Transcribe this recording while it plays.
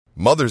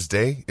Mother's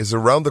Day is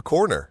around the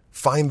corner.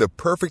 Find the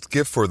perfect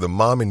gift for the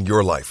mom in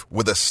your life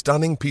with a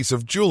stunning piece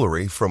of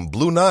jewelry from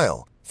Blue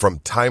Nile. From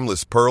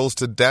timeless pearls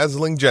to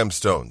dazzling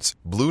gemstones,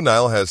 Blue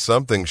Nile has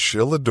something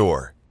she'll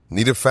adore.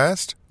 Need it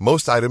fast?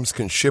 Most items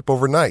can ship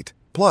overnight.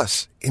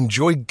 Plus,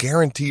 enjoy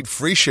guaranteed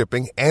free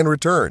shipping and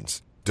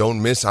returns.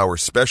 Don't miss our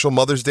special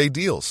Mother's Day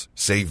deals.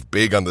 Save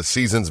big on the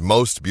season's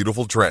most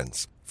beautiful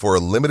trends. For a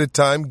limited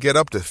time, get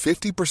up to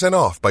 50%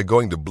 off by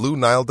going to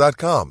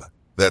BlueNile.com.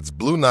 That's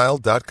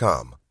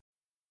BlueNile.com.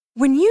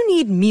 When you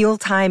need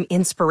mealtime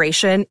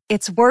inspiration,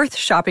 it's worth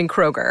shopping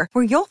Kroger,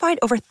 where you'll find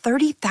over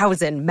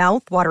 30,000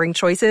 mouth-watering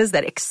choices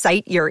that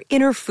excite your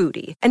inner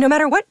foodie. And no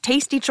matter what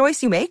tasty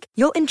choice you make,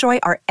 you'll enjoy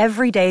our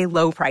everyday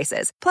low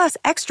prices, plus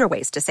extra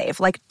ways to save,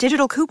 like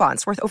digital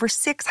coupons worth over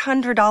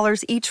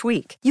 $600 each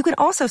week. You can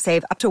also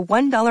save up to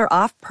 $1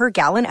 off per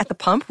gallon at the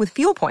pump with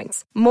fuel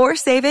points. More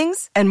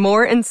savings and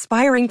more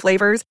inspiring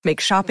flavors make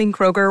shopping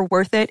Kroger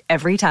worth it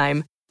every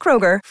time.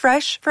 Kroger,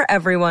 fresh for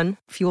everyone.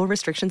 Fuel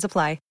restrictions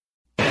apply.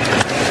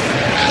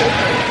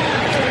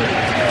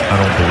 I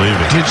don't believe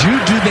it. Did you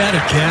do that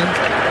again?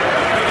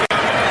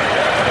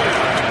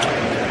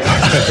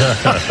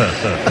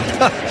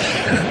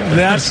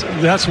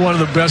 That's one of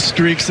the best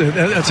streaks.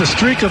 It's a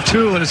streak of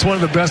two, and it's one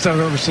of the best I've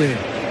ever seen.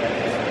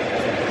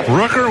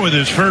 Rooker with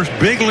his first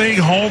big league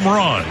home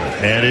run,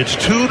 and it's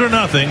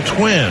 2-0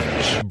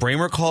 Twins.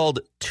 Bramer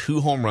called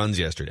 2 home runs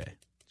yesterday. Did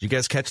you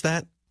guys catch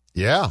that?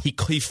 Yeah.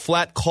 He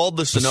flat called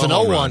the Sano, Sano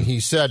home run. one, he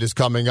said, is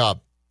coming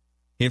up.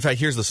 In fact,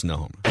 here's the Sano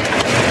home run.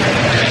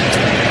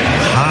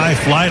 High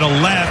fly to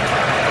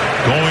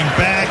left. Going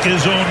back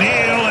is O'Neill,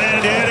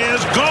 and it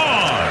is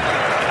gone.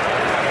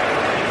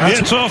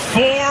 It's a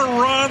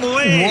 4-run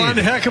lead. One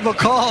heck of a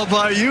call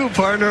by you,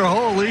 partner.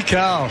 Holy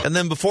cow. And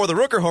then before the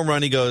Rooker home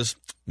run, he goes,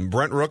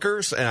 Brent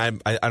Rooker's,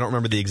 and I don't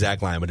remember the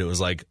exact line, but it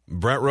was like,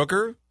 Brent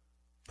Rooker,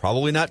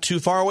 probably not too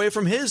far away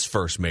from his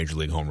first Major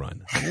League home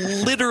run.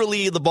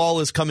 Literally, the ball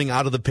is coming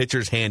out of the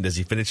pitcher's hand as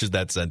he finishes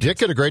that sentence.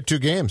 Dick had a great 2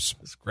 games.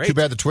 It's great. Too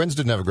bad the Twins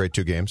didn't have a great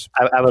 2 games.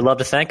 I would love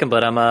to thank him,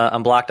 but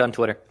I'm blocked on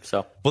Twitter.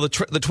 So well,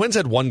 the Twins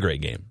had one great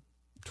game.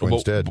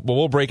 Twins did. But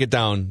we'll break it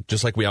down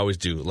just like we always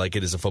do, like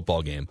it is a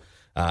football game.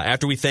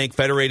 After we thank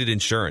Federated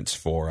Insurance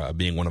for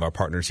being one of our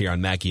partners here on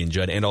Mackey and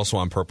Judd and also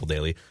on Purple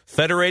Daily.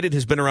 Federated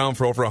has been around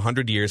for over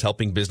 100 years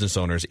helping business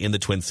owners in the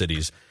Twin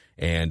Cities.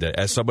 And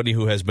as somebody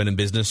who has been a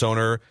business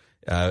owner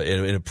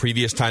in a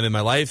previous time in my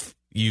life,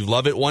 you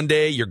love it one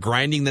day, you're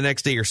grinding the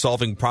next day, you're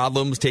solving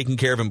problems, taking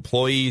care of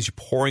employees, you're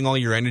pouring all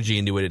your energy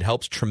into it. It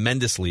helps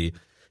tremendously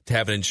to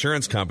have an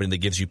insurance company that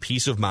gives you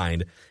peace of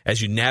mind as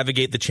you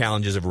navigate the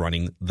challenges of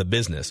running the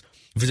business.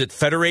 Visit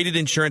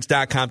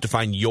federatedinsurance.com to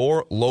find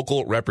your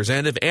local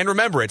representative. And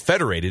remember, at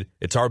Federated,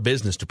 it's our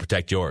business to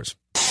protect yours.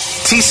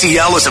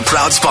 TCL is a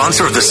proud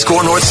sponsor of the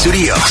Score North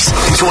Studios.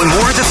 Enjoy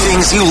more of the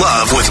things you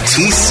love with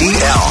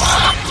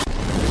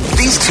TCL.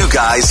 These 2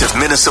 guys have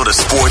Minnesota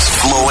sports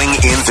flowing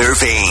in their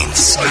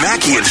veins.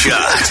 Mackey and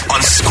Judd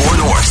on Score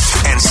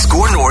North and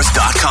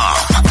ScoreNorth.com.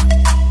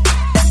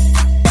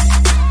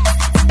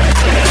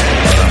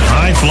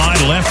 High fly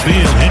to left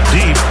field, hit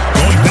deep.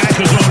 Going back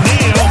is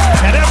O'Neill,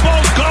 and that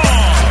ball's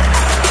gone.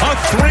 A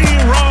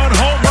 3-run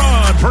home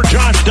run for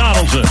Josh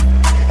Donaldson.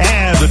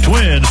 And the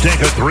Twins take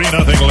a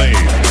 3-0 lead.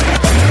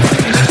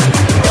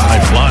 High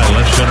fly,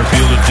 left center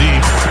field and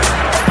deep.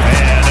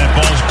 And that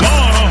ball's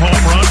gone. A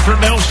home run for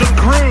Nelson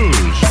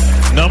Cruz.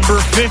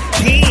 Number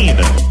 15.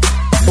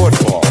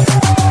 Football.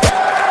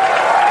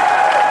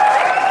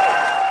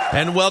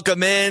 And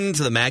welcome in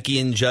to the Mackey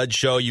and Judd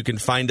Show. You can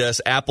find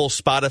us Apple,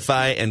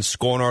 Spotify, and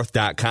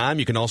ScoreNorth.com.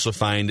 You can also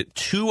find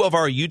 2 of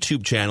our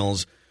YouTube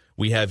channels.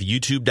 We have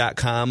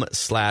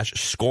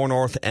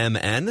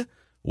YouTube.com/ScoreNorthMN,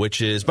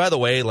 which is, by the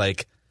way,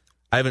 like,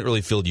 I haven't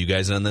really filled you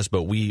guys in on this,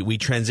 but we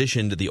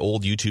transitioned the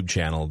old YouTube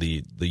channel,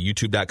 the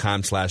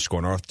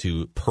YouTube.com/ScoreNorth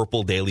to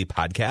Purple Daily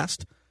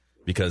Podcast,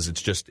 because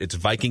it's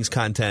Vikings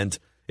content.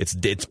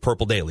 It's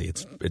Purple Daily.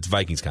 It's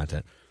Vikings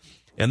content.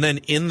 And then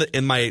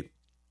in my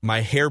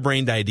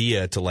harebrained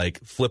idea to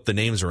like flip the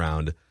names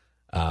around,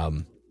 I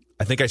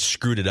think I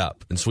screwed it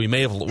up, and so we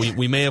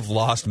may have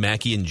lost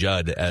Mackey and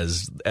Judd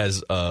as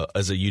a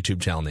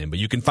YouTube channel name. But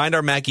you can find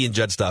our Mackey and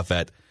Judd stuff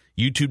at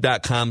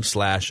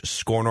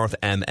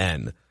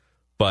YouTube.com/ScoreNorthMN.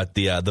 But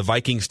the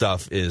Viking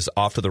stuff is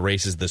off to the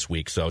races this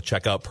week, so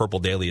check out Purple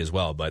Daily as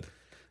well. But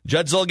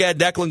Judd Zulgad,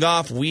 Declan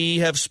Goff, we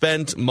have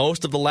spent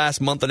most of the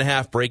last month and a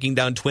half breaking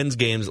down Twins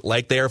games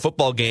like they are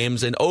football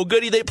games, and oh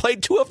goody, they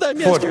played 2 of them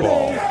yesterday.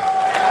 Football.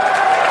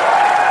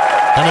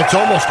 And it's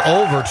almost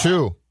over,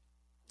 too.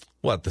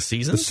 What, the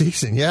season? The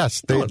season,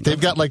 yes. They've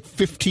got like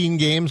 15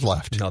 games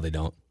left. No, they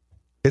don't.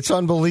 It's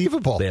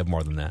unbelievable. They have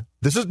more than that.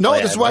 This is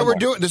why we're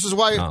doing. This is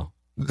why. Oh.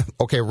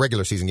 Okay,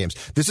 regular season games.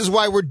 This is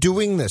why we're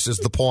doing this. Is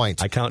the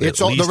point? I count. It's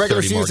at least the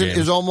regular 30 more season games.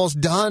 is almost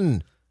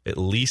done. At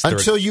least 30.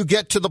 Until you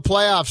get to the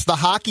playoffs, the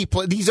hockey.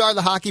 These are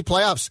the hockey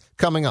playoffs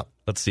coming up.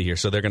 Let's see here.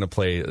 So they're going to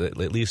play at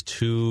least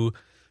 2,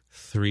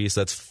 3.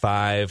 So that's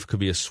 5. Could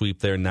be a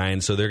sweep there.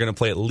 9. So they're going to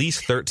play at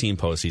least 13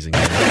 postseason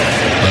games.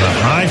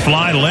 A high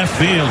fly to left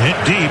field,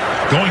 hit deep.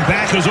 Going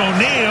back is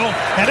O'Neill,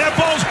 and that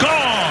ball's gone.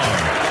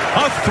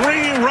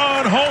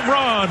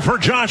 run for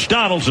Josh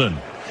Donaldson.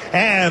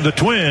 And the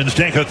Twins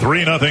take a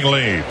 3-0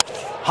 lead.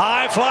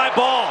 High fly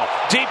ball,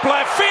 deep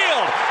left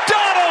field.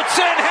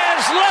 Donaldson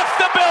has left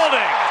the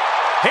building.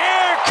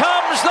 Here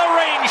comes the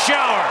rain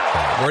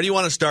shower. Where do you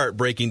want to start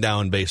breaking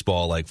down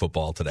baseball like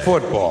football today?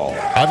 Football.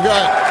 I've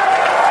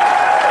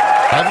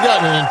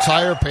got an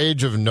entire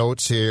page of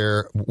notes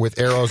here with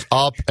arrows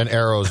up and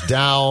arrows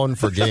down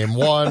for game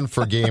 1,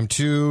 for game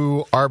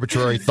 2,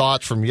 arbitrary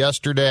thoughts from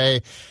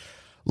yesterday.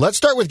 Let's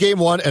start with game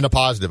 1 and a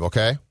positive,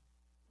 okay?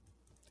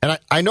 And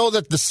I know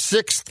that the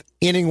 6th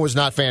inning was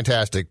not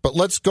fantastic, but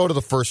let's go to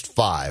the first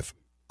 5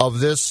 of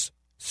this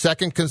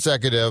second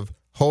consecutive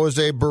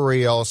Jose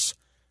Berrios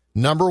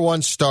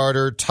 #1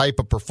 starter type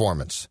of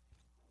performance.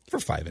 For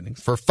 5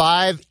 innings. For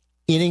 5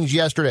 innings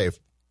yesterday.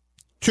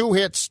 2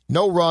 hits,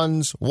 no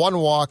runs, 1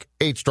 walk,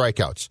 8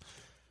 strikeouts.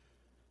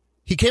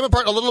 He came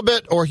apart a little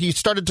bit, or he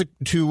started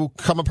to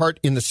come apart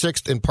in the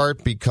 6th, in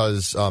part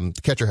because the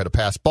catcher had a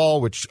pass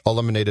ball, which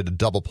eliminated a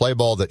double play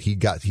ball that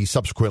he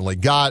subsequently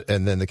got,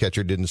 and then the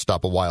catcher didn't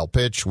stop a wild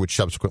pitch, which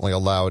subsequently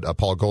allowed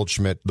Paul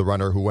Goldschmidt, the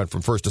runner who went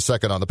from first to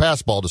second on the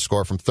pass ball, to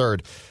score from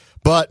third.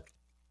 But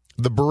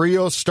the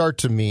Berrios start,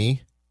 to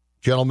me,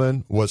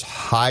 gentlemen, was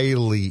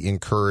highly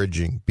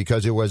encouraging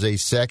because it was a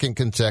second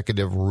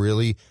consecutive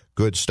really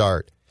good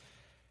start.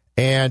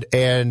 And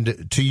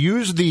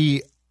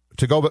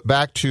to go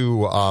back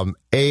to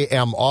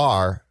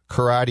AMR,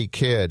 Karate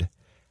Kid,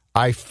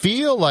 I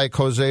feel like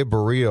Jose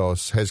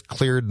Berrios has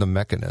cleared the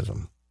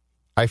mechanism.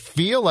 I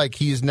feel like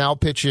he's now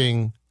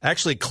pitching.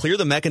 Actually, clear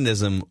the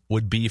mechanism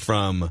would be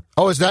from.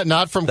 Oh, is that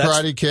not from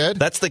Karate Kid?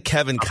 That's the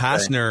Kevin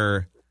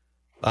Costner.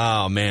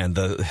 Oh, man.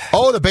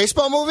 The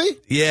baseball movie?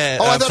 Yeah.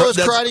 Oh, I thought it was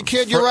Karate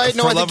Kid. You're right.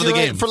 No, I think you're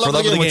right. For Love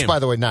of the Game, which, by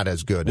the way, not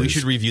as good. We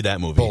should review that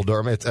movie. Bull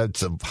Durham. It's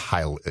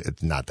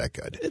not that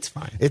good. It's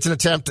fine. It's an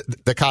attempt.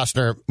 The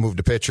Costner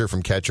moved a pitcher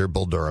from catcher.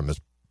 Bull Durham is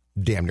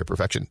damn near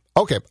perfection.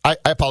 Okay, I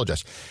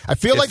apologize. It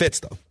fits,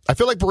 though. I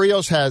feel like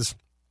Berrios has.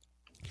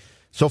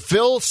 So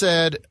Phil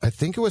said, I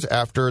think it was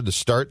after the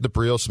start that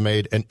Berrios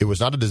made, and it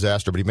was not a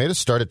disaster, but he made a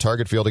start at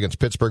Target Field against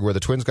Pittsburgh where the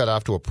Twins got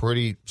off to a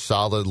pretty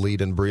solid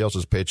lead in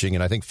Berrios' pitching,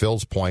 and I think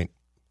Phil's point,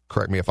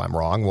 correct me if I'm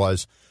wrong,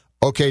 was,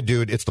 okay,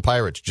 dude, it's the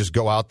Pirates. Just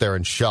go out there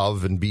and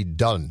shove and be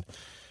done.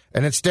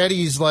 And instead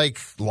he's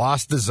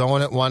lost the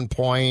zone at one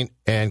point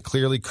and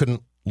clearly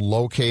couldn't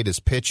locate his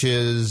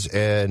pitches,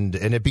 and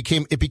it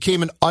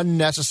became an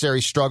unnecessary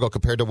struggle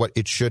compared to what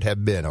it should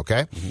have been,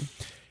 okay? Mm-hmm.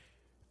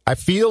 I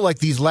feel like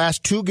these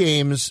last 2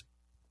 games,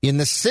 in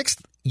the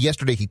 6th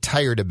yesterday, he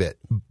tired a bit,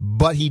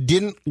 but he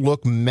didn't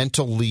look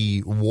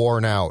mentally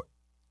worn out.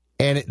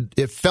 And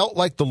it felt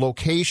like the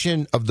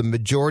location of the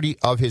majority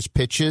of his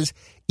pitches,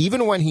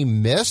 even when he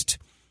missed,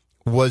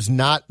 was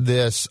not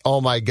this, oh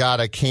my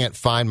God, I can't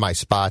find my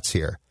spots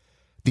here.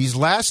 These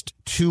last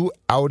 2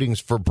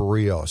 outings for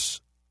Berrios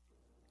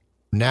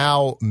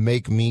now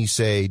make me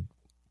say,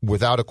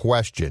 without a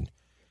question,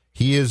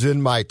 he is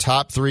in my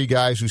top 3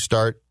 guys who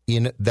start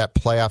in that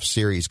playoff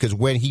series, because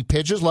when he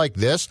pitches like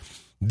this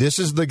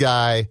is the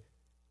guy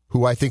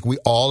who I think we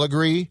all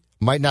agree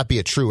might not be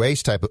a true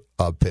ace type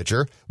of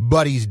pitcher,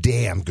 but he's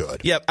damn good.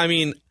 Yeah, I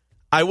mean,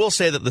 I will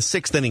say that the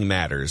 6th inning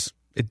matters.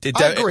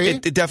 I agree.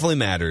 It definitely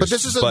matters.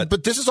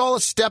 But this is all a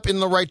step in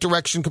the right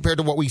direction compared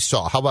to what we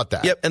saw. How about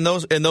that? Yep, and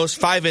those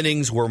 5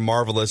 innings were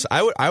marvelous.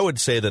 I would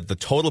say that the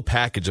total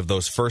package of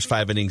those first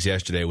 5 innings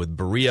yesterday with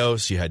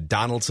Berrios, you had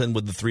Donaldson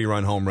with the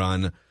 3-run home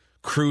run,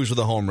 Cruz with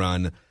a home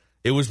run.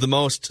 It was the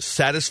most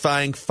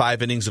satisfying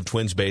 5 innings of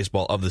Twins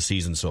baseball of the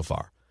season so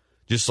far.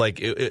 Just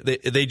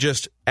they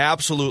just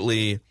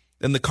absolutely,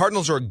 and the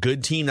Cardinals are a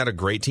good team, not a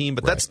great team,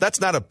 but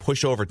that's not a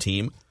pushover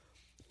team.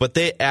 But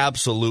they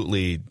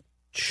absolutely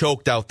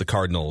choked out the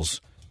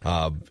Cardinals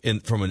from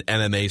an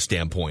MMA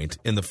standpoint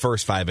in the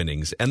first 5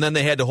 innings, and then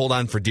they had to hold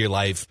on for dear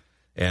life.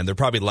 And they're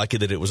probably lucky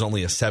that it was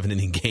only a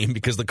 7-inning game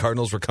because the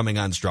Cardinals were coming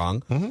on strong.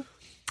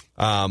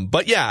 Mm-hmm.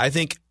 But yeah, I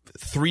think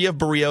 3 of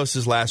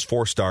Berrios' last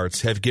 4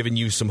 starts have given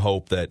you some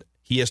hope that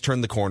he has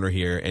turned the corner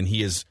here, and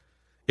he is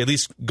at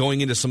least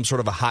going into some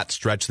sort of a hot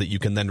stretch that you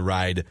can then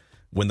ride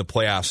when the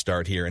playoffs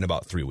start here in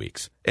about 3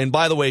 weeks. And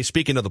by the way,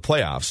 speaking of the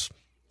playoffs,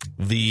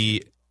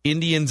 the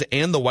Indians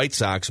and the White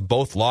Sox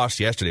both lost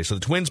yesterday. So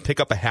the Twins pick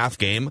up a half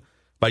game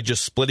by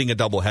just splitting a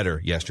doubleheader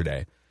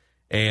yesterday.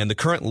 And the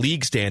current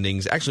league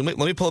standings, actually,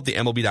 let me pull up the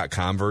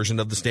MLB.com version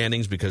of the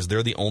standings because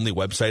they're the only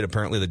website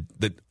apparently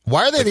that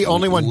Why are they the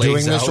only one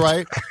doing this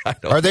right?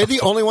 Are they the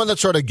only one that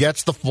sort of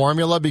gets the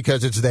formula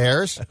because it's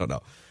theirs? I don't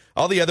know.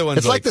 All the other ones,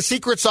 it's like the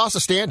secret sauce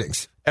of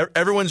standings.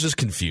 Everyone's just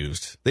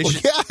confused.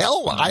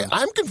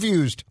 I'm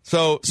confused.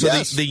 So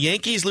yes. the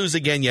Yankees lose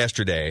again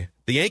yesterday.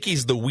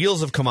 The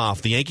wheels have come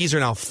off. The Yankees are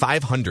now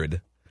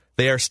 500.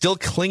 They are still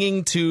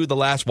clinging to the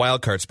last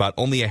wild card spot,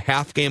 only a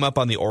half game up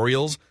on the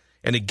Orioles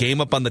and a game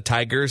up on the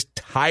Tigers,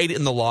 tied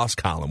in the loss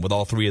column with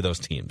all 3 of those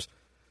teams.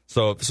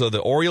 So the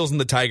Orioles and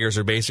the Tigers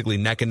are basically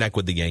neck and neck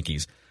with the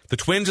Yankees. The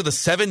Twins are the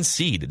 7th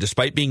seed,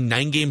 despite being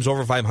 9 games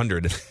over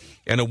 500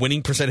 and a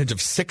winning percentage of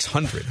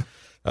 600,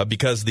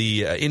 because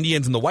the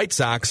Indians and the White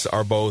Sox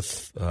are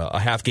both a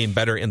half game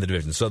better in the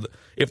division. So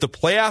if the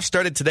playoffs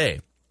started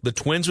today the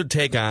Twins would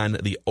take on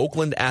the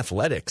Oakland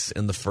Athletics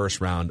in the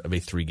first round of a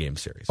 3-game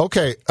series.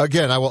 Okay,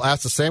 again, I will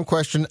ask the same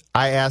question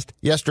I asked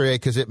yesterday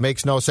because it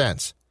makes no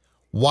sense.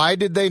 Why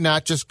did they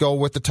not just go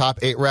with the top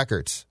 8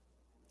 records?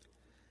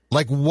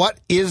 Like, what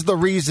is the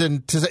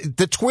reason to say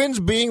the Twins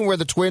being where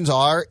the Twins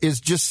are is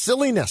just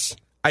silliness?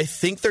 I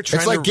think they're trying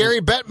It's like Gary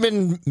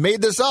Bettman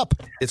made this up.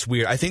 It's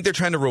weird. I think they're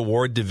trying to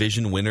reward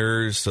division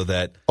winners so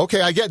that...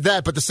 Okay, I get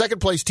that, but the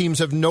second-place teams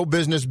have no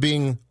business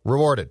being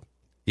rewarded.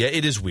 Yeah,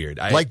 it is weird.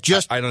 I don't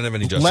have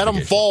any justification. Let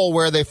them fall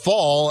where they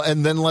fall,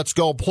 and then let's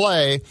go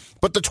play.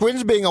 But the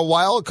Twins being a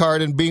wild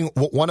card and being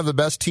one of the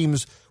best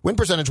teams, win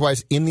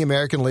percentage-wise, in the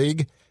American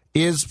League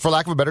is, for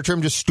lack of a better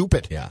term, just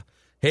stupid. Yeah.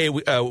 Hey,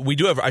 we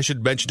do have, I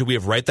should mention, too, we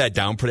have Write That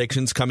Down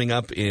predictions coming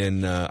up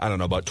in,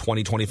 about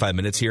 20, 25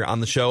 minutes here on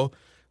the show.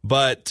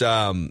 But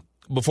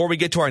before we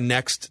get to our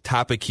next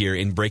topic here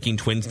in breaking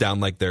Twins down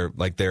like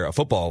they're a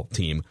football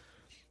team,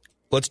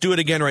 let's do it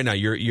again right now.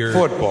 You're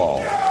football.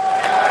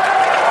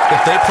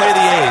 If they play the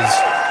A's,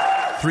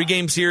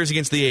 3-game series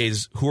against the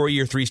A's, who are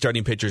your 3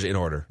 starting pitchers in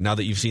order, now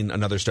that you've seen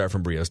another start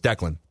from Berrios?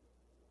 Declan.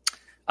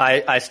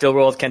 I still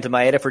roll with Kenta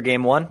Maeda for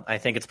game 1. I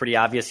think it's pretty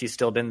obvious he's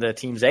still been the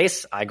team's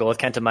ace. I go with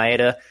Kenta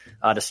Maeda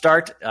to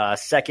start.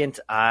 Second,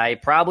 I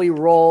probably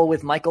roll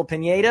with Michael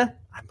Pineda.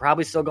 I'm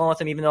probably still going with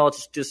him, even though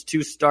it's just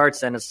 2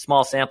 starts and a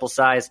small sample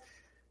size.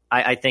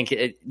 I think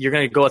you're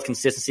going to go with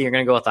consistency. You're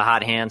going to go with a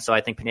hot hand, so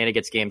I think Pineda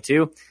gets game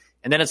 2.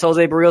 And then it's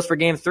Jose Berrios for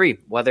game 3,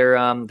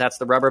 whether that's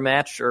the rubber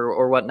match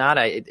or whatnot.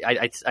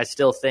 I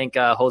still think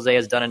Jose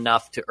has done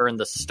enough to earn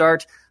the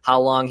start. How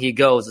long he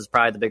goes is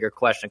probably the bigger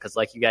question because,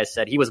 like you guys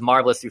said, he was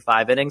marvelous through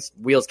 5 innings.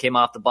 Wheels came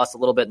off the bus a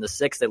little bit in the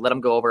 6th. They let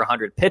him go over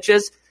 100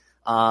 pitches.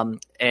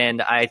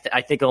 And I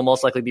think it'll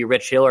most likely be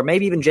Rich Hill or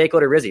maybe even Jake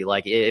Odorizzi.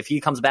 Like, if he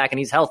comes back and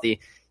he's healthy,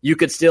 you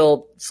could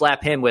still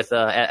slap him with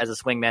as a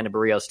swingman to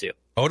Berrios too.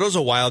 Odo's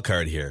a wild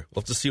card here.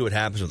 We'll have to see what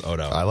happens with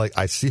Odo.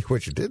 I see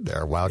what you did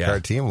there. Wild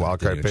card team, wild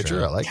card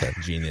pitcher. I like that.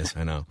 Genius.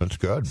 I know. That's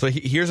good. So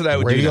here's what I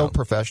would do now. Radio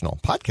professional.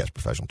 Podcast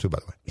professional too, by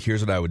the way.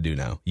 Here's what I would do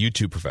now.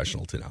 YouTube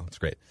professional too now. It's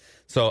great.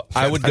 So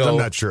I would go. I'm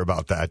not sure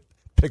about that.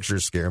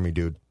 Pictures scare me,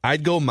 dude.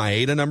 I'd go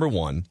Maeda number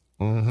 1.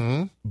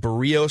 Mm-hmm.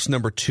 Berrios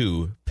number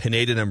 2.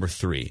 Pineda number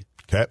 3.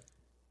 Okay.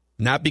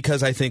 Not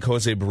because I think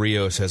Jose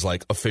Berrios has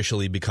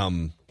officially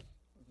become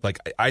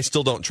I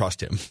still don't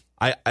trust him.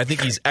 I think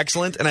he's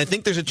excellent, and I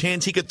think there's a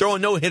chance he could throw a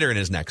no-hitter in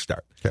his next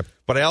start. Okay.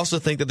 But I also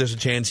think that there's a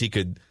chance he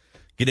could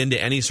get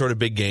into any sort of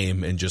big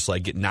game and just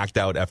get knocked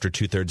out after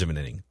 2/3 of an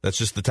inning. That's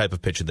just the type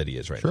of pitcher that he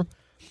is right now.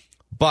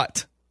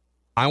 But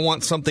I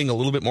want something a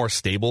little bit more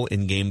stable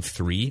in game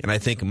 3, and I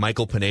think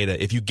Michael Pineda,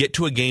 if you get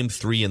to a game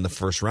 3 in the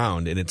first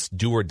round and it's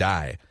do or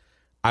die,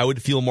 I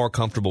would feel more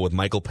comfortable with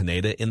Michael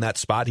Pineda in that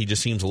spot. He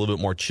just seems a little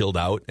bit more chilled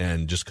out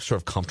and just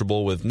sort of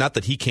comfortable with, not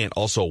that he can't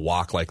also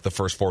walk like the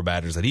first 4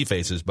 batters that he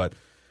faces, but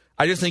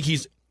I just think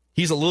he's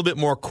a little bit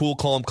more cool,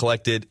 calm,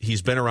 collected.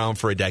 He's been around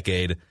for a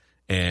decade,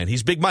 and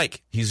he's Big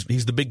Mike. He's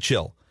the big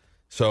chill.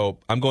 So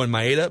I'm going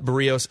Maeda,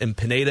 Berrios, and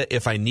Pineda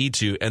if I need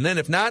to. And then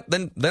if not,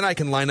 then I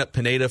can line up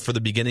Pineda for the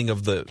beginning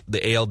of the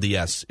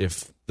ALDS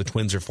if the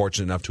Twins are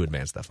fortunate enough to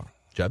advance that far.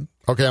 Jeb?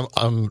 Okay,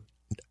 I'm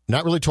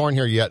not really torn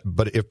here yet,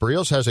 but if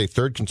Berrios has a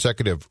 3rd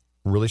consecutive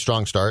really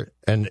strong start,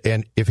 and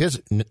if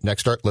his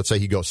next start, let's say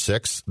he goes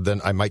 6,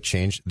 then I might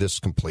change this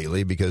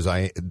completely because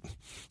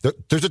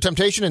there's a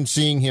temptation in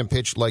seeing him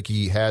pitch like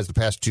he has the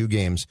past 2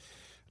 games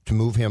to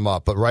move him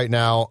up. But right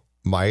now,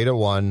 Maeda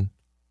 1,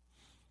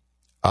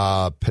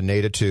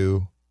 Pineda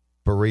 2,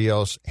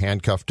 Berrios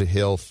handcuffed to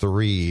Hill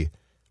 3.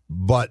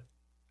 But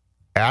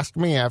ask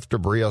me after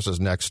Berrios'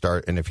 next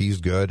start, and if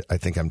he's good, I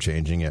think I'm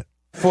changing it.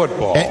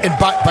 Football. And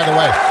by the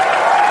way,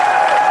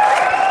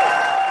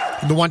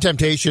 the one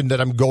temptation that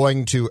I'm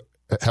going to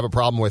have a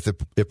problem with if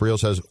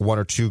Berrios has 1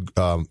 or 2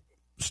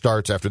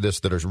 starts after this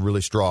that are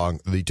really strong,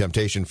 the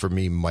temptation for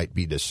me might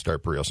be to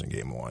start Berrios in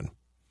game 1.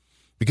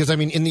 Because,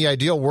 in the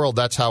ideal world,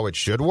 that's how it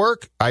should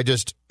work.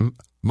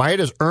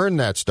 Maeda's earned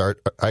that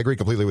start. I agree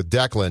completely with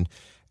Declan.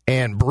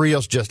 And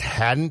Berrios just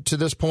hadn't to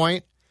this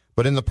point.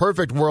 But in the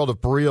perfect world, if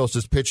Berrios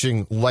is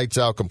pitching lights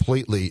out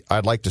completely,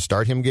 I'd like to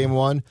start him game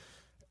 1.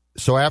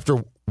 So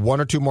after 1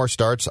 or 2 more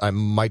starts, I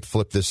might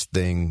flip this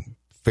thing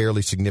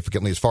fairly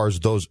significantly as far as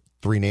those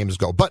 3 names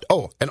go. But,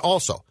 and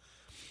also,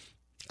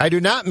 I do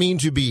not mean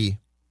to be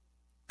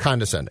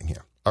condescending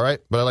here, all right?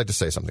 But I'd like to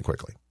say something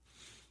quickly.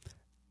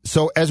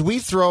 So as we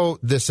throw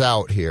this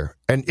out here,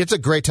 and it's a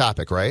great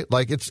topic, right?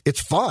 It's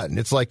fun.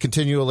 It's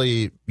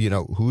continually,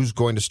 who's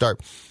going to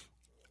start.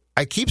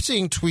 I keep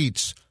seeing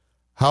tweets,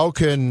 how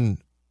can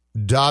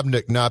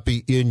Dobnik not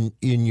be in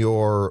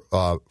your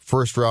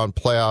first-round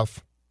playoff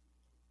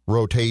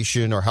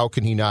rotation, or how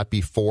can he not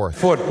be 4th?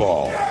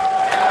 Football.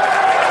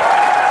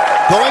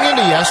 Going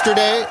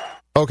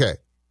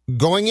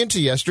into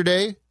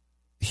yesterday,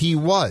 he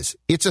was.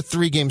 It's a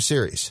 3-game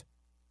series.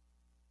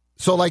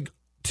 So,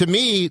 to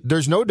me,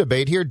 there's no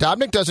debate here.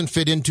 Dobnik doesn't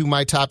fit into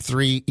my top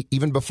 3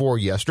 even before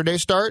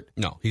yesterday's start.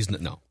 No,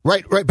 no.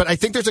 Right. But I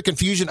think there's a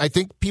confusion. I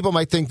think people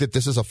might think that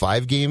this is a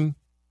 5-game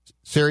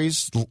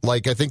series. I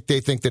think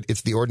they think that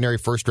it's the ordinary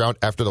first round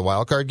after the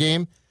wild card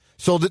game.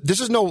 So this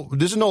is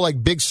no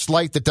like big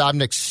slight that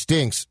Dobnak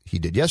stinks. He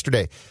did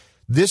yesterday.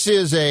 This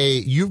is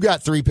you've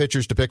got 3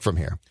 pitchers to pick from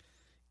here.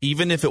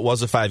 Even if it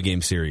was a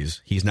 5-game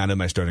series, he's not in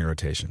my starting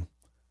rotation.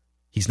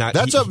 He's not.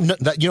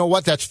 You know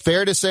what? That's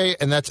fair to say,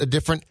 and that's a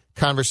different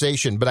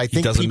conversation. But I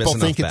think people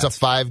think it's a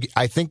 5.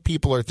 I think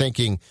people are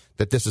thinking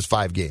that this is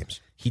 5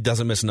 games. He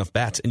doesn't miss enough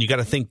bats, and you got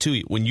to think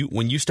too. When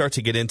you start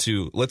to get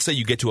into, let's say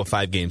you get to a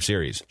 5-game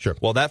series. Sure.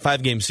 Well, that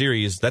 5-game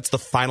series, that's the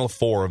final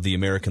 4 of the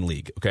American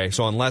League. Okay,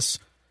 so unless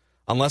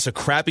a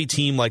crappy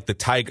team like the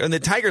Tigers, and the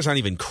Tigers aren't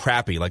even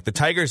crappy. Like the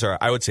Tigers are,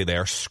 I would say they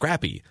are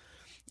scrappy.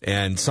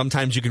 And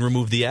sometimes you can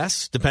remove the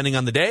S depending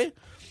on the day.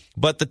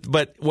 But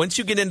once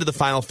you get into the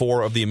final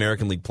 4 of the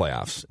American League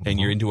playoffs and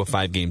you're into a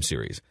 5-game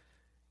series,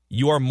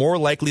 you are more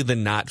likely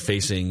than not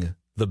facing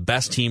the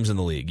best teams in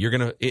the league.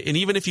 And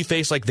even if you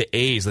face like the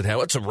A's that have,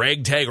 what's a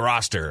ragtag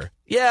roster?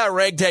 Yeah, a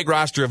ragtag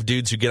roster of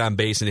dudes who get on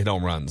base and hit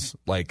home runs.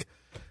 Like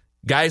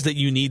guys that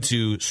you need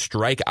to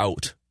strike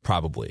out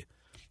probably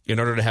in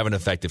order to have an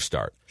effective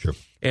start. Sure.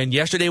 And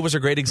yesterday was a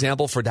great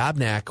example for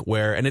Dobnak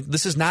where, and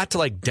this is not to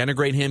like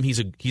denigrate him. He's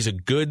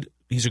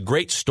a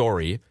great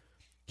story.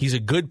 He's a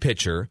good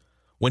pitcher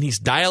when he's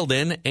dialed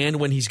in and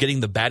when he's getting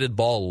the batted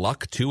ball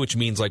luck too, which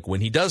means like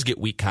when he does get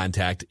weak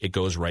contact, it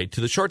goes right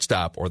to the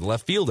shortstop or the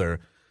left fielder.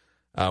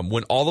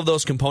 When all of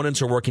those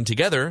components are working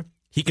together,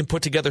 he can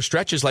put together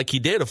stretches like he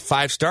did of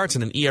 5 starts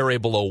and an ERA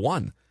below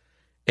 1.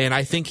 And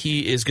I think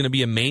he is going to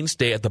be a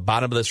mainstay at the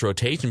bottom of this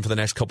rotation for the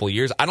next couple of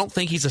years. I don't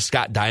think he's a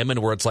Scott Diamond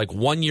where it's like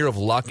 1 year of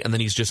luck and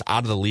then he's just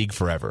out of the league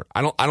forever.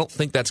 I don't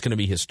think that's going to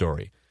be his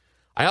story.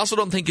 I also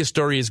don't think his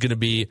story is going to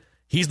be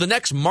he's the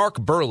next Mark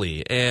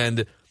Burley,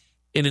 and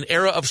in an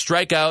era of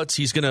strikeouts,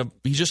 he's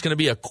just going to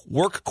be a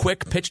work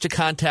quick pitch to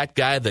contact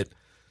guy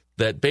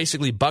that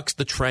basically bucks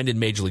the trend in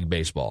Major League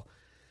Baseball.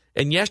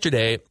 And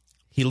yesterday,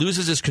 he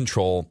loses his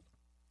control.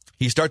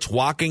 He starts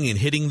walking and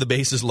hitting the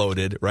bases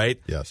loaded,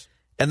 right? Yes.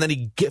 And then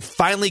he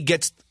finally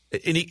gets,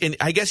 and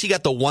I guess he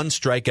got the 1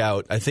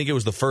 strikeout. I think it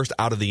was the first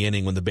out of the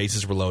inning when the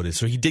bases were loaded.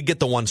 So he did get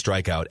the 1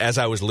 strikeout as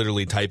I was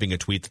literally typing a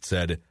tweet that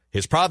said,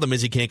 his problem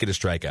is he can't get a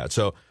strikeout.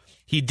 So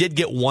he did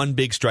get 1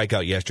 big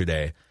strikeout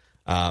yesterday,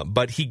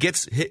 but he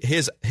gets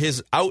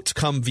his outs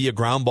come via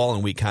ground ball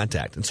and weak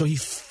contact. And so he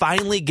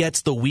finally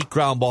gets the weak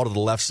ground ball to the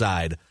left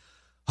side.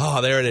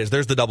 Oh, there it is.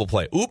 There's the double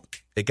play. Oop,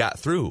 it got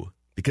through.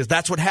 Because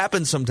that's what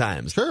happens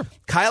sometimes. Sure.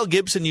 Kyle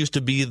Gibson used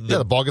to be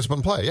the ball gets put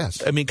in play,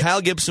 yes. I mean, Kyle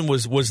Gibson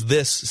was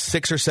this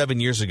 6 or 7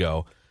 years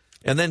ago.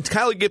 And then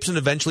Kyle Gibson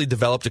eventually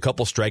developed a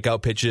couple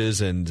strikeout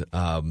pitches and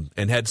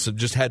had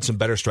some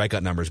better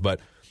strikeout numbers.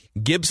 But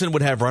Gibson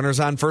would have runners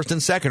on first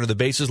and second or the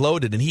bases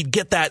loaded, and he'd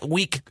get that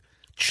weak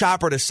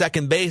chopper to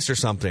second base or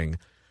something.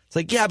 It's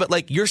like, yeah, but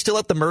like you're still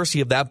at the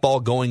mercy of that ball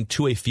going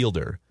to a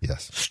fielder.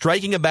 Yes.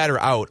 Striking a batter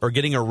out or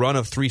getting a run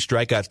of 3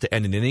 strikeouts to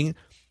end an inning,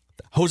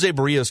 Jose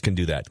Barrios can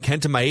do that.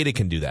 Kenta Maeda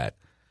can do that.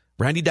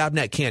 Randy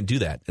Dobnak can't do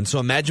that. And so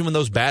imagine when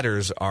those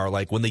batters are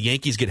like when the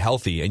Yankees get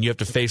healthy and you have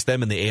to face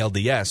them in the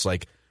ALDS,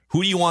 like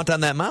who do you want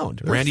on that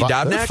mound? Randy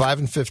Dobnak? They're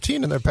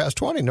 5-15 and they're past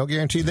 20. No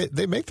guarantee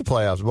they make the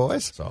playoffs,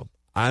 boys. So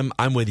I'm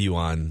with you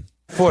on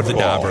the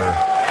Dobber.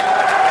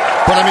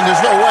 But I mean,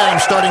 there's no way I'm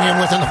starting him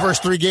within the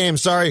first 3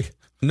 games. Sorry.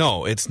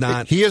 No, it's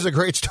not. He is a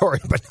great story,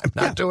 but I'm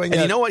not doing it.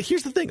 And you know what?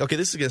 Here's the thing. Okay,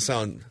 this is going to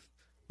sound,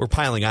 we're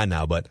piling on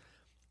now, but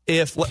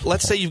if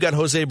let's say you've got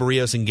Jose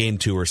Barrios in game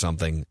 2 or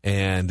something,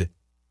 and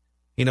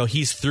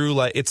he's through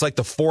it's like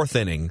the 4th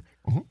inning,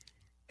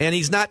 and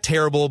he's not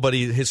terrible, but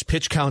his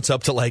pitch counts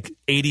up to like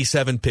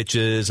 87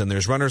 pitches, and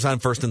there's runners on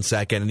first and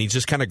second, and he's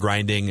just kind of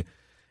grinding,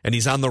 and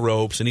he's on the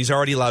ropes, and he's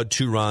already allowed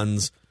 2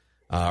 runs,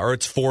 or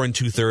it's 4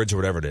 2/3 or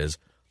whatever it is.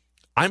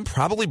 I'm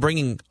probably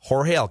bringing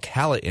Jorge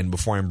Alcala in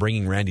before I'm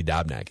bringing Randy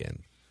Dobnak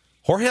in.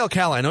 Jorge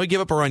Alcala, I know he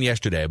gave up a run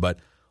yesterday, but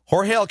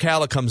Jorge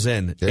Alcala comes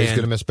in. Yeah, he's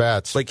going to miss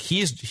bats. Like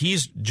he's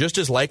just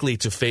as likely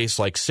to face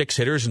like 6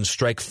 hitters and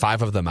strike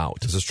 5 of them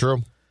out. This is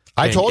true.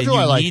 I told you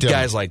I liked him. You need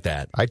guys like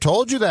that. I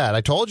told you that. I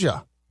told you.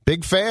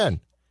 Big fan.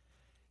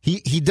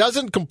 He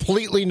doesn't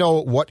completely know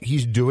what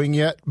he's doing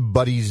yet,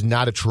 but he's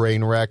not a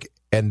train wreck,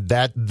 and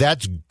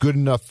that's good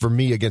enough for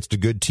me against a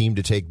good team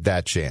to take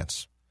that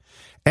chance.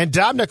 And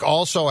Dobnak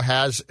also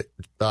has,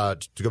 to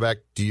go back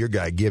to your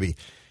guy, Gibby,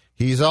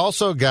 he's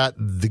also got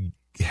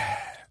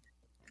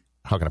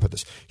how can I put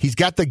this? He's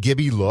got the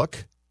Gibby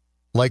look.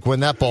 Like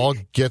when that ball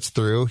gets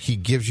through, he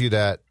gives you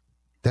that.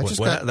 That was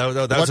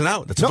an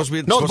out. That's supposed to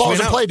be. No, the ball's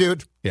in play,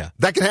 dude. Yeah,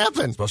 that can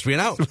happen. It's supposed to be an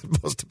out. It's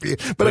supposed to be.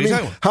 But I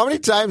mean, how many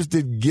times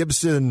did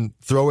Gibson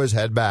throw his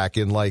head back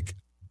in like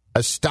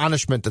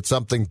astonishment that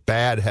something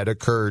bad had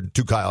occurred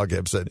to Kyle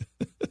Gibson?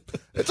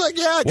 It's like,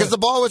 yeah, because the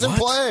ball was in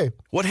play.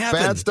 What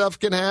happened? Bad stuff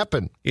can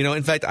happen.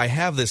 In fact, I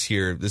have this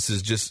here. This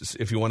is just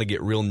if you want to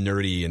get real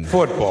nerdy and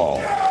football.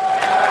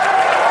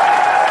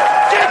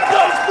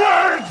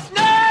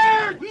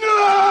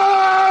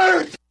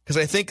 Because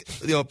I think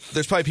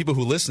there's probably people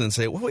who listen and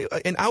say, "Well,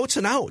 an out's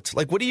an out."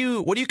 Like, what are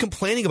you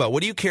complaining about?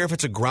 What do you care if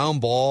it's a ground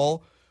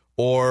ball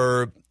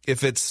or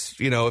if it's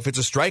a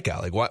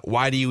strikeout? Like,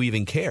 why do you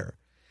even care?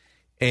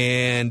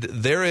 And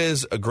there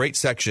is a great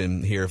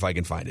section here, if I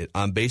can find it,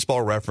 on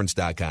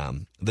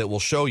baseballreference.com that will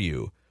show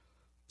you.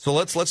 So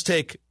let's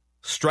take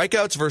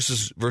strikeouts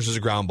versus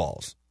ground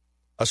balls.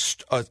 A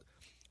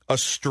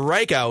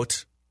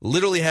strikeout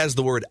literally has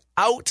the word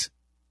out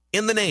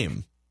in the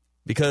name,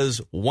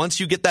 because once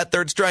you get that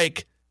third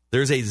strike,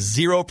 there's a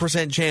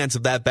 0% chance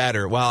of that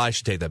batter. Well, I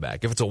should take that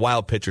back. If it's a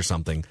wild pitch or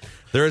something,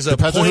 there is a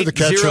depends on who the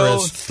catcher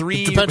is.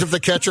 It depends if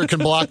the catcher can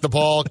block the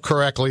ball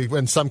correctly,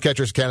 and some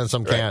catchers can and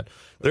some can't.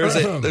 There's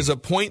a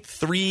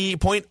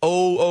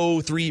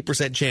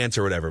 0.03% chance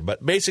or whatever,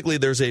 but basically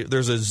there's a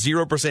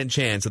 0%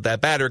 chance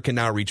that batter can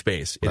now reach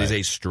base. It is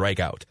a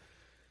strikeout.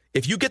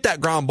 If you get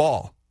that ground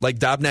ball, like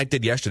Dobnak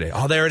did yesterday,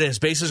 oh, there it is,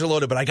 bases are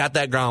loaded, but I got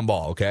that ground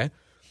ball, okay?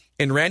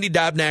 In Randy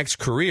Dobnak's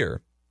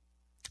career,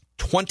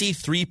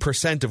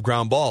 23% of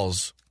ground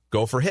balls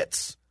go for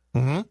hits.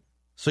 Mm-hmm.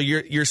 So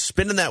you're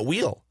spinning that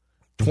wheel.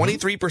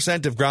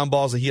 23% of ground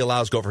balls that he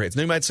allows go for hits.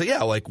 And you might say,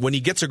 yeah, like when he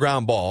gets a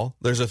ground ball,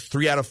 there's a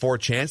 3 out of 4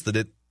 chance that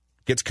it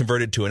gets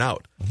converted to an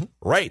out. Mm-hmm.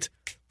 Right.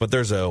 But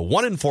there's a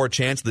 1 in 4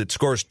 chance that it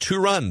scores 2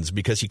 runs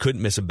because he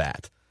couldn't miss a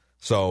bat.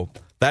 So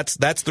that's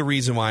the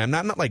reason why I'm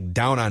not like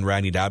down on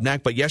Randy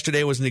Dobnak, but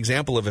yesterday was an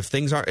example of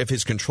if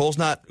his control's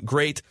not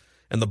great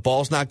and the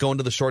ball's not going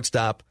to the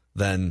shortstop,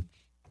 then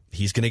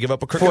he's going to give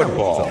up a cricket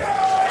football. So. All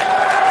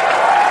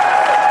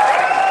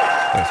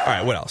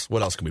right, what else?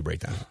 What else can we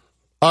break down?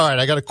 All right,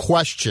 I got a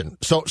question.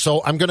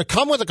 So I'm going to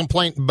come with a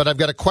complaint, but I've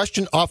got a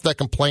question off that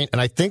complaint,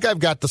 and I think I've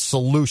got the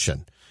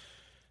solution.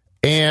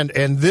 And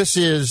this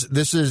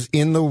is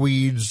in the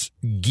weeds,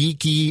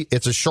 geeky.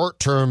 It's a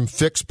short-term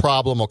fixed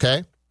problem,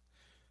 okay?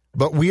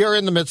 But we are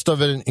in the midst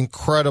of an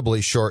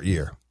incredibly short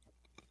year.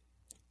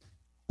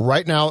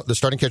 Right now, the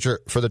starting catcher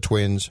for the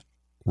Twins,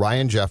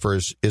 Ryan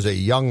Jeffers, is a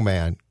young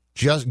man,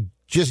 just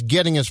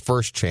getting his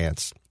first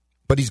chance.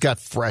 But he's got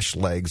fresh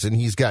legs, and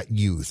he's got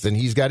youth, and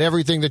he's got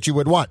everything that you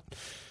would want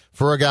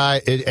for a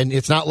guy. And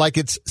it's not like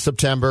it's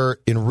September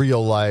in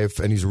real life,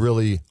 and he's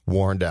really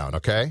worn down,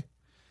 okay?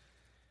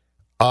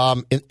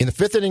 In the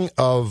 5th inning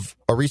of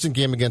a recent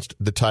game against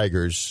the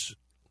Tigers,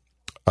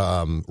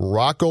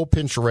 Rocco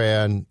pinch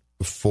ran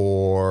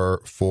for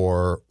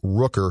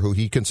Rooker, who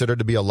he considered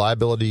to be a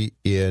liability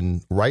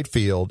in right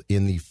field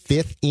in the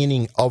 5th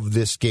inning of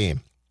this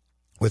game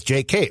with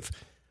Jake Cave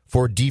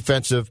for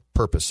defensive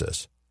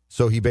purposes.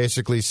 So he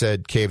basically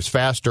said Cave's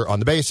faster on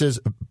the bases,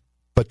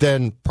 but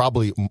then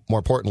probably more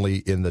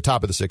importantly in the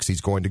top of the 6th, he's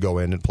going to go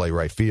in and play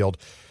right field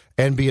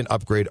and be an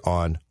upgrade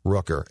on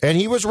Rooker. And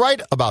he was right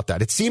about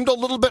that. It seemed a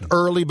little bit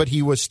early, but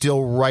he was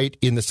still right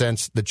in the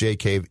sense that Jay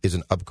Cave is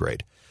an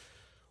upgrade.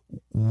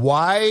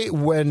 Why,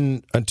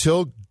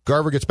 until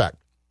Garver gets back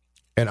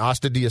and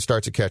Astudillo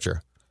starts a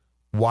catcher,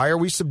 why are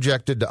we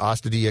subjected to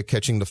Astudillo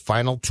catching the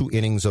final 2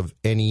 innings of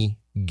any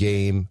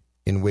game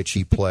in which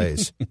he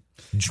plays?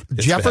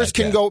 Jeffers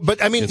can go,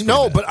 but I mean,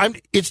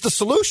 it's the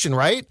solution,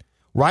 right?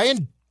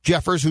 Ryan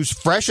Jeffers, who's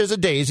fresh as a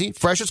daisy,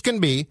 fresh as can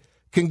be,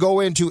 can go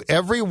into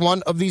every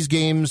one of these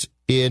games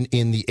in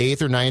the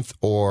 8th or 9th,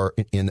 or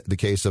in the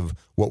case of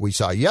what we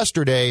saw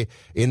yesterday,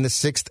 in the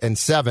 6th and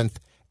 7th,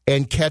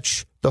 and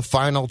catch the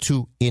final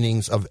 2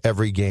 innings of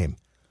every game.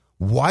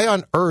 Why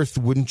on earth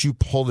wouldn't you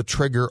pull the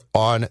trigger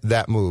on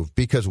that move?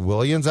 Because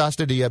Willians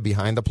Astudillo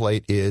behind the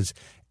plate is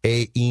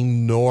an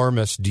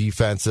enormous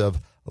defensive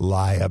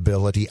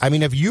liability. I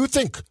mean, if you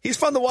think he's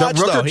fun to watch,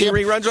 though.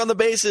 He runs on the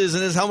bases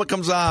and his helmet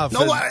comes off.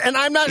 No, and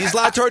I'm not. He's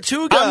La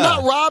Tortuga. I'm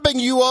not robbing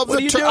you of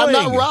the turtle. I'm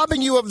not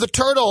robbing you of the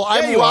turtle.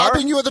 I'm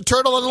robbing you of the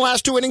turtle in the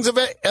last 2 innings of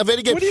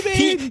any game. What do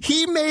you mean?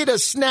 He made a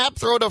snap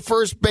throw to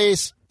first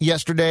base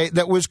yesterday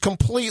that was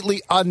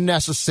completely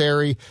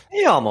unnecessary.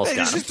 He almost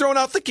got he's showing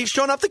off the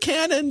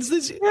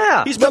cannons.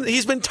 Yeah.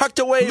 He's been tucked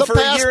away for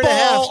a year and a half. The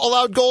pass ball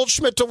allowed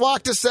Goldschmidt to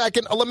walk to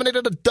second,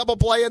 eliminated a double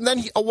play, and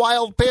then a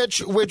wild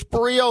pitch, which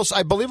Barrios,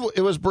 I believe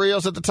it was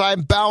Barrios at the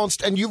time,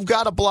 bounced, and you've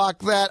got to block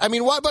that. I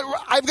mean, what? But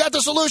I've got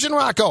the solution,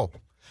 Rocco.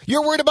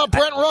 You're worried about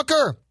Brent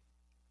Rooker.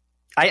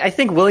 I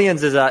think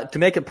Willians is, to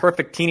make a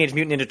perfect Teenage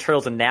Mutant Ninja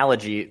Turtles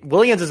analogy,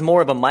 Willians is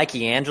more of a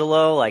Mikey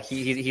Angelo. Like,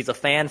 he's a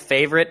fan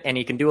favorite, and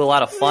he can do a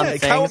lot of fun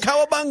things.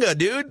 Cowabunga,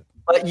 dude.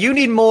 But you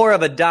need more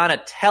of a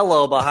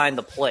Donatello behind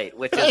the plate,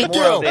 which is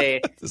more of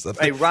a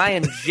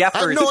Ryan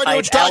Jeffers type,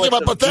 Alex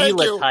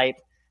Avila type,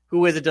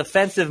 who is a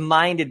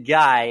defensive-minded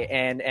guy,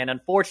 and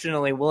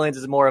unfortunately, Willians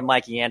is more of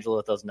Mikey Angelo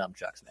with those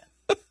nunchucks, man.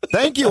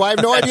 Thank you. I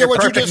have no idea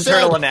what you just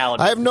said.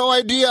 Analogy. I have no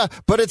idea,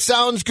 but it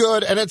sounds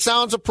good and it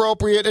sounds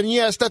appropriate. And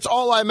yes, that's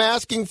all I'm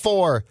asking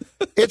for.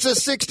 It's a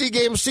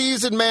 60-game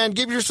season, man.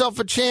 Give yourself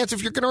a chance.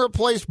 If you're going to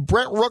replace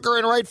Brent Rooker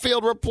in right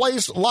field,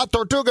 replace La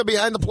Tortuga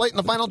behind the plate in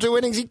the final 2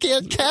 innings. He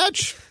can't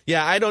catch.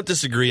 Yeah, I don't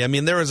disagree. I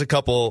mean, there was a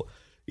couple.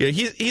 Yeah,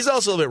 he's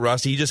also a bit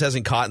rusty. He just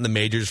hasn't caught in the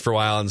majors for a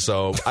while, and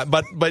so.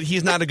 But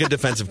he's not a good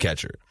defensive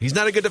catcher. He's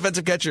not a good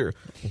defensive catcher,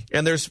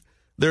 and there's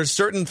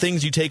certain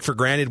things you take for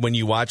granted when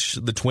you watch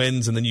the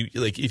Twins, and then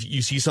if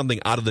you see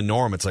something out of the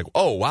norm, it's like,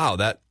 oh wow,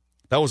 that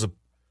was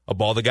a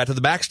ball that got to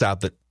the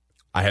backstop that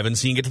I haven't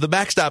seen get to the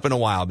backstop in a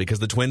while, because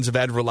the Twins have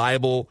had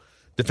reliable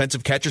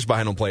defensive catchers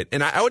behind home plate.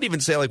 And I would even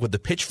say, like, with the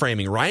pitch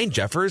framing, Ryan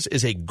Jeffers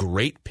is a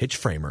great pitch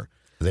framer.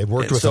 They've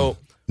worked with him.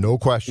 No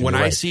question. When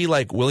I see,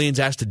 like, Williams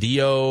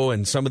Astudillo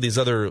and some of these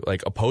other,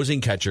 like,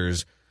 opposing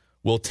catchers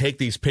will take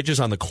these pitches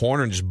on the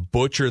corner and just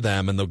butcher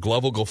them, and the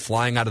glove will go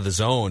flying out of the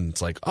zone.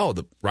 It's like, oh,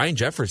 Ryan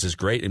Jeffers is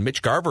great, and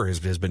Mitch Garver has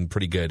been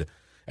pretty good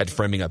at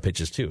framing up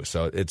pitches too.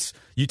 So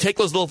you take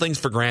those little things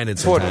for granted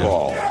sometimes.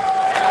 Football. You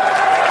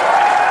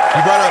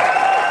brought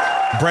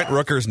up Brent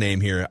Rooker's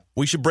name here.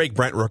 We should break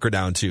Brent Rooker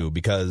down too,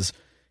 because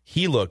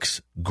he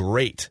looks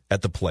great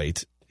at the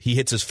plate. He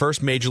hits his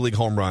first Major League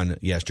home run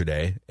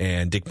yesterday,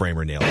 and Dick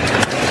Bramer nailed it.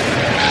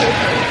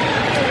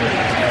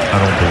 I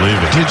don't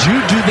believe it. Did you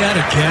do that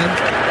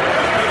again?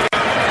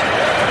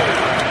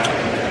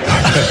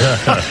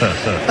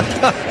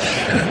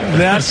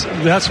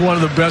 That's one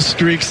of the best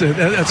streaks.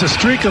 That's a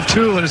streak of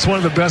 2, and it's one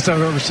of the best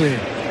I've ever seen.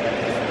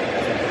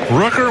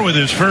 Rooker with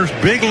his first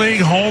big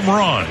league home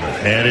run,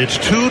 and it's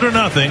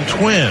 2-0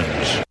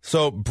 Twins.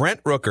 So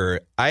Brent Rooker,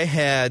 I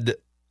had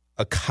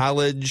a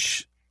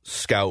college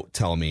scout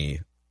tell me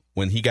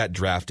when he got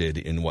drafted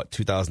in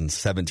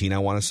 2017, I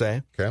want to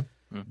say. Okay.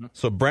 Mm-hmm.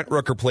 So Brent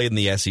Rooker played in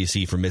the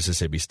SEC for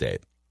Mississippi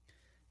State.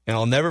 And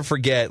I'll never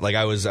forget, like,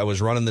 I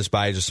was running this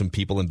by just some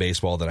people in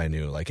baseball that I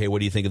knew. Like, hey, what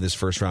do you think of this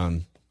first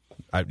round?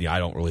 I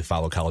don't really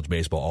follow college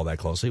baseball all that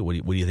closely. What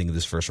do you think of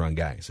this first round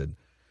guy? I said,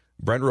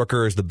 Brent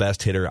Rooker is the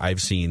best hitter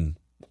I've seen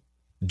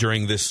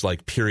during this,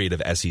 like, period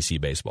of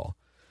SEC baseball.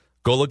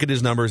 Go look at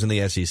his numbers in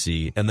the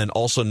SEC, and then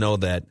also know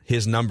that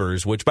his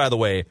numbers, which, by the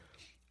way,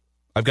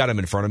 I've got him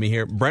in front of me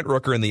here. Brent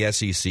Rooker in the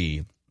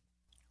SEC,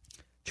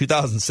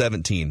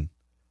 2017,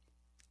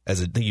 I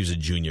think he was a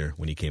junior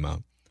when he came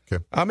out.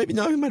 Okay. He might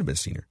have been a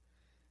senior.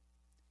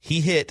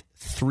 He hit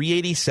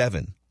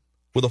 .387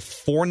 with a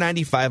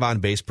 .495 on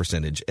base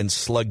percentage and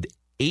slugged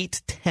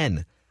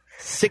 .810.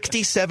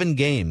 67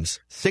 games.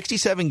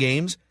 67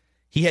 games.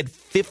 He had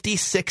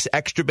 56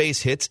 extra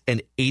base hits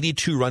and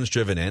 82 runs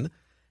driven in.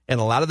 And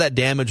a lot of that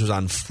damage was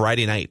on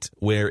Friday night,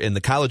 where in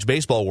the college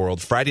baseball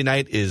world, Friday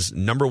night is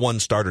number one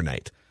starter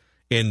night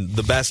in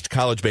the best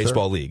college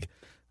baseball league.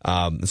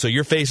 So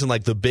you're facing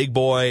like the big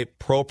boy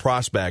pro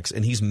prospects,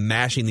 and he's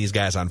mashing these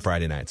guys on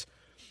Friday nights.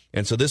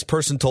 And so this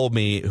person told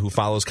me, who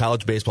follows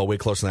college baseball way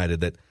closer than I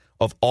did, that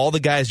of all the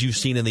guys you've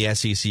seen in the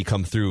SEC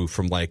come through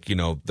from, like, you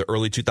know, the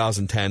early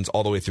 2010s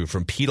all the way through,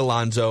 from Pete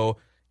Alonso,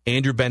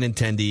 Andrew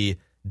Benintendi,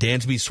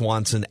 Dansby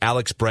Swanson,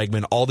 Alex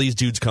Bregman, all these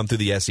dudes come through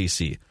the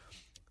SEC,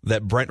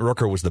 that Brent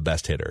Rooker was the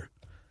best hitter.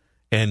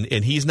 And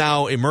he's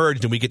now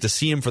emerged, and we get to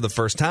see him for the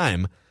first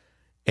time.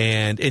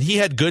 And he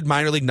had good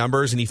minor league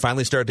numbers, and he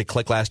finally started to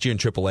click last year in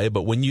AAA.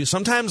 But when you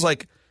sometimes,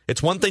 like,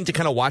 it's one thing to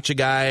kind of watch a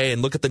guy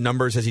and look at the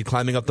numbers as he's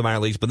climbing up the minor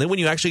leagues, but then when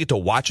you actually get to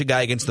watch a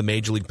guy against the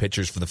major league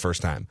pitchers for the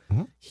first time,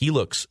 he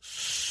looks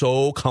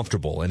so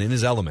comfortable and in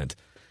his element.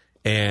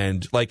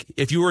 And, like,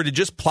 if you were to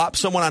just plop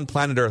someone on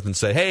planet Earth and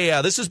say,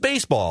 hey, this is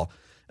baseball,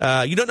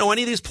 you don't know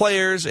any of these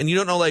players, and you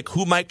don't know, like,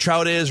 who Mike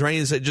Trout is or any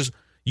of this, just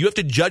you have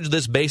to judge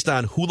this based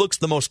on who looks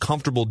the most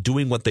comfortable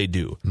doing what they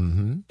do.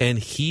 Mm-hmm. And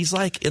he's,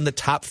 like, in the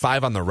top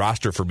 5 on the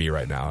roster for me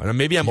right now. And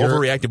maybe I'm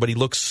overreacting, but he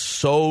looks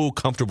so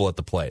comfortable at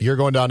the plate. You're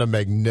going down a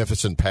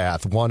magnificent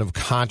path, one of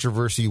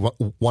controversy,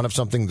 one of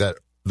something that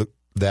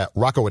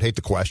Rocco would hate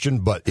the question,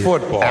 but it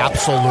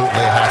absolutely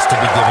has to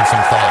be given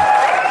some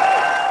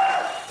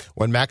thought.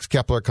 When Max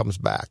Kepler comes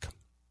back,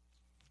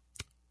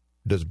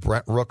 does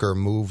Brent Rooker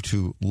move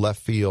to left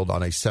field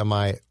on a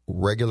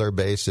semi-regular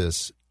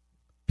basis?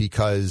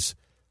 Because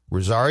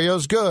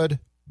Rosario's good,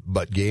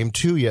 but game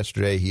 2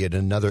 yesterday, he had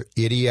another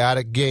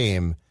idiotic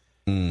game.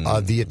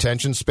 The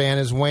attention span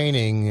is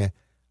waning.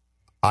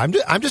 I'm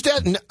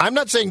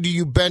not saying do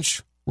you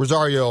bench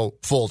Rosario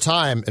full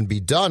time and be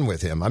done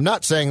with him. I'm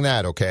not saying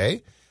that,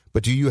 okay?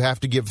 But do you have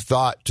to give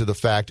thought to the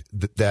fact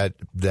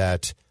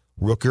that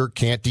Rooker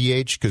can't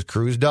DH because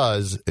Cruz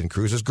does, and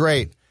Cruz is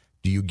great?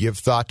 Do you give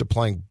thought to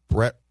playing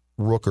Brent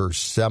Rooker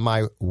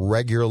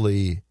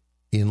semi-regularly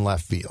in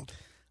left field?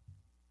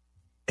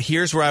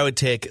 Here's where I would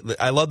take –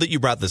 I love that you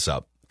brought this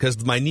up,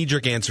 because my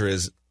knee-jerk answer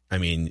is, I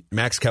mean,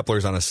 Max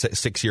Kepler's on a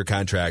 6-year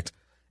contract.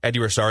 Eddie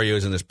Rosario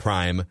is in his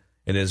prime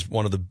and is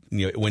one of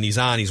the – when he's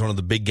on, he's one of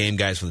the big game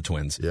guys for the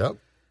Twins. Yep.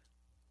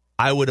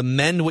 I would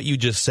amend what you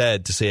just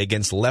said to say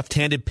against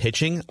left-handed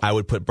pitching, I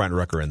would put Brent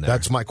Rooker in there.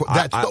 That's my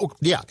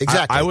yeah,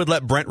 exactly. I would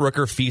let Brent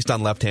Rooker feast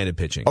on left-handed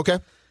pitching. Okay.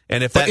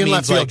 And if that in means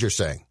left field, like, you're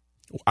saying.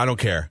 I don't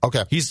care.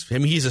 Okay.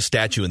 He's a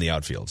statue in the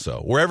outfield, so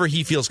wherever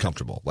he feels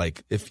comfortable.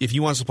 Like if he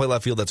wants to play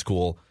left field, that's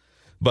cool.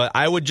 But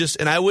I would just,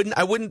 and I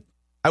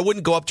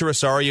wouldn't go up to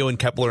Rosario and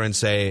Kepler and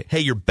say, "Hey,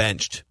 you're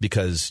benched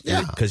because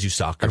you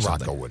suck," or and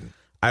something. Rocco wouldn't.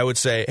 I would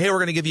say, "Hey, we're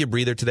going to give you a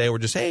breather today." We're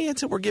just,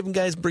 we're giving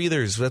guys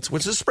breathers. That's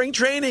what's the spring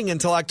training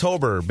until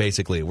October,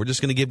 basically. We're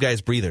just going to give guys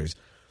breathers.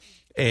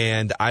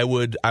 And I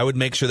would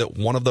make sure that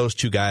one of those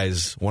two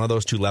guys, one of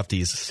those two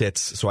lefties,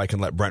 sits so I can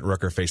let Brent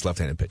Rooker face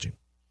left-handed pitching.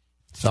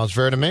 Sounds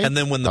fair to me. And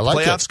then when the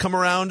playoffs come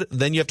around,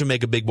 then you have to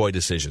make a big boy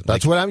decision.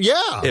 That's what I'm.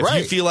 Yeah, if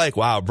right. you feel like,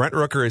 wow, Brent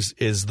Rooker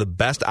is the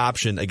best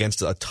option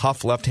against a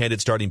tough left-handed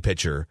starting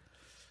pitcher,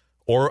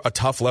 or a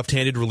tough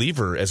left-handed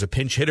reliever as a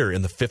pinch hitter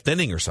in the 5th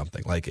inning or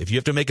something. Like, if you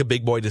have to make a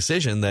big boy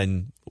decision,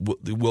 then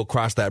we'll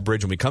cross that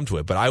bridge when we come to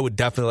it. But I would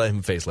definitely let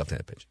him face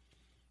left-handed pitch.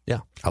 Yeah.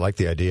 I like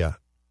the idea.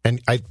 And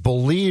I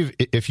believe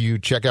if you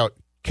check out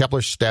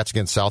Kepler's stats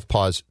against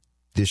Southpaws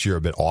this year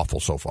have been awful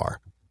so far.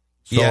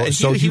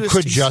 So, you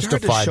could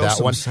justify that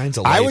one.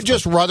 I would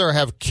just rather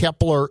have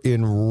Kepler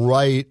in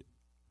right,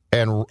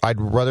 and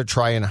I'd rather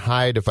try and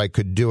hide, if I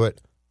could do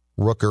it,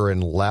 Rooker in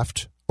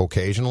left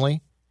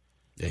occasionally.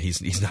 Yeah,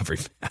 he's not very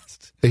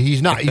fast.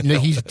 He's not.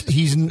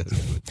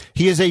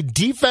 He is a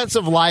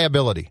defensive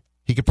liability.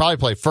 He could probably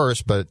play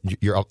first, but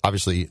you're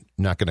obviously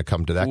not going to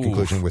come to that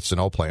conclusion with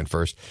Sano playing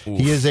first.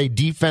 He is a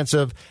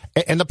defensive,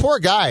 and the poor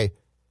guy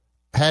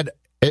had,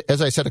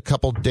 as I said a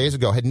couple days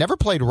ago, had not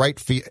played right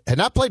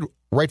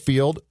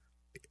field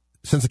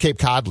since the Cape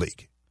Cod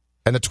League,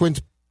 and the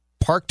Twins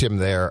parked him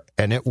there,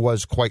 and it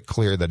was quite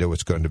clear that it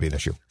was going to be an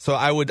issue. So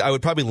I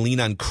would probably lean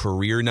on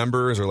career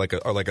numbers or like a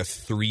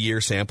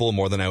 3-year sample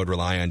more than I would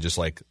rely on just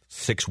like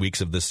 6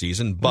 weeks of this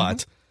season.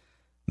 But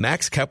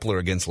Max Kepler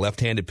against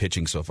left-handed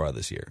pitching so far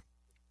this year,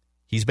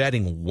 he's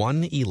batting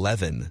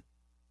 .111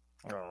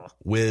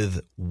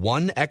 with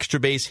 1 extra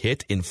base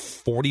hit in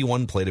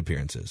 41 plate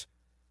appearances.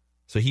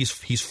 So he's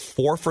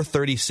 4 for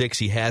 36.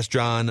 He has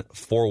drawn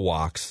 4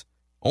 walks,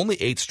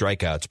 only 8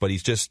 strikeouts, but he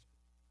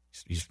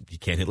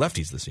can't hit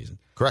lefties this season.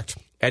 Correct.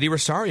 Eddie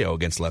Rosario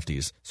against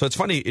lefties. So it's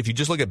funny, if you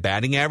just look at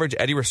batting average,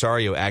 Eddie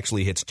Rosario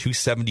actually hits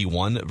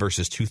 .271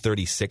 versus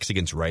 .236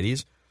 against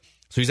righties.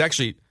 So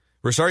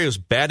Rosario's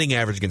batting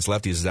average against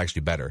lefties is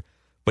actually better,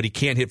 but he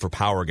can't hit for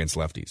power against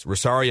lefties.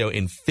 Rosario,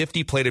 in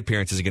 50 plate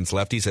appearances against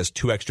lefties, has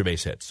 2 extra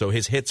base hits. So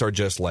his hits are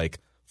just like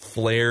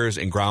flares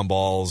and ground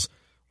balls,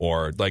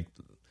 or like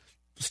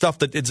stuff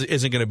that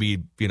isn't going to be,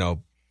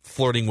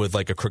 flirting with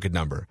like a crooked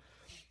number.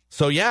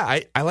 So,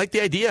 yeah, I like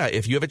the idea.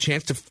 If you have a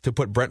chance to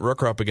put Brent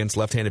Rooker up against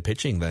left-handed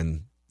pitching,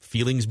 then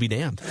feelings be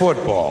damned.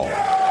 Football. We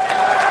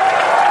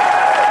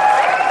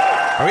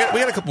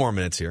got a couple more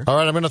minutes here. All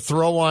right, I'm going to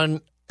throw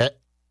one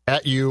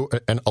at you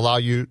and allow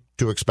you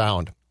to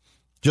expound.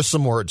 Just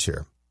some words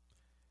here.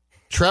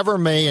 Trevor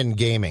May and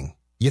gaming.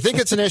 You think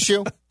it's an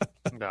issue?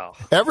 No.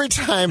 Every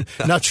time.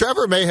 Now,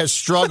 Trevor May has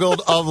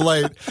struggled of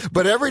late,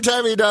 but every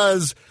time he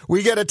does,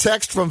 we get a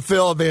text from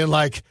Phil being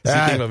like,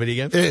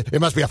 it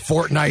must be a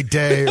Fortnite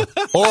day.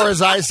 Or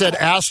as I said,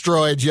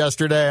 asteroids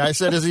yesterday. I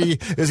said, is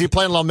he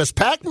playing Little Miss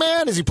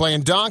Pac-Man? Is he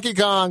playing Donkey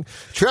Kong?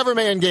 Trevor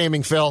May and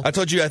gaming, Phil. I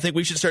told you, I think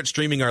we should start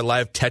streaming our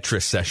live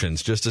Tetris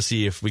sessions just to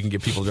see if we can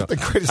get people to. I'm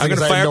going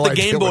to fire up the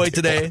Game Boy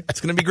today.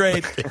 It's going to be great.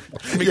 It's going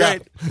to be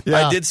great.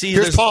 Yeah. I did see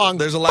there's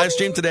a live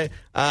stream today.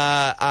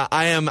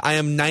 I am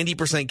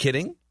 90% kidding.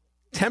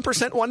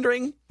 10%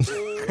 wondering.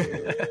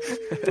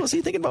 Was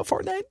he thinking about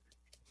Fortnite?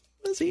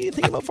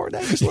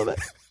 Just a little bit.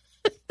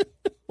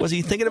 Was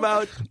he thinking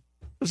about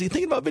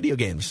video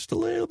games? Just a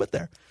little bit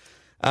there.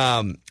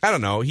 I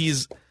don't know. He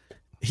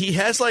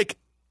has like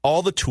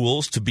all the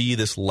tools to be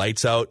this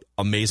lights out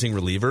amazing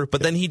reliever,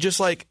 but then he just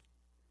like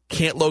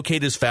can't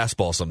locate his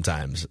fastball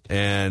sometimes,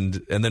 and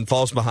then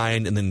falls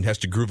behind, and then has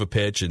to groove a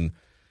pitch, and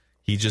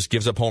he just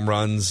gives up home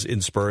runs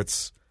in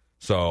spurts.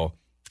 So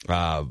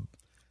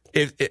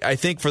I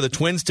think for the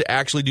Twins to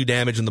actually do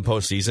damage in the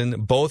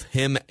postseason, both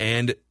him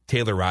and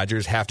Taylor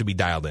Rogers have to be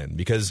dialed in,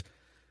 because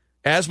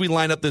as we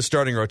line up this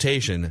starting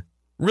rotation,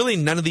 really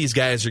none of these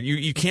guys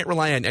you can't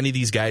rely on any of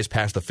these guys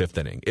past the 5th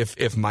inning. If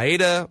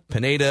Maeda,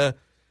 Pineda,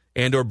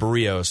 and or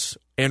Barrios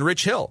and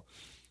Rich Hill,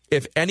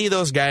 if any of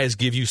those guys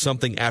give you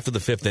something after the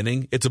 5th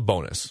inning, it's a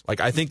bonus.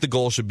 Like, I think the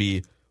goal should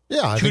be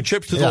 2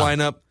 trips to the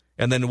lineup,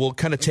 and then we'll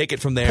kind of take it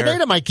from there.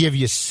 Pineda might give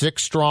you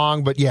 6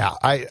 strong, but yeah,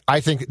 I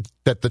think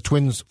that the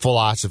Twins'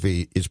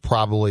 philosophy is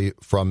probably,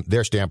 from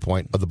their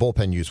standpoint, of the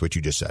bullpen use, which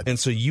you just said. And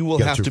so you'll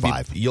have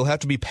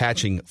to be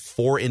patching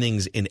 4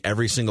 innings in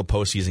every single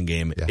postseason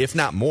game, if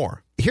not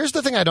more. Here's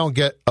the thing I don't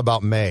get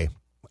about May.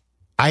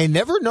 I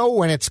never know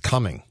when it's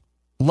coming.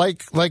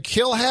 Like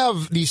he'll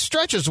have these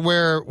stretches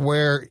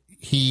where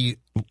he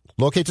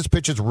locates his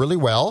pitches really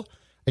well,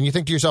 and you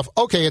think to yourself,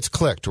 okay, it's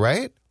clicked,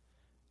 right?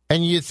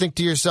 And you think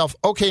to yourself,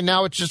 okay,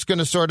 now it's just going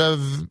to sort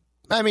of,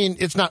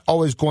 it's not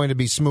always going to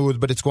be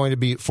smooth, but it's going to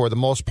be, for the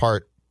most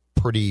part,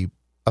 pretty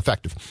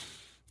effective.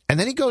 And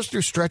then he goes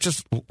through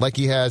stretches like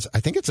he has,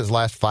 I think it's his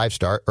last 5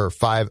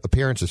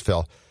 appearances,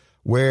 Phil,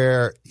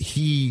 where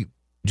he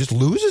just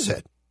loses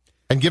it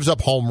and gives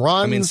up home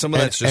runs. Some of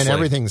that's just like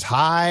everything's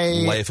high.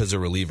 Life as a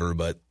reliever,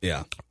 but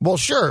yeah. Well,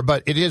 sure,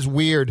 but it is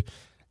weird.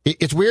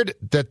 It's weird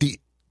that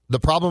the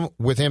problem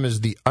with him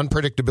is the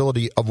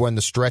unpredictability of when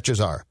the stretches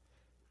are.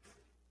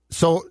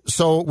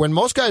 So when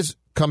most guys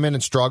come in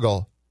and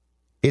struggle,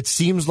 it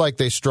seems like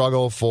they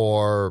struggle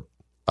for,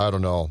 I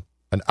don't know,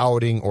 an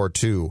outing or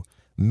 2.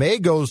 May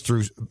goes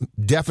through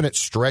definite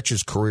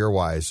stretches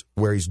career-wise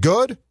where he's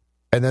good,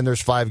 and then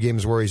there's 5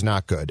 games where he's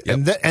not good.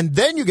 Yep. And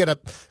then you get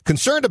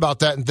concerned about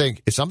that and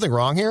think, is something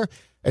wrong here?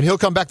 And he'll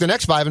come back the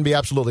next 5 and be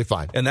absolutely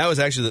fine. And that was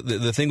actually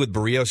the thing with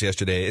Barrios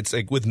yesterday. It's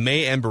like with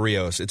May and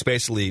Barrios, it's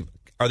basically,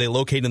 are they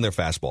locating their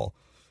fastball?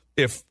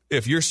 If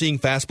you're seeing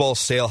fastballs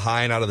sail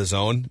high and out of the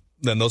zone,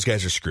 then those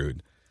guys are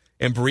screwed.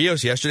 And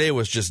Barrios yesterday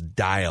was just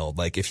dialed.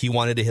 Like, if he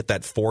wanted to hit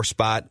that 4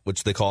 spot,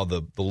 which they call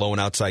the low and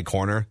outside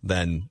corner,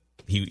 then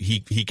he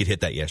could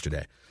hit that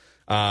yesterday.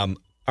 All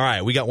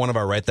right, we got one of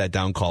our Write That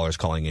Down callers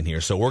calling in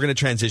here. So we're going to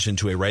transition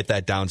to a Write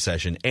That Down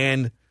session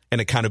and an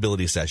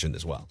accountability session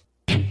as well.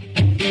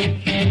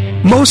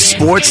 Most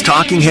sports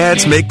talking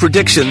heads make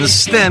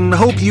predictions, then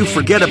hope you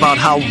forget about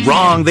how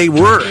wrong they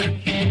were.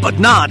 But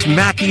not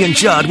Mackie and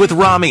Judd with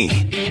Rami.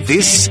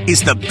 This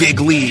is the big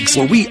leagues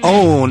where we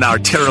own our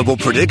terrible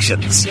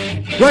predictions.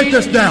 Write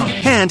this down.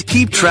 And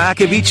keep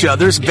track of each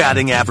other's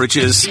batting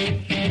averages.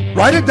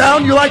 Write it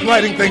down. You like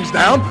writing things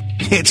down.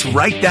 It's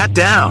Write That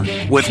Down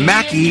with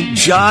Mackie,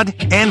 Judd,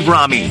 and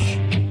Rami.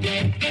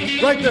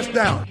 Write this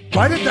down.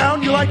 Write it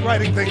down. You like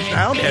writing things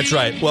down. That's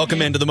right.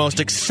 Welcome into the most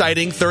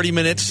exciting 30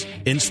 minutes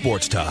in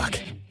sports talk.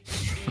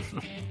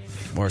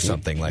 Or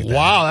something like that.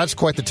 Wow, that's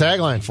quite the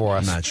tagline for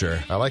us. I'm not sure.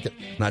 I like it.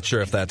 Not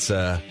sure if that's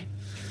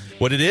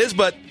what it is,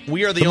 but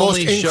we are the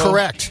only only most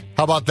incorrect. Show.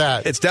 How about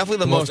that? It's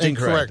definitely the most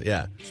incorrect.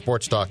 Yeah.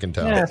 Sports talk in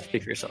town. Yeah,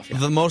 speak for yourself. Yeah.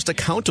 The most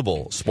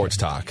accountable sports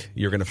talk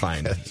you're going to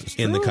find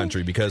in the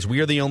country, because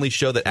we are the only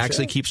show that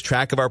actually keeps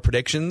track of our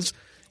predictions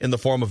in the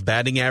form of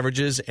batting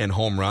averages and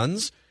home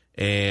runs.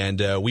 And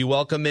we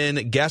welcome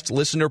in guest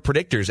listener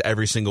predictors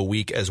every single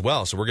week as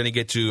well. So we're going to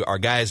get to our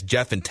guys,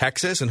 Jeff in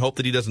Texas, and hope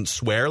that he doesn't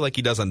swear like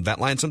he does on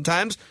Ventline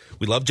sometimes.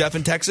 We love Jeff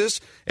in Texas.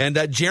 And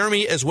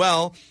Jeremy as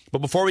well. But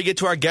before we get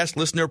to our guest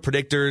listener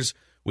predictors,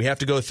 we have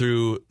to go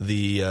through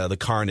the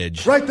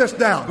carnage. Write this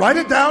down. Write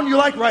it down. You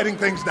like writing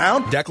things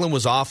down. Declan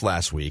was off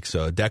last week.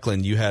 So,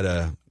 Declan, you had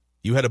a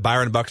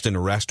Byron Buxton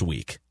rest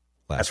week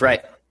last That's week.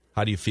 right.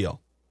 How do you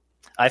feel?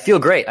 I feel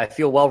great. I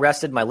feel well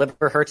rested. My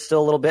liver hurts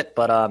still a little bit,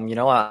 but I'm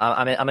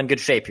in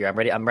good shape here.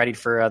 I'm ready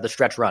for the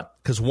stretch run.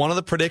 Because one of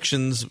the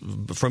predictions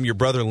from your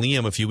brother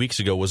Liam a few weeks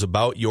ago was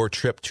about your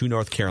trip to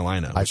North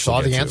Carolina. I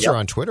saw the answer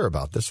on Twitter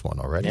about this one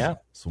already. Yeah.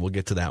 So we'll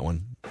get to that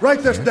one.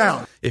 Write this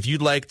down. If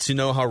you'd like to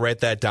know how Write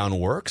That Down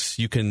works,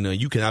 you can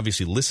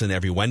obviously listen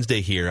every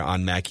Wednesday here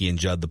on Mackie and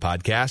Judd, the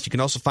podcast. You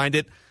can also find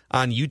it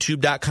on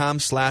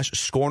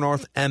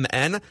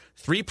youtube.com/ScoreNorthMN.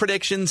 3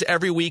 predictions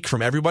every week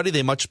from everybody.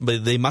 They must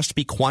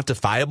be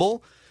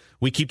quantifiable.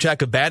 We keep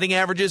track of batting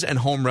averages and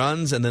home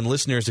runs. And then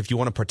listeners, if you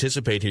want to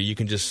participate here, you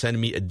can just send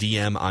me a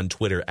DM on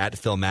Twitter at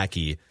Phil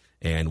Mackey,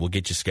 and we'll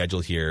get you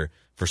scheduled here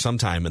for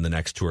sometime in the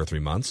next 2 or 3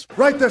 months.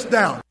 Write this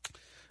down.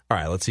 All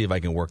right, let's see if I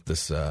can work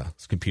this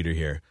computer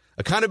here.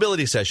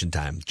 Accountability session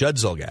time. Judd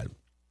Zulgad,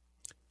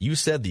 you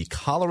said the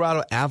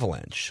Colorado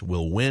Avalanche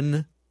will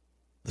win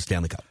the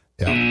Stanley Cup.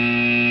 Yeah,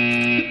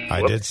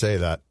 I did say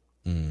that,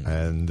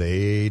 and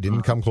they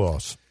didn't come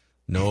close.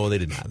 No, they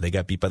did not. They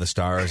got beat by the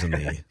Stars in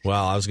the,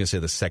 I was going to say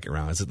the second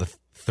round. Is it the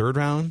third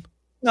round?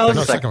 No, it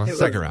was second round.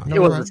 Second round.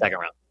 It was the second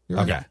round.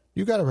 Okay.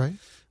 You got it right.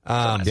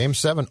 Game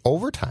 7,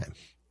 overtime.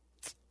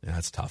 Yeah,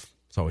 that's tough.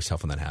 It's always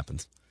tough when that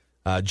happens.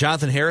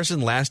 Jonathan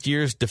Harrison, last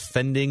year's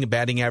defending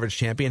batting average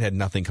champion, had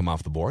nothing come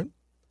off the board.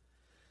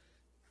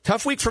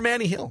 Tough week for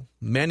Manny Hill.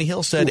 Manny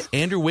Hill said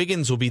Andrew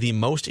Wiggins will be the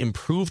most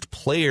improved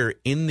player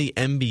in the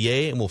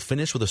NBA and will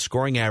finish with a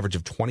scoring average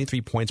of 23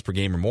 points per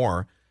game or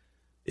more.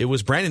 It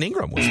was Brandon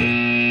Ingram was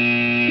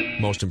the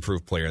most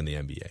improved player in the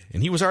NBA,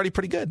 and he was already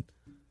pretty good.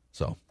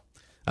 So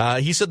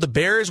he said the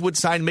Bears would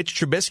sign Mitch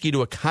Trubisky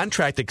to a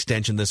contract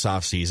extension this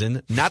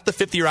offseason, not the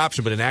 5th-year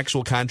option, but an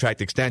actual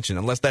contract extension.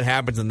 Unless that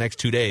happens in the next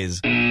 2 days,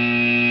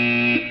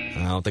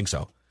 I don't think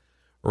so.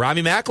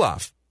 Rami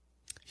Makloff.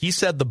 He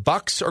said the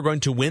Bucks are going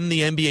to win the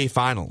NBA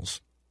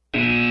Finals.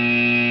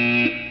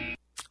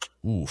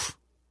 Oof.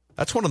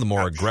 That's one of the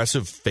more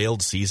aggressive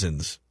failed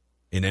seasons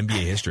in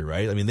NBA history,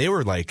 right? I mean, they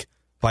were like,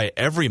 by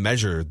every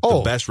measure,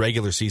 the best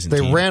regular season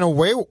team. They ran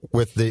away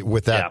with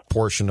that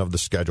portion of the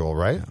schedule,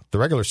 right? Yeah. The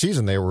regular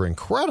season, they were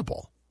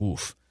incredible.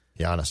 Oof.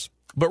 Giannis.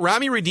 But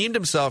Rami redeemed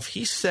himself.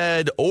 He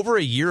said over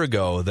a year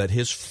ago that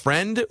his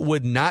friend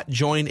would not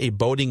join a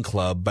boating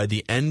club by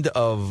the end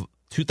of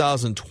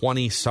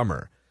 2020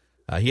 summer.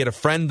 He had a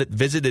friend that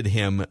visited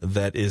him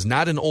that is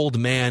not an old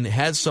man,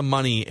 has some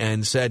money,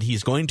 and said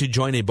he's going to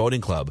join a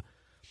boating club.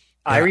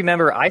 I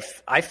remember I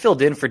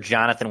filled in for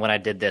Jonathan when I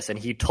did this, and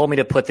he told me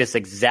to put this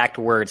exact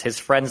words, his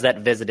friends that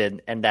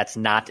visited, and that's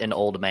not an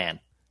old man.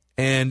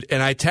 And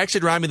I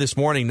texted Rami this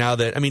morning now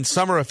that,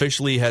 summer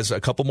officially has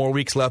a couple more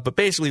weeks left, but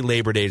basically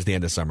Labor Day is the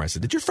end of summer. I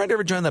said, did your friend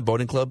ever join that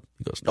boating club?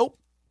 He goes, nope.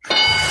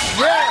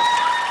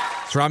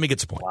 Yeah! So Rami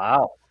gets a point.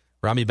 Wow.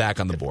 Rami back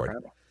on the board.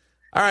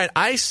 All right,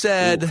 I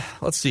said,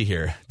 let's see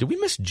here. Did we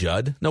miss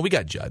Judd? No, we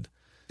got Judd.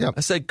 Yep. I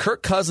said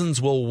Kirk Cousins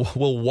will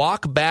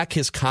walk back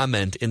his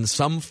comment in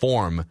some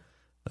form,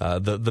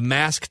 the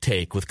mask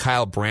take with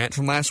Kyle Brandt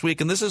from last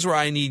week. And this is where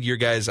I need your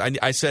guys.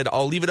 I said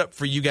I'll leave it up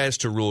for you guys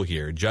to rule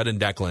here, Judd and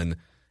Declan,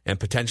 and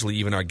potentially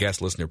even our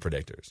guest listener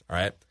predictors. All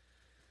right?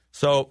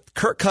 So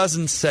Kirk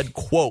Cousins said,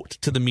 quote,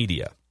 to the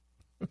media,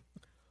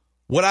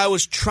 what I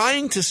was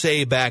trying to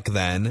say back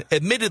then,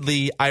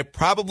 admittedly, I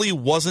probably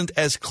wasn't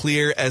as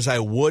clear as I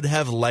would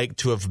have liked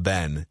to have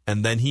been.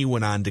 And then he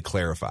went on to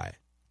clarify.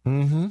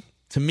 Mm-hmm.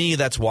 To me,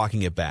 that's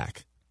walking it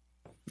back.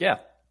 Yeah.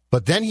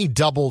 But then he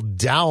doubled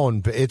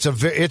down. It's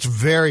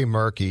very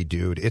murky,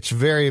 dude. It's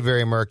very,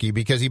 very murky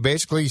because he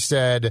basically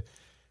said,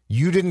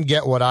 you didn't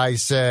get what I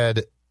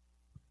said,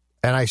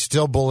 and I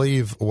still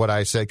believe what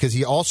I said. Because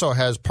he also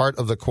has part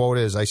of the quote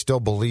is, I still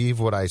believe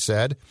what I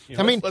said.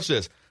 I mean, let's do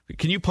this.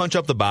 Can you punch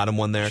up the bottom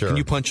one there? Sure. Can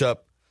you punch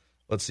up?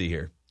 Let's see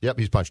here. Yep,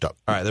 he's punched up.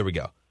 All right, there we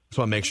go. Just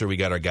want to make sure we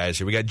got our guys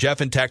here. We got Jeff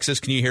in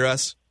Texas. Can you hear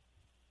us?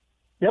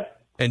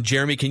 Yep. And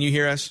Jeremy, can you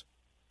hear us?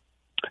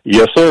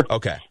 Yes, sir.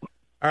 Okay.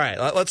 All right,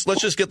 let's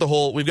just get the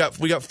whole. We got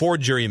 4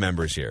 jury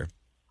members here.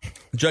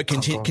 Judd,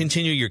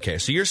 continue your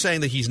case. So you're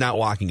saying that he's not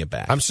walking it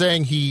back. I'm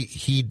saying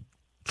he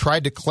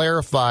tried to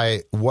clarify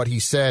what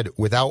he said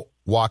without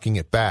walking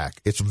it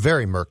back. It's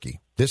very murky.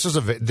 This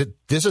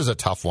is a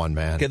tough one,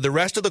 man. Okay, the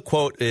rest of the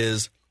quote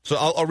is, so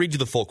I'll read you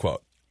the full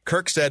quote.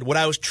 Kirk said, "What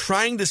I was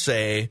trying to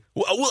say,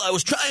 what I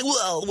was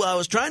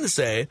trying to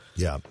say.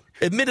 Yeah.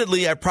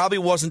 Admittedly, I probably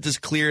wasn't as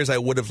clear as I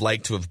would have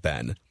liked to have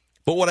been.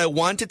 But what I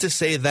wanted to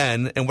say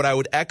then, and what I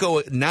would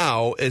echo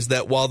now, is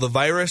that while the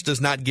virus does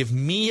not give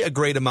me a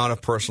great amount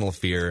of personal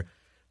fear,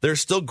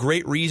 there's still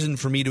great reason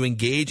for me to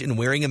engage in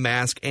wearing a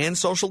mask and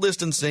social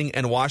distancing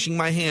and washing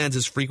my hands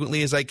as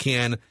frequently as I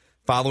can,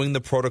 following the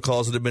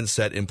protocols that have been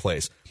set in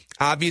place.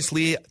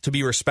 Obviously, to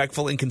be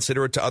respectful and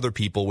considerate to other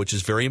people, which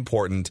is very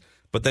important,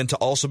 but then to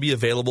also be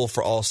available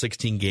for all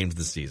 16 games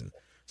this season."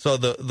 So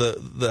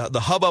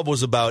the hubbub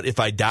was about, if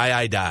I die,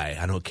 I die.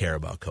 I don't care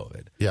about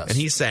COVID. Yes. And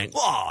he's saying,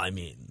 Well,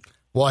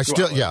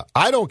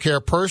 I don't care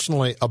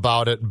personally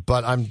about it,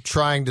 but I'm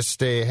trying to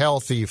stay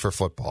healthy for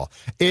football.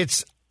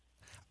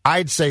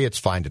 I'd say it's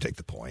fine to take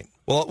the point.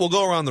 Well, we'll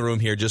go around the room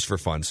here just for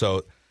fun.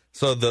 So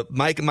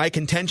my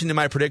contention and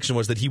my prediction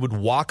was that he would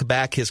walk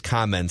back his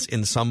comments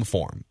in some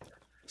form.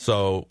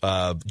 So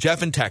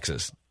Jeff in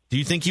Texas, do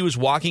you think he was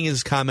walking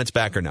his comments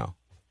back or no?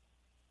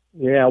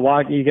 Yeah,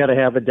 you got to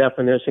have a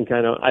definition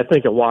kind of. I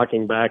think of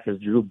walking back as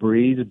Drew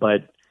Brees,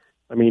 but,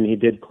 I mean, he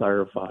did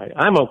clarify.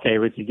 I'm okay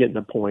with you getting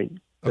the point.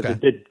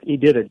 Okay. He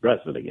did address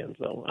it again,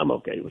 so I'm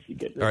okay with you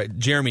getting it. All right,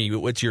 Jeremy,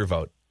 what's your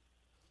vote?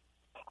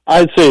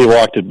 I'd say he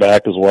walked it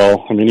back as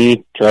well. I mean,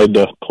 he tried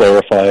to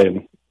clarify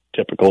in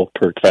typical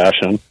Kirk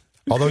fashion.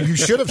 Although you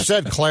should have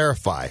said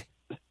clarify.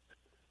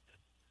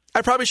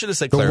 I probably should have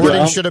said clarify. The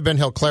wording should have been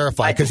he'll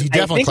clarify, because he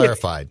definitely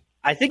clarified.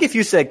 I think if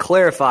you said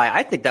clarify,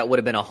 I think that would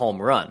have been a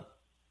home run.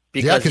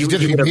 Because you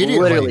did it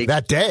immediately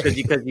that day.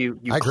 Because you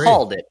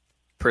called it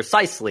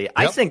precisely. Yep.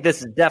 I think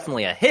this is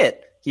definitely a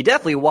hit. He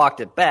definitely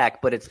walked it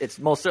back, but it's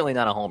most certainly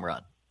not a home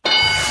run.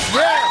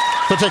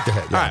 Yeah. So take the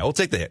hit. Yeah. All right, we'll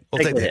take the hit.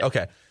 We'll take the hit.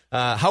 Okay.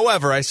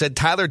 However, I said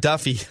Tyler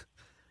Duffy.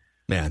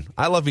 Man,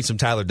 I love me some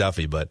Tyler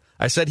Duffy, but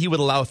I said he would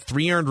allow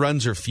 3 earned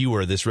runs or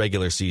fewer this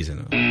regular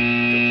season.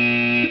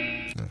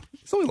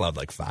 He's only allowed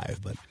like 5,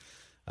 but.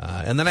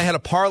 And then I had a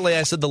parlay.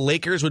 I said the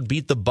Lakers would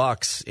beat the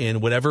Bucks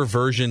in whatever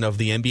version of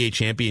the NBA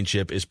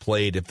championship is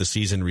played if the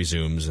season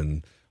resumes.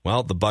 And,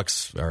 well, the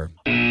Bucks are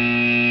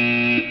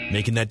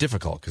making that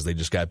difficult because they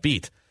just got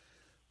beat.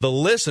 The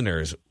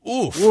listeners,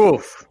 oof.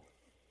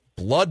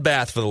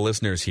 Bloodbath for the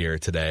listeners here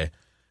today.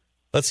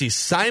 Let's see.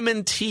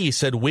 Simon T.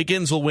 said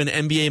Wiggins will win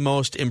NBA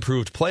Most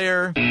Improved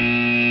Player.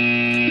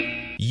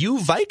 You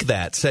Vike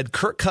that said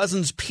Kirk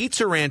Cousins'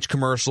 Pizza Ranch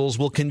commercials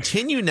will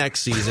continue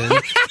next season,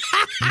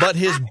 but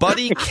his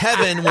buddy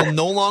Kevin will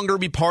no longer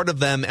be part of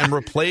them and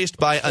replaced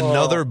by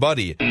another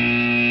buddy.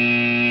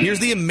 Here's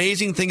the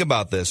amazing thing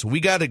about this. We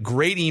got a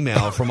great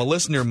email from a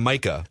listener,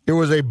 Micah. It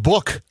was a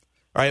book.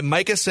 All right,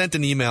 Micah sent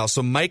an email.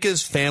 So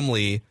Micah's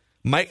family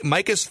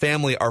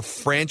are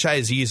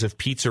franchisees of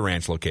Pizza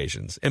Ranch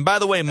locations. And by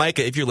the way,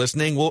 Micah, if you're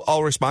listening,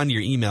 I'll respond to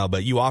your email,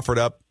 but you offered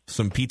up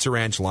some Pizza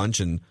Ranch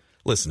lunch, and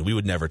listen, we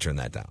would never turn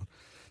that down.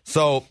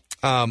 So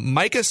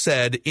Micah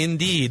said,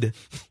 indeed,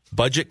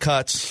 budget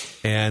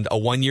cuts and a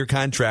 1-year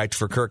contract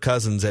for Kirk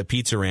Cousins at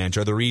Pizza Ranch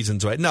are the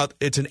reasons why. No,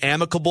 it's an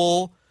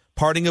amicable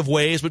parting of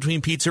ways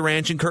between Pizza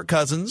Ranch and Kirk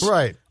Cousins.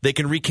 Right. They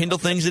can rekindle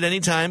things at any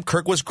time.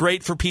 Kirk was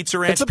great for Pizza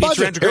Ranch. It's a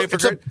Pizza Ranch great for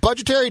Kirk. It's a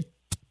budgetary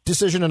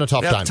decision in a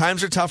tough time.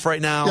 Times are tough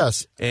right now.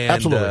 Yes, and,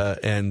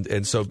 absolutely.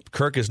 And so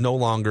Kirk is no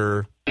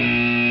longer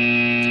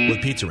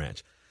with Pizza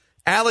Ranch.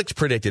 Alex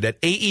predicted at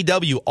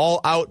AEW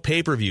All Out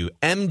pay-per-view,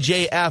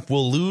 MJF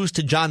will lose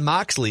to Jon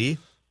Moxley,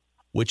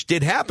 which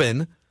did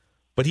happen,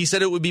 but he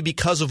said it would be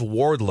because of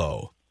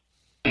Wardlow.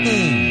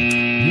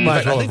 You might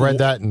as well have read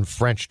that in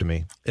French to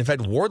me. In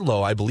fact,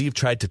 Wardlow, I believe,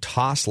 tried to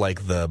toss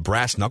like the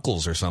brass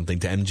knuckles or something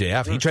to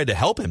MJF. He tried to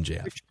help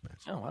MJF.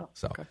 Oh, wow.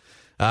 So,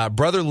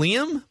 Brother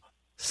Liam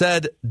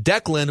said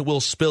Declan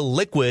will spill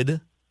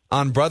liquid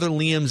on Brother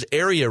Liam's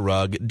area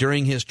rug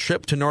during his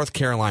trip to North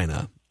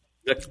Carolina.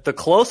 The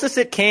closest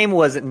it came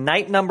was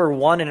night number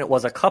 1, and it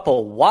was a cup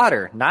of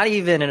water, not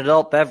even an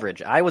adult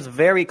beverage. I was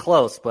very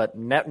close, but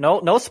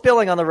no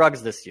spilling on the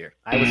rugs this year.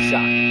 I was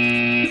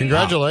shocked.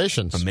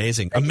 Congratulations. Wow.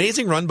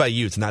 Amazing run by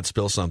you to not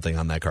spill something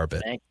on that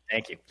carpet.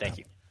 Thank you.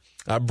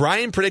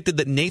 Brian predicted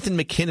that Nathan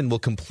McKinnon will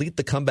complete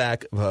the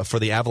comeback for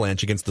the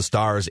Avalanche against the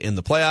Stars in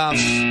the playoffs.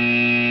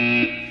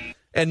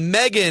 And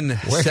Megan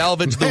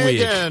salvaged the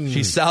Megan. week.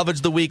 She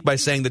salvaged the week by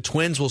saying the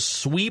Twins will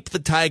sweep the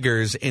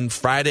Tigers in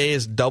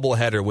Friday's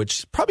doubleheader, which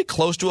is probably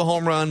close to a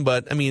home run,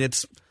 but I mean,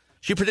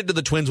 she predicted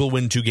the Twins will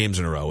win 2 games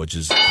in a row, which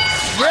is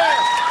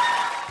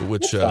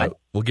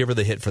we'll give her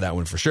the hit for that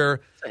one for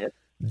sure.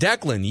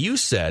 Declan, you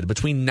said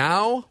between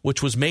now,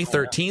 which was May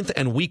 13th,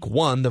 and week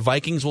 1, the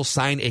Vikings will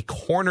sign a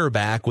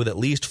cornerback with at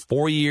least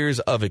 4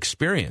 years of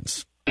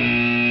experience.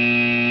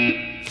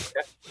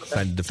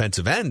 Signed a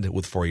defensive end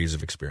with 4 years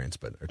of experience,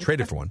 but are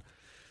traded for one.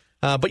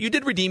 But you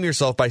did redeem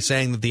yourself by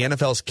saying that the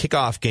NFL's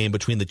kickoff game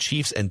between the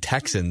Chiefs and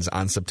Texans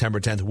on September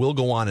 10th will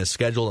go on as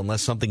scheduled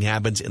unless something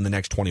happens in the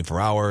next 24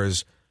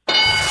 hours.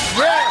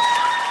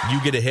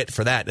 You get a hit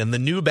for that. And the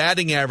new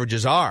batting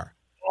averages are...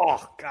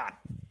 Oh, God.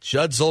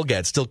 Judd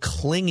Zulgad still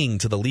clinging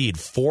to the lead,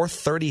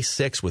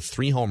 436 with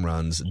 3 home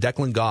runs.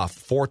 Declan Goff,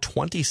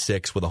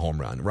 426 with a home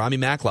run. Rami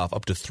Makloff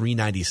up to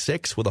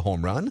 396 with a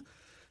home run.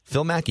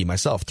 Phil Mackey,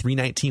 myself,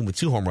 319 with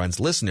 2 home runs.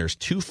 Listeners,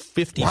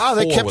 254. Wow,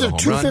 they kept with a it home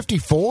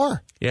 254. Run.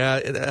 Yeah,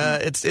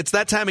 it's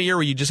that time of year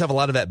where you just have a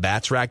lot of at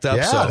bats racked up.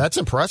 Yeah, so. that's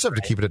impressive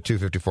to keep it at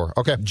 254.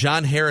 Okay.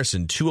 John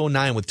Harrison,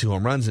 209 with 2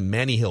 home runs, and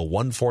Manny Hill,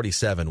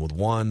 147 with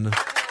 1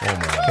 home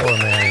run. Poor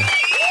Manny.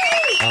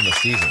 On the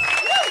season.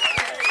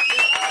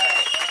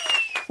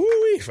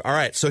 Woo-wee. All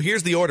right, so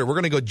here's the order. We're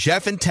going to go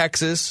Jeff in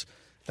Texas,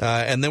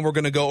 and then we're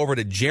going to go over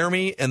to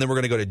Jeremy, and then we're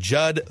going to go to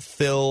Judd,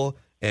 Phil,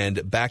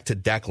 and back to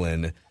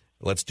Declan.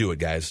 Let's do it,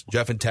 guys.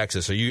 Jeff in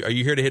Texas. Are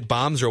you here to hit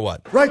bombs or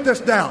what? Write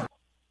this down.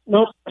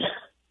 Nope.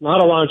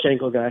 Not a launch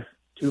ankle guy.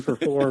 2 for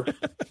 4.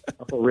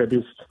 Couple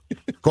ribbies.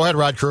 Go ahead,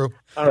 Rod Crew.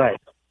 All right.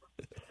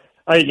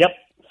 Yep.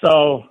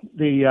 So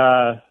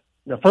the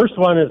first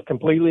one is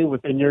completely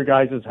within your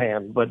guys'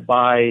 hand, but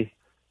by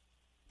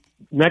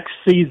next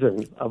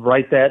season of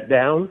Write That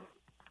Down,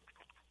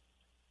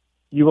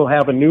 you will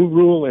have a new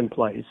rule in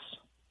place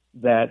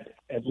that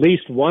at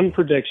least one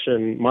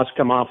prediction must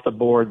come off the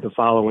board the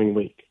following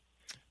week.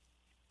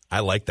 I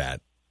like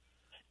that.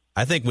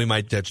 I think we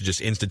might have to just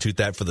institute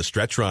that for the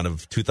stretch run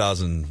of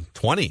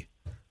 2020.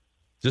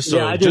 Just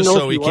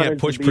so we can't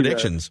push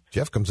predictions.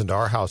 Jeff comes into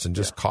our house and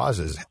just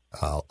causes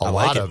a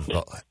lot of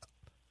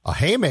a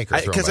haymaker.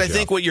 Because I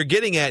think what you're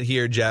getting at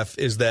here, Jeff,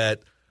 is that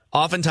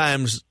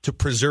oftentimes to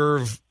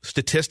preserve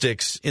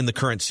statistics in the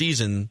current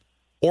season,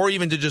 or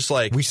even to just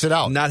we sit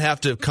out, not have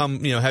to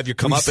have your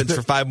comeuppance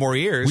for 5 more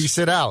years. We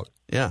sit out.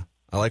 Yeah,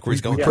 I like where he's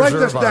going. We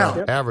preserve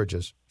our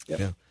averages. Yep.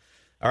 Yeah.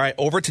 All right,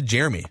 over to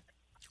Jeremy.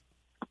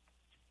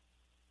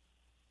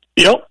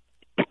 Yep.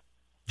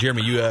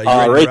 Jeremy, you ready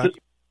to rock?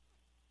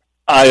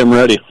 I am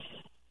ready.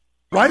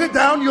 Write it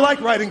down. You like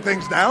writing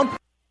things down.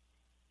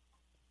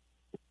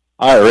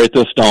 All right, write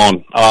this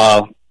down.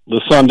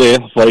 The Sunday,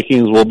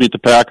 Vikings will beat the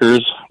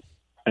Packers,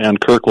 and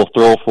Kirk will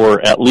throw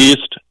for at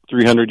least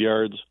 300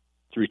 yards,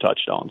 3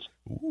 touchdowns.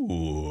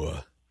 Ooh.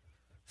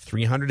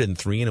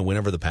 303 and a win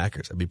over the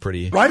Packers. That'd be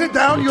pretty. Write it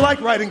down. You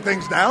like writing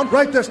things down.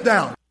 Write this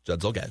down. Judd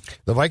Zulgad.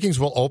 The Vikings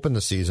will open the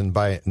season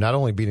by not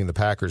only beating the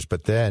Packers,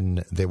 but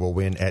then they will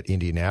win at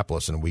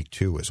Indianapolis in week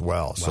 2 as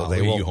well. Wow, So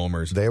they will. You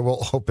homers. They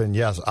will open.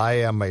 Yes,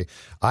 I am a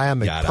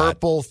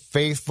purple,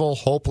 faithful,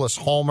 hopeless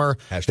homer.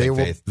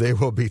 Faith. They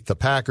will beat the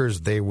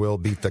Packers. They will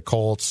beat the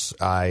Colts.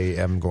 I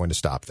am going to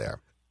stop there.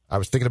 I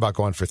was thinking about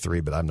going for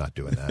 3, but I'm not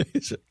doing that.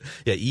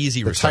 Yeah,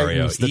 easy,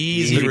 Rosario.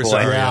 Easy,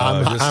 Rosario.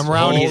 Yeah, I'm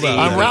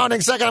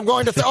rounding second. I'm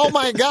going to. Oh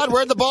my God,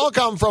 where'd the ball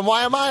come from?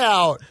 Why am I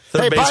out?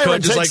 Third hey, base Byron,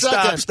 coach is take like,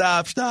 second.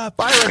 Stop.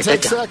 Byron,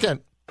 take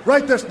second.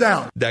 Write this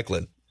down.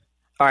 Declan.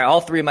 All right,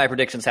 all 3 of my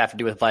predictions have to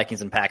do with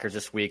Vikings and Packers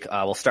this week.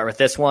 We'll start with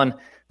this one.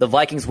 The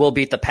Vikings will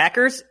beat the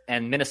Packers,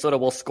 and Minnesota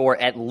will score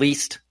at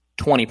least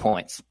 20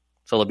 points.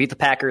 So they'll beat the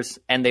Packers,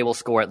 and they will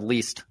score at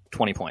least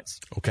 20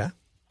 points. Okay.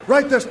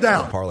 Write this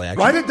down. Parlay action.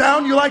 Write it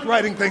down. You like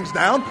writing things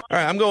down. All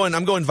right, I'm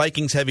going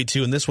Vikings heavy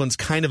too, and this one's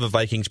kind of a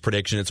Vikings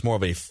prediction. It's more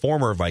of a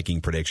former Viking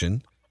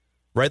prediction.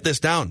 Write this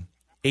down.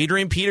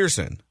 Adrian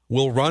Peterson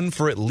will run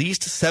for at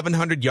least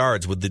 700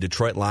 yards with the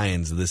Detroit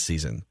Lions this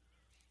season.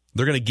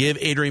 They're going to give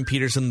Adrian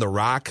Peterson the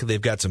rock. They've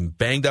got some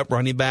banged up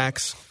running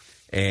backs,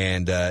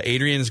 and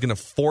Adrian is going to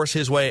force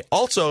his way.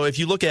 Also, if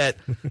you look at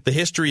the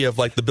history of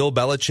like the Bill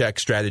Belichick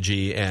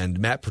strategy, and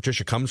Matt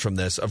Patricia comes from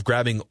this, of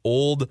grabbing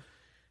old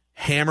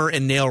hammer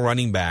and nail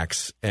running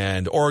backs,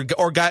 and or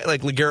guy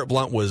like LeGarrette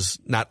Blount was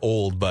not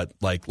old, but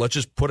like let's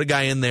just put a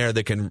guy in there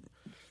that can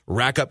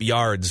rack up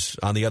yards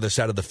on the other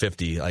side of the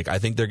 50. Like I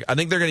think they're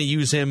going to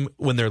use him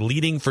when they're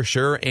leading for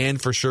sure, and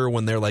for sure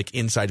when they're like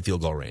inside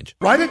field goal range.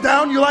 Write it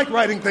down. You like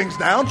writing things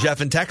down.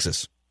 Jeff in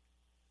Texas.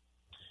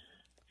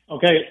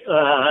 Okay,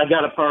 I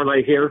got a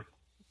parlay here.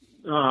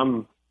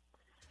 So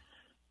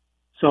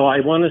I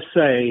want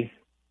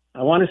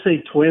to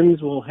say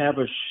Twins will have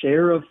a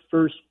share of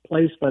first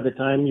place by the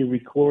time you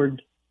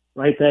record.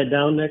 Write that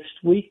down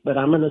next week. But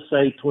I'm going to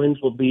say Twins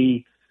will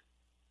be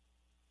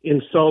in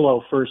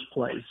solo first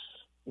place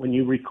when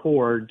you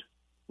record.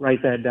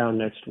 Write that down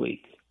next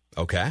week.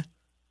 Okay.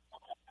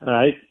 All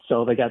right.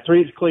 So they got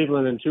 3 at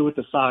Cleveland and 2 with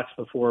the Sox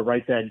before.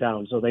 Write that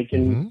down. So they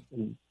can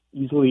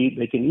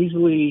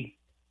easily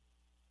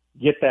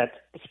get that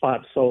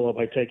spot solo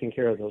by taking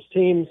care of those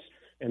teams.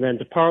 And then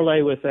to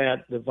parlay with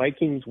that, the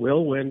Vikings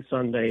will win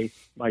Sunday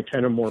by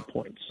 10 or more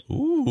points.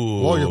 Ooh.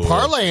 Well, you're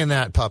parlaying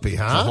that puppy,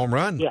 huh? It's a home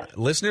run. Yeah.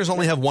 Listeners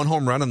only have one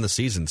home run on the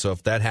season, so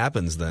if that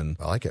happens, then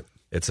I like it.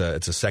 It's a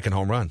second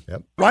home run.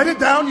 Yep. Write it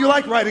down. You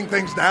like writing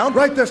things down.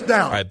 Write this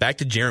down. All right, back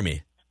to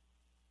Jeremy.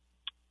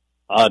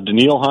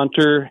 Daniil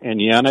Hunter and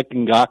Yannick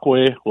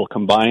Ngakoue will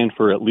combine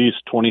for at least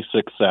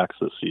 26 sacks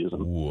this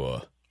season.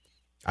 Ooh.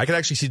 I could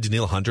actually see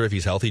Daniil Hunter, if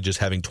he's healthy, just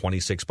having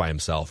 26 by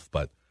himself,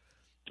 but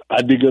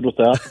I'd be good with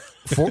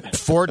that.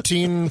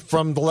 14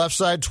 from the left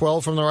side,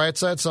 12 from the right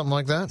side, something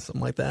like that.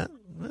 Something like that.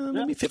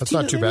 Maybe 15. That's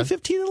not too bad.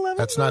 15, 11.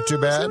 That's not too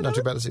bad. Not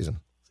too bad a season.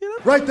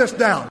 Write this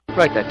down.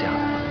 Write that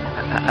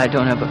down. I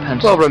don't have a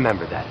pencil. Well,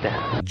 remember that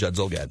then. Judd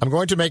Zulgad. I'm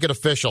going to make it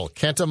official.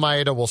 Kenta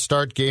Maeda will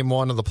start game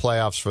 1 of the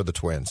playoffs for the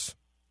Twins.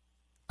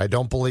 I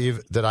don't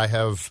believe that I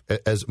have,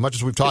 as much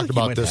as we've talked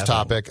about this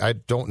topic, I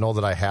don't know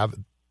that I have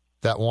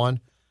that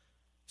one.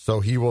 So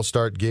he will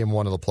start game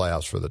 1 of the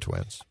playoffs for the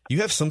Twins.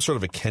 You have some sort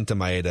of a Kenta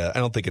Maeda. I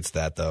don't think it's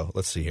that, though.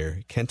 Let's see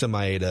here. Kenta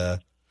Maeda.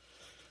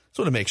 Just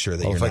want to make sure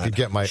that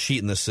you're not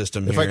cheating the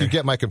system If here. I could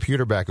get my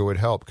computer back, it would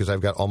help because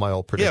I've got all my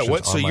old predictions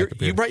on my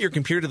computer. You brought your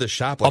computer to the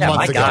shop a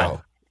month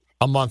ago.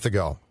 A month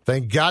ago.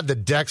 Thank God the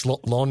Dex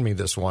loaned me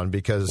this one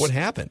because... What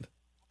happened?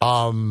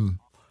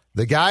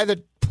 The guy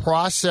that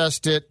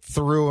processed it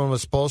through and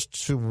was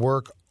supposed to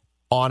work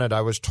on it,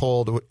 I was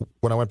told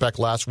when I went back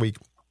last week,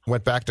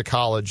 went back to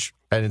college,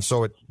 and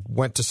so it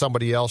went to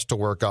somebody else to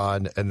work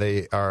on, and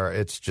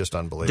it's just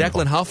unbelievable.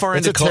 Declan, how far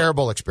it's into... a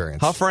terrible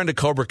experience. How far into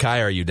Cobra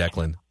Kai are you,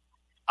 Declan?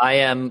 I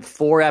am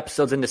 4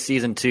 episodes into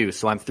season 2,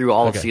 so I'm through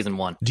all of season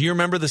 1. Do you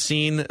remember the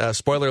scene,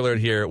 spoiler alert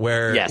here,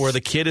 where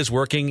the kid is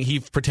working, he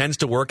pretends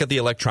to work at the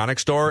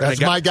electronics store.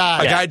 That's my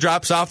guy. A guy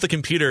drops off the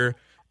computer,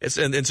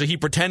 and so he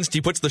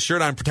puts the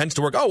shirt on, pretends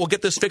to work. Oh, we'll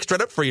get this fixed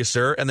right up for you,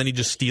 sir. And then he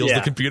just steals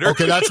the computer.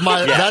 Okay, that's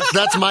my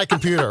that's my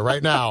computer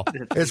right now.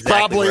 It's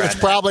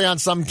probably on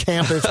some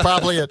campus. It's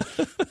probably at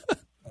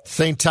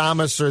St.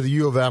 Thomas or the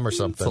U of M or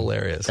something. It's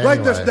hilarious. Anyway.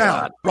 Write this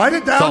down. Write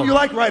it down. So, you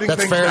like writing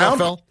things fair down. Enough,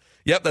 Phil?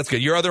 Yep, that's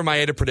good. Your other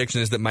Maeda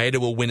prediction is that Maeda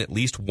will win at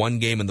least one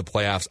game in the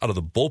playoffs out of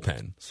the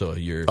bullpen. So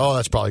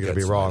that's probably going to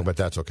be wrong, but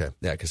that's okay.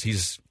 Yeah, because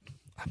he's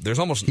not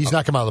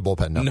coming out of the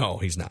bullpen. No,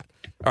 he's not.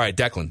 All right,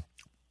 Declan.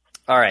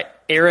 All right,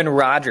 Aaron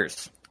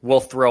Rodgers will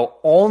throw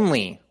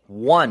only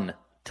 1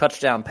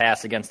 touchdown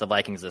pass against the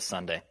Vikings this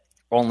Sunday.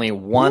 Only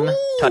 1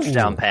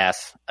 touchdown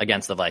pass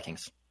against the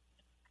Vikings.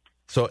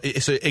 So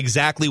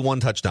exactly 1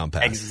 touchdown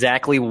pass.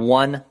 Exactly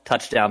 1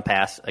 touchdown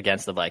pass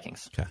against the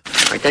Vikings. Okay.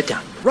 Write that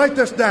down. Write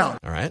this down.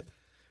 All right.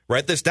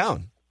 Write this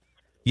down.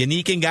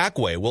 Yannick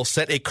Ngakoue will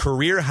set a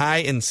career high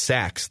in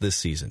sacks this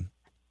season.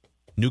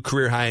 New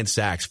career high in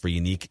sacks for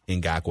Yannick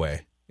Ngakoue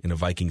in a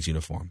Vikings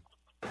uniform.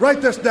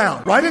 Write this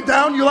down. Write it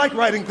down. You like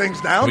writing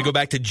things down. We go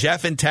back to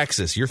Jeff in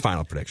Texas. Your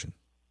final prediction.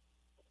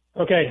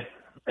 Okay.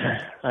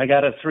 I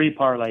got a 3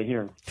 parlay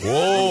here.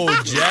 Whoa,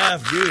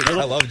 Jeff, dude.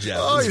 I love Jeff.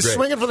 Oh, he's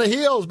swinging for the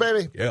heels,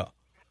 baby. Yeah.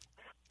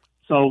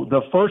 So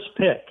the first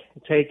pick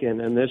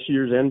taken in this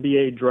year's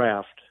NBA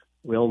draft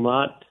will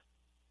not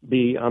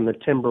be on the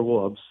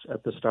Timberwolves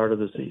at the start of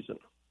the season.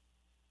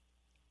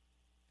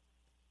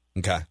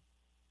 Okay.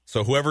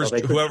 So whoever's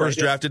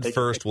drafted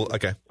first will...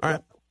 Okay. All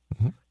right.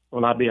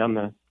 Will not be on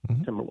the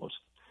Timberwolves.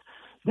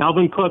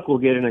 Dalvin Cook will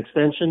get an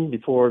extension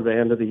before the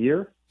end of the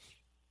year.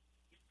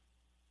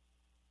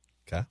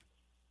 Okay.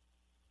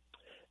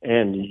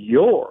 And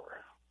your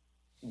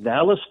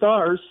Dallas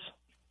Stars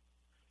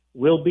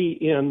will be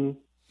in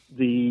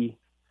the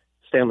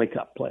Stanley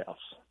Cup playoffs.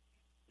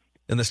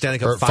 In the Stanley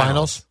Cup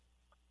finals?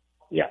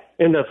 Yeah,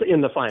 in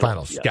the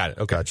finals. Yeah. Got it.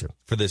 Okay. Gotcha.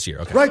 For this year.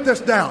 Okay. Write this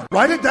down.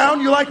 Write it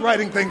down. You like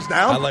writing things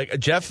down.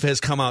 Jeff has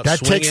come out That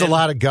swinging. takes a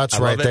lot of guts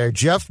right there.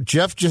 Jeff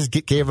just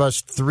gave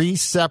us 3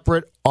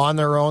 separate on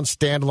their own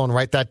standalone.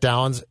 Write that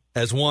down.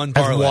 As one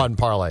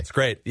parlay. It's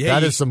great. Yeah,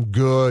 that is some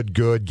good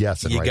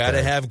guessing right there. You got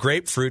to have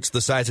grapefruits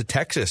the size of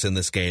Texas in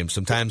this game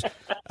sometimes.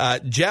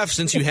 Jeff,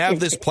 since you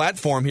have this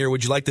platform here,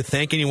 would you like to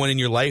thank anyone in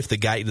your life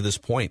that got you to this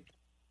point?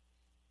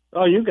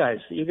 Oh, you guys.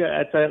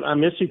 I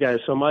miss you guys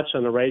so much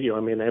on the radio.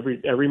 I mean,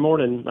 every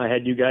morning I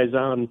had you guys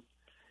on,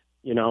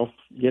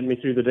 getting me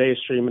through the day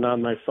streaming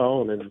on my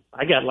phone. And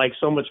I got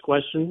so much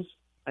questions.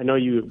 I know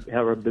you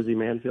have a busy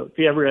man. If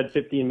you ever had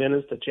 15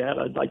 minutes to chat,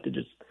 I'd like to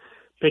just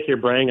pick your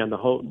brain on the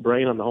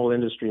whole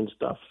industry and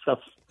stuff.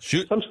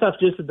 Some stuff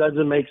just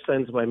doesn't make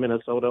sense why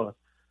Minnesota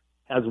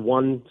has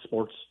one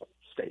sports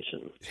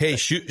station. Hey,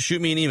 shoot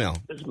me an email.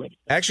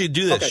 Actually,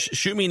 do this. Okay.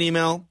 Shoot me an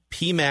email,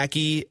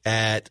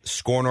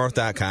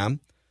 pmackey@scorenorth.com.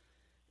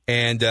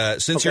 And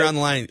since you're on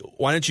the line,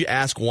 why don't you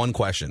ask one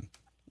question?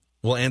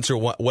 We'll answer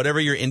whatever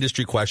your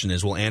industry question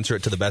is. We'll answer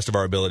it to the best of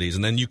our abilities,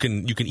 and then you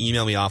can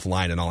email me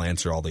offline, and I'll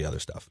answer all the other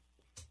stuff.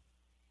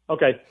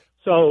 Okay.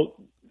 So,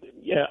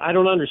 yeah, I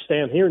don't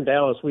understand. Here in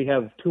Dallas, we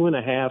have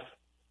 2.5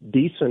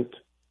 decent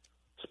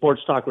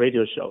sports talk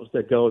radio shows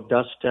that go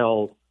dusk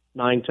till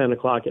 9, 10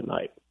 o'clock at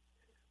night.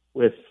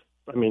 Great.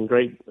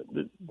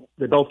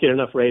 They both get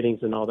enough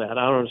ratings and all that. I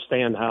don't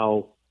understand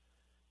how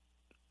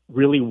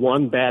really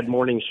one bad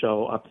morning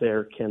show up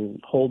there can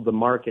hold the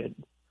market.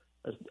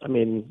 I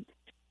mean,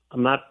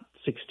 I'm not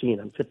 16.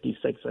 I'm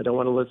 56. I don't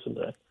want to listen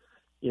to,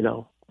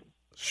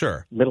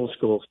 sure, middle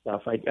school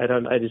stuff. I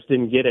just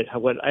didn't get it.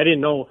 I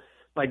didn't know,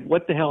 like,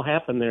 what the hell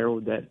happened there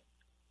that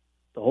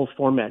the whole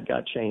format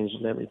got changed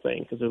and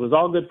everything, because it was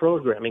all good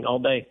programming all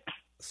day.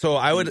 So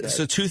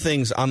two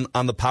things on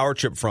the Power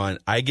Trip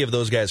front. I give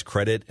those guys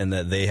credit, and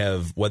that they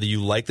have, whether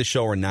you like the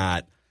show or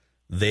not,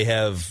 they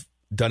have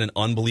done an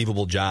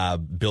unbelievable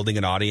job building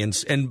an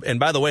audience. And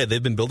by the way,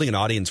 they've been building an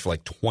audience for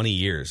like 20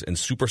 years. And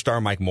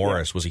Superstar Mike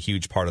Morris was a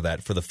huge part of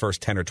that for the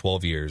first 10 or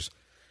 12 years.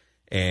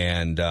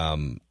 And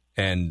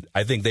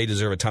I think they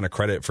deserve a ton of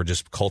credit for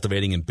just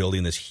cultivating and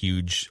building this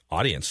huge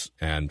audience.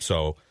 And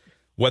so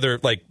whether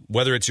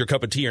it's your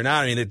cup of tea or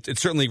not, I mean, it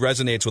certainly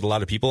resonates with a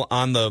lot of people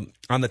on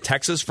the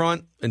Texas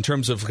front in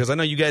terms of, because I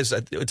know you guys,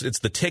 it's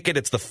the ticket,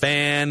 it's the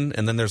fan,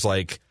 and then there's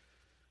like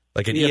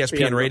an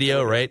ESPN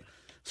radio, right?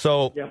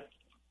 So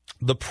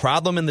the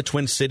problem in the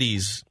Twin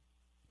Cities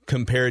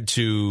compared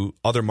to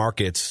other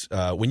markets,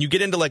 when you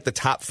get into like the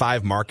top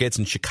 5 markets,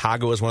 and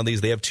Chicago is one of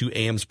these, they have 2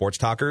 AM sports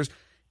talkers.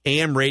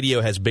 AM radio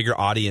has bigger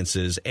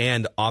audiences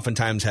and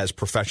oftentimes has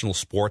professional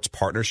sports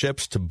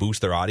partnerships to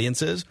boost their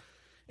audiences.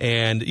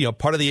 And,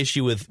 part of the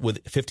issue with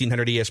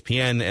 1500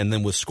 ESPN and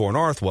then with Score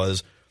North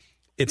was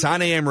it's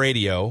on AM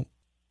radio,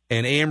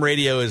 and AM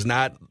radio is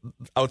not,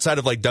 outside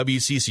of like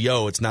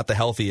WCCO, it's not the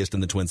healthiest in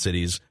the Twin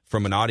Cities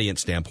from an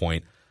audience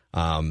standpoint.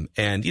 And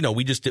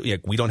we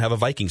don't have a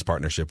Vikings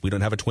partnership. We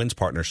don't have a Twins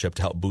partnership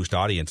to help boost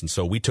audience. And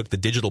so we took the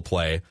digital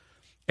play,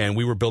 and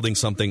we were building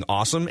something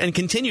awesome and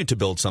continue to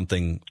build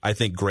something, I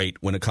think, great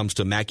when it comes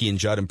to Mackey and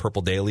Judd and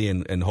Purple Daily.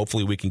 And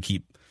hopefully we can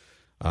keep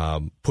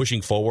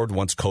pushing forward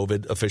once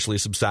COVID officially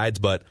subsides.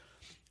 But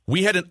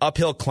we had an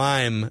uphill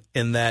climb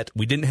in that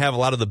we didn't have a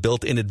lot of the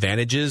built-in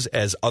advantages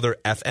as other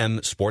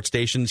FM sports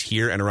stations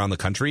here and around the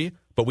country.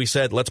 But we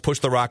said, let's push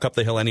the rock up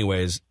the hill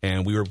anyways.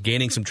 And we were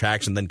gaining some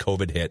traction. Then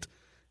COVID hit.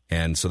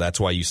 And so that's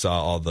why you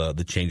saw all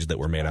the changes that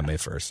were made on May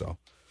 1st. So,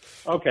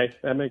 okay,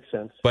 that makes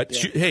sense. But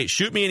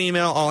shoot me an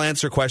email. I'll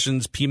answer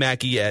questions.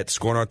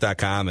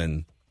 pmackey@scorenorth.com.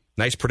 And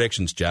nice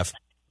predictions, Jeff.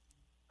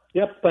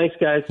 Yep, thanks,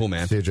 guys. Cool,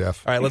 man. See you,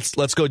 Jeff. All right,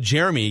 let's go,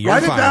 Jeremy.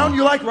 Write it down.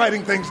 You like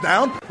writing things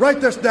down.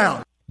 Write this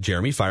down.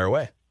 Jeremy, fire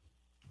away.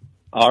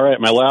 All right,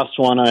 my last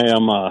one, I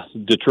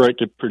am Detroit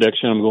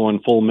prediction. I'm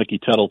going full Mickey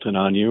Tettleton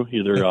on you,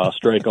 either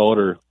strikeout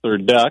or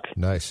third deck.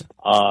 Nice.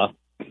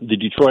 The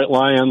Detroit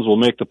Lions will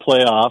make the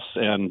playoffs,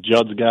 and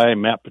Judd's guy,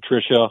 Matt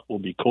Patricia, will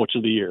be coach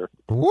of the year.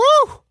 Woo!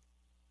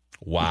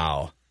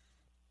 Wow.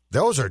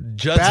 Those are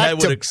Judd's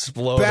head would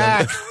explode.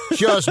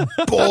 Just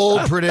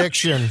bold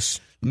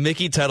predictions.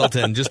 Mickey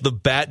Tettleton, just the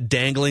bat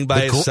dangling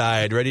by his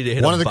side, ready to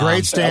hit one a of the bomb.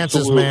 great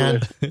stances,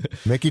 man.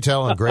 Mickey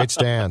Tettleton, great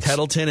stance.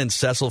 Tettleton and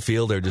Cecil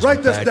Fielder just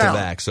Write this back down. to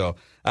back. So,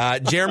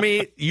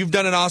 Jeremy, you've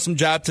done an awesome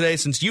job today.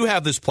 Since you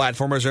have this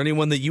platform, is there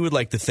anyone that you would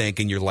like to thank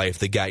in your life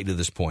that got you to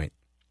this point?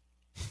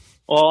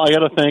 Well, I got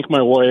to thank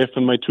my wife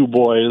and my 2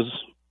 boys,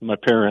 my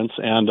parents,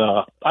 and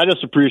I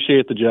just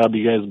appreciate the job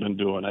you guys have been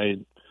doing. I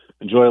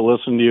enjoy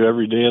listening to you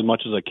every day as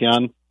much as I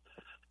can.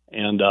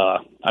 And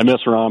I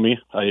miss Rami.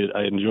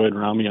 I enjoyed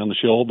Rami on the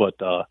show, but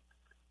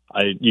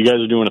you guys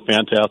are doing a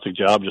fantastic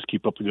job. Just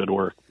keep up the good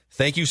work.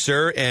 Thank you,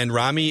 sir. And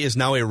Rami is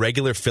now a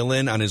regular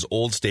fill-in on his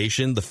old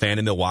station, The Fan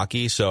in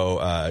Milwaukee.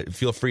 So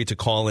feel free to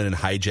call in and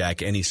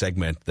hijack any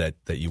segment that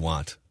you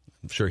want.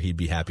 I'm sure he'd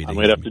be happy to. I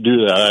might have to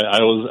do that. I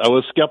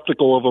was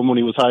skeptical of him when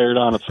he was hired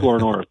on at Score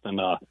North, and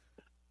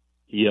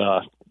he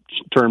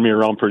turned me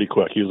around pretty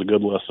quick. He was a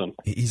good listen.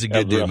 He's a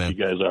good dude, man. You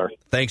guys are.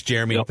 Thanks,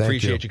 Jeremy. Yep.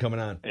 Appreciate you coming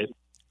on. Hey,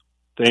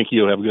 thank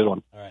you. Have a good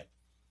one. All right.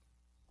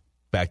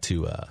 Back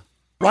to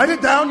Write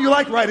it down. You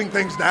like writing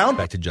things down.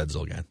 Back to Judd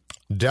Zulgad.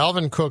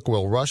 Dalvin Cook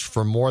will rush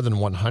for more than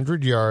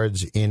 100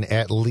 yards in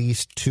at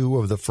least 2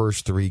 of the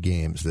first 3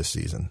 games this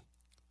season.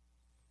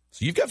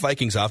 So you've got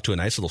Vikings off to a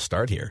nice little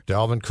start here.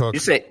 Dalvin Cook.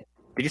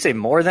 Did you say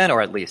more than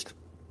or at least?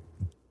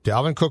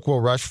 Dalvin Cook will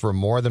rush for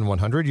more than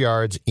 100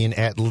 yards in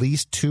at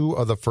least 2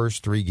 of the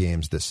first 3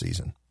 games this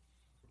season.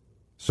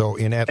 So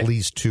in at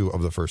least 2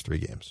 of the first 3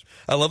 games.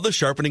 I love the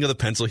sharpening of the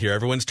pencil here.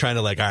 Everyone's trying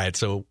to all right,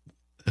 so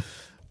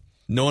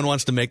no one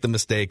wants to make the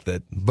mistake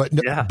that. But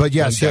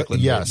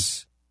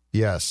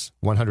yes,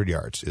 100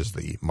 yards is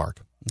the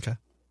mark. Okay.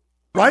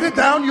 Write it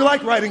down. You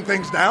like writing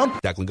things down.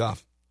 Declan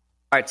Goff.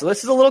 All right, so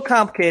this is a little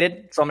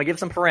complicated, so I'm going to give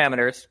some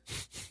parameters,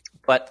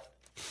 but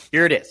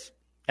here it is.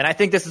 And I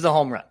think this is a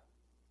home run.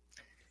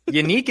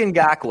 Yannick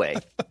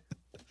Ngakoue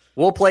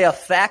will play a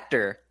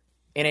factor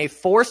in a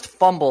forced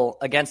fumble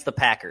against the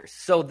Packers.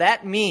 So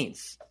that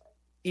means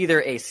either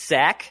a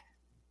sack,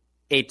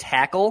 a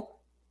tackle,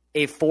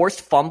 a forced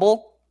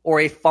fumble,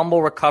 or a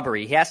fumble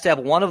recovery. He has to have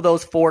one of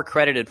those 4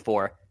 credited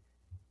for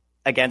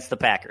against the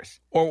Packers.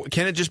 Or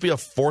can it just be a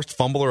forced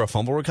fumble or a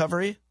fumble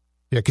recovery?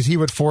 Yeah, because he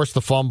would force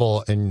the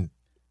fumble and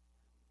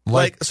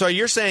so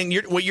you're saying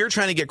what you're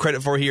trying to get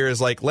credit for here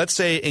is let's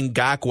say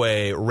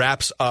Ngakoue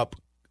wraps up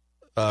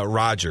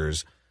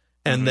Rodgers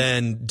and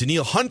then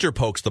Danielle Hunter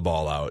pokes the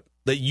ball out,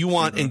 that you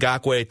want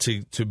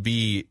Ngakoue to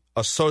be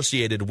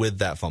associated with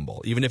that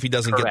fumble, even if he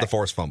doesn't get the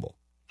forced fumble.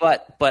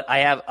 But I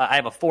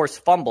have a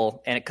forced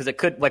fumble, and because it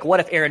could, like, what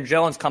if Aaron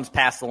Jones comes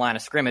past the line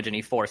of scrimmage and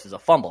he forces a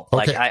fumble?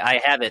 Okay. Like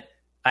I have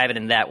it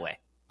in that way.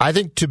 I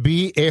think to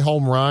be a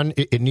home run,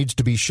 it needs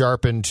to be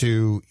sharpened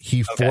to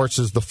he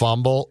forces the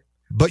fumble.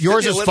 But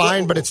yours is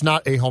fine, but it's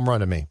not a home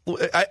run to me.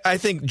 I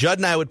think Judd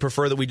and I would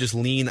prefer that we just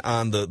lean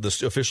on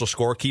the official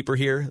scorekeeper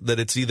here, that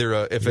it's either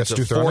if it's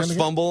a forced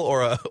fumble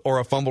or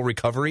a fumble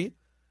recovery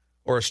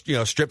or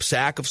a strip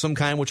sack of some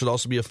kind, which would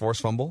also be a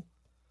forced fumble.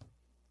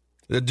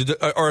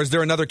 Or is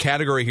there another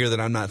category here that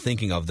I'm not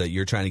thinking of that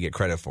you're trying to get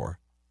credit for?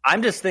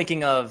 I'm just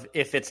thinking of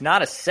if it's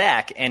not a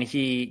sack and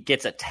he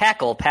gets a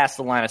tackle past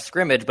the line of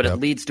scrimmage, but it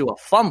leads to a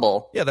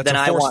fumble, that's then a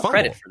I forced want fumble.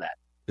 credit for that.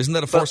 Isn't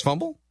that a forced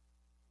fumble?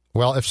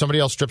 Well, if somebody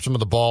else strips him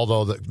of the ball,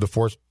 though, the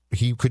force,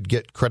 he could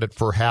get credit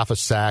for half a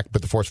sack,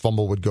 but the forced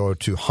fumble would go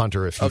to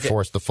Hunter if he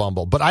forced the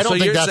fumble. But I don't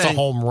think that's a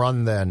home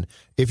run. Then,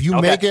 if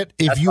you make it,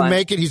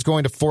 he's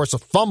going to force a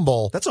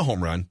fumble. That's a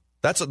home run.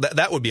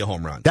 That would be a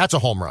home run. That's a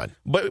home run.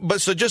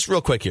 But so just real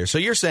quick here. So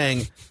you're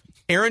saying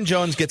Aaron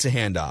Jones gets a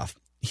handoff.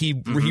 He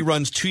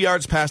runs 2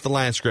 yards past the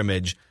line of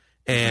scrimmage,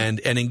 and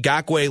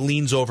Ngakoue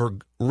leans over,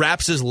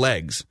 wraps his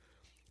legs,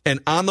 and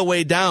on the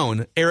way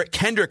down, Eric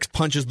Kendricks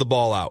punches the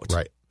ball out.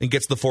 Right. And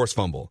gets the forced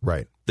fumble.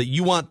 Right. That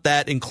you want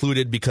that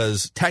included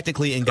because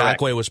technically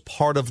Ngakoue was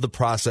part of the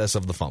process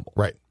of the fumble.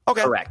 Right.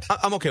 Okay. Correct.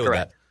 I'm okay with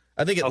that.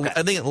 I think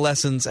it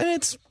lessens,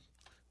 and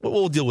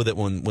we'll deal with it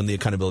when the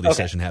accountability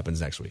session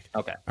happens next week.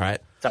 Okay. All right.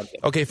 Sounds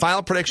good. Okay,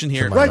 final prediction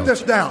here. Write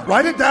this down.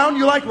 Write it down.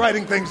 You like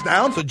writing things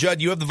down. So,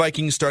 Judd, you have the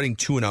Vikings starting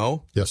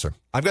 2-0. Yes, sir.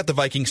 I've got the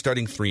Vikings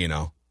starting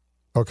 3-0.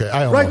 Okay,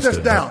 I almost Write this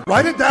did, down.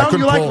 Write it down.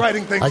 You like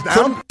writing things down. I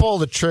couldn't pull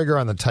the trigger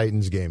on the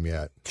Titans game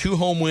yet. 2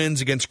 home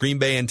wins against Green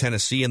Bay and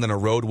Tennessee, and then a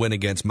road win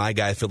against my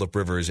guy Phillip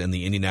Rivers and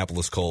the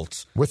Indianapolis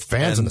Colts. With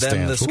fans in the stands.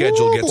 And then the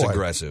schedule gets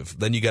aggressive.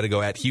 Then you got to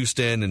go at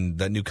Houston and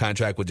that new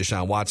contract with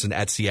Deshaun Watson,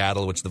 at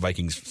Seattle, which the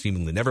Vikings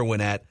seemingly never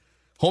win at.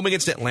 Home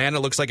against Atlanta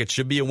looks like it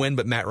should be a win,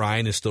 but Matt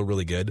Ryan is still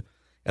really good.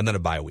 And then a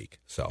bye week.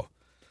 So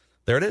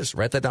there it is.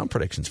 Write that down.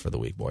 Predictions for the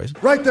week, boys.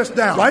 Write this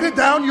down. Write it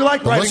down. You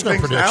like writing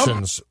things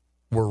predictions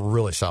were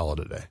really solid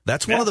today.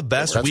 That's one of the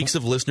best weeks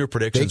of listener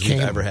predictions we've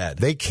ever had.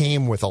 They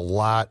came with a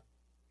lot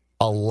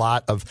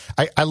of.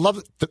 I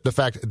love the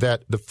fact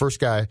that the first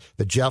guy,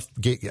 that Jeff,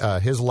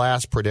 his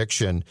last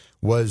prediction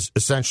was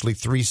essentially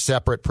 3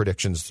 separate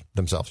predictions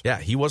themselves. Yeah,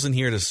 he wasn't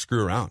here to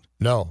screw around.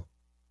 No.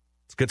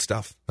 It's good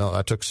stuff. No,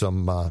 that took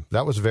some.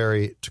 That was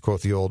very, to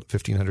quote the old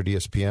 1500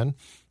 ESPN,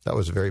 that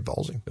was very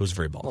ballsy. It was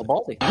very ballsy.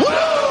 Ballsy.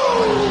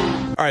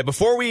 All right,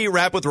 before we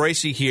wrap with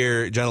Ricey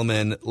here,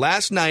 gentlemen,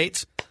 last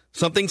night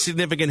something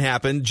significant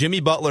happened.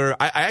 Jimmy Butler,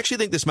 I actually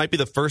think this might be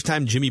the first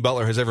time Jimmy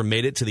Butler has ever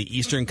made it to the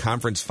Eastern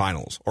Conference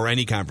Finals or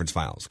any conference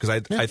finals. Because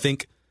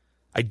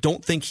I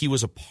don't think he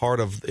was a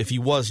part of, if he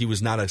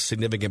was not a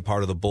significant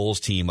part of the Bulls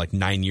team like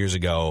 9 years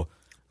ago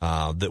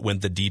that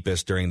went the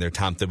deepest during their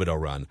Tom Thibodeau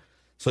run.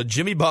 So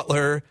Jimmy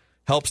Butler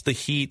helps the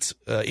Heat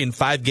in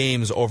 5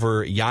 games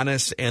over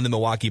Giannis and the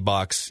Milwaukee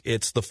Bucks.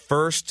 It's the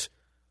first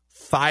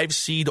 5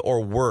 seed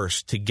or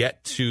worse to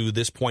get to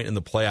this point in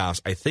the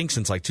playoffs, I think,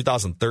 since like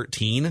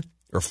 2013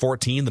 or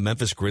 14, the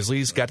Memphis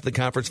Grizzlies got to the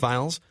conference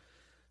finals.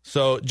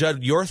 So,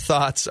 Judd, your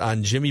thoughts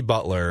on Jimmy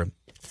Butler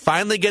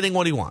finally getting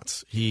what he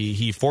wants.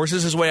 He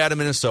forces his way out of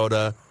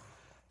Minnesota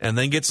and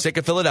then gets sick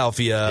of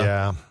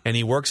Philadelphia, and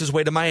he works his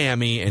way to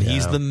Miami, and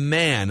he's the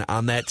man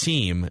on that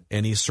team,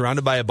 and he's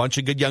surrounded by a bunch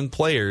of good young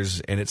players,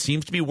 and it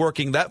seems to be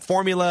working. That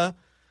formula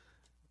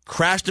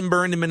crashed and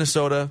burned in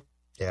Minnesota.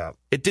 Yeah,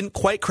 it didn't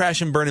quite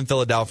crash and burn in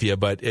Philadelphia,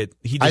 but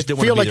he just didn't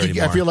want to be there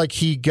anymore. I feel like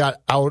he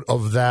got out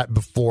of that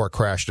before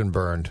crashed and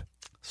burned.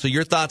 So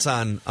your thoughts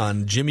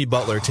on Jimmy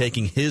Butler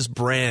taking his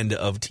brand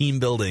of team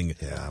building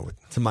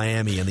to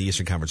Miami in the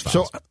Eastern Conference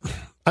Finals? So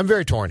I'm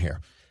very torn here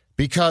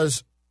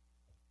because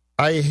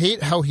I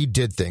hate how he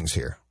did things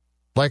here.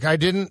 Like, I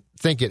didn't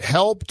think it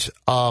helped.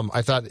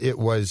 I thought it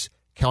was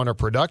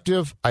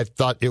counterproductive. I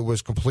thought it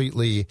was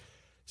completely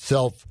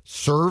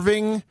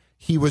self-serving.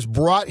 He was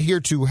brought here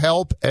to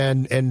help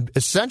and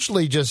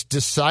essentially just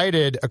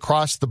decided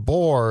across the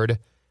board,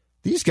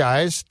 these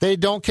guys, they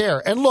don't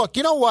care. And look,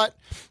 you know what?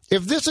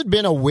 If this had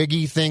been a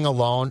Wiggy thing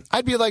alone,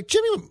 I'd be like,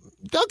 Jimmy,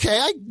 okay,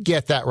 I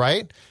get that,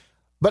 right?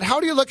 But how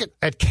do you look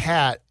at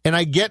Cat? And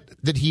I get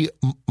that he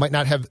might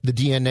not have the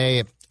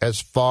DNA as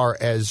far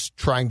as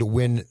trying to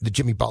win that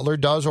Jimmy Butler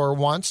does or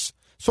wants.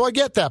 So I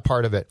get that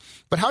part of it.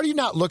 But how do you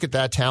not look at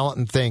that talent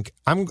and think,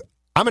 I'm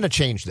going to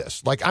change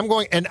this? Like, I'm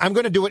going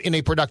to do it in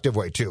a productive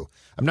way, too.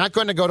 I'm not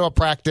going to go to a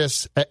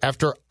practice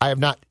after I have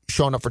not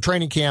shown up for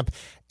training camp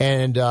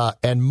and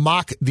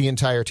mock the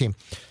entire team.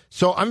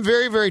 So I'm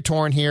very, very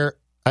torn here.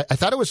 I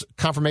thought it was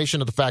confirmation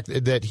of the fact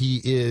that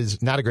he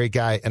is not a great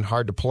guy and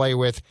hard to play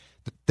with,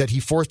 that he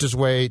forced his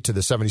way to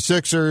the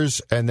 76ers,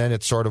 and then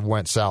it sort of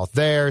went south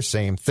there.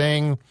 Same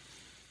thing.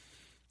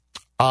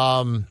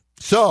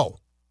 So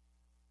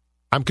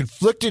I'm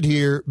conflicted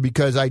here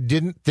because I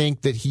didn't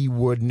think that he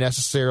would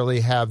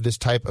necessarily have this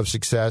type of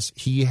success.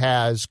 He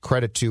has,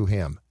 credit to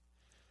him.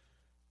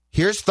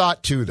 Here's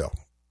thought 2, though.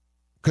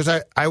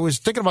 because I was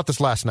thinking about this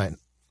last night.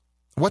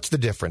 What's the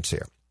difference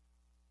here?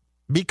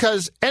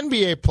 Because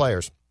NBA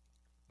players,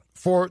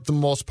 for the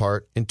most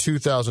part, in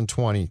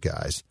 2020,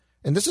 guys,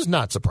 and this is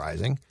not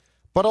surprising,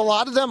 but a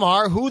lot of them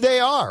are who they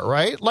are,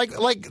 right?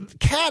 Like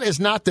Cat is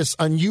not this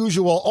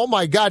unusual, oh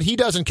my God, he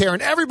doesn't care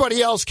and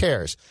everybody else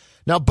cares.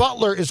 Now,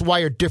 Butler is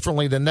wired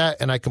differently than that,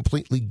 and I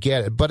completely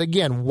get it. But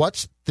again,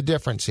 what's the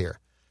difference here?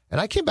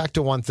 And I came back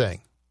to one thing.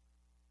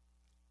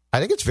 I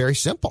think it's very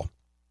simple.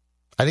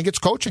 I think it's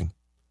coaching.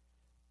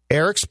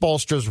 Eric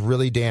Spoelstra's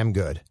really damn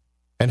good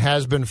and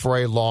has been for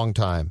a long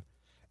time.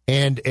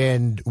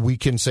 And we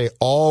can say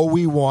all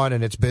we want,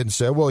 and it's been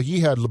said, well, he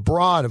had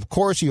LeBron. Of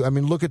course,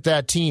 look at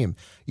that team.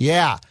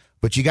 Yeah,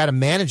 but you got to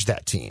manage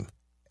that team,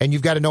 and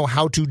you've got to know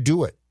how to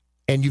do it.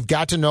 And you've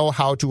got to know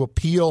how to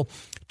appeal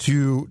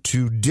to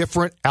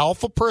different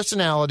alpha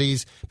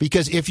personalities,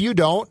 because if you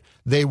don't,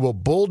 they will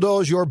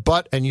bulldoze your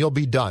butt and you'll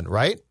be done,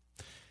 right?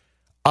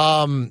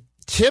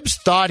 Tibbs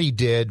thought he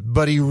did,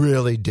 but he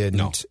really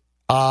didn't.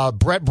 No.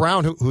 Brett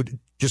Brown, who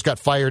just got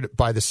fired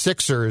by the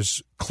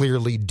Sixers,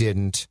 clearly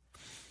didn't.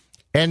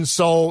 And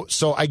so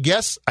I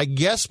guess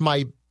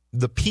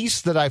the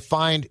piece that I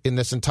find in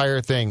this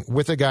entire thing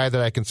with a guy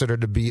that I consider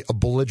to be a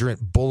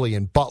belligerent bully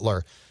in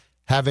Butler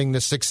having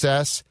the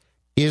success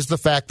is the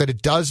fact that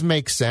it does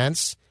make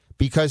sense,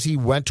 because he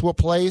went to a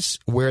place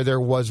where there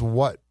was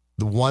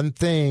the one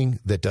thing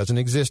that doesn't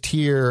exist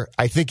here.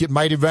 I think it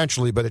might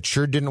eventually, but it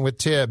sure didn't with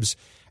Tibbs,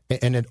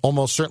 and it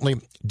almost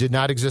certainly did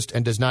not exist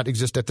and does not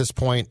exist at this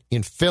point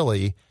in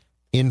Philly.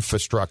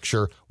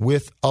 Infrastructure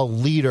with a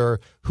leader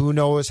who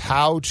knows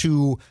how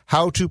to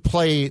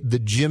play the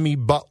Jimmy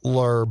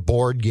Butler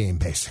board game,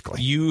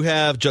 basically. You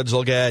have, Judge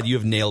Zulgad, you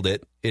have nailed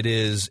it. It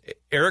is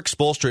Eric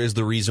Spoelstra is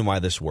the reason why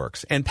this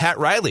works, and Pat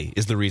Riley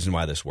is the reason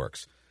why this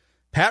works.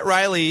 Pat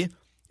Riley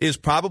is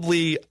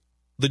probably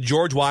the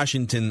George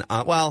Washington,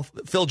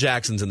 Phil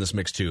Jackson's in this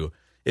mix too.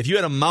 If you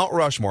had a Mount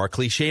Rushmore, a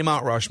cliche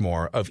Mount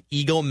Rushmore of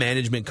ego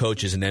management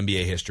coaches in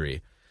NBA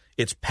history,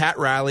 it's Pat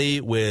Riley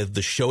with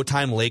the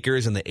Showtime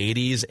Lakers in the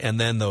 80s, and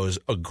then those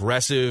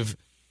aggressive,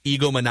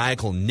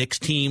 egomaniacal Knicks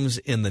teams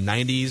in the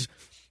 90s.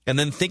 And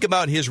then think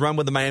about his run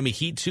with the Miami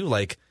Heat, too,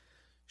 like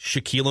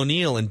Shaquille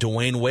O'Neal and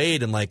Dwayne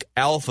Wade and like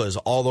alphas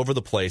all over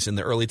the place in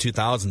the early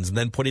 2000s, and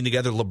then putting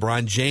together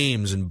LeBron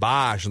James and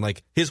Bosh. And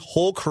like his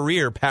whole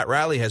career, Pat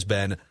Riley has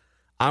been,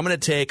 I'm going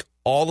to take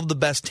all of the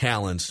best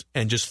talents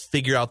and just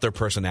figure out their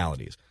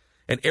personalities.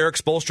 And Eric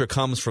Spoelstra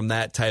comes from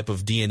that type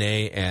of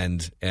DNA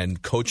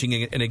and coaching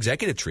and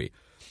executive tree.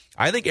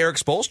 I think Eric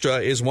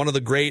Spoelstra is one of the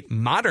great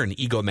modern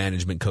ego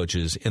management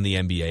coaches in the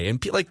NBA.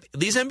 And like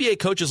these NBA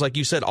coaches, like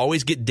you said,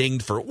 always get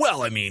dinged for,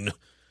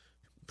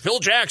 Phil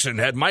Jackson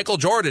had Michael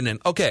Jordan.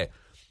 And okay,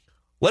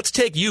 let's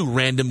take you,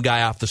 random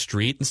guy off the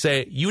street, and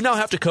say you now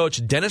have to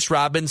coach Dennis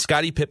Rodman,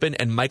 Scottie Pippen,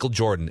 and Michael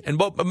Jordan. And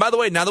by the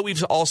way, now that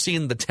we've all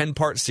seen the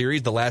 10-part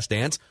series, The Last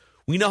Dance,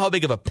 we know how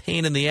big of a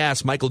pain in the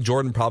ass Michael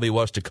Jordan probably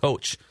was to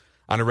coach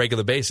on a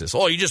regular basis.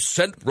 Oh, you just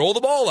roll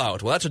the ball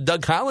out. Well, that's what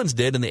Doug Collins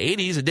did in the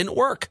 80s. It didn't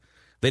work.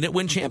 They didn't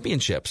win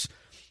championships.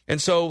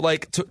 And so,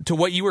 like, to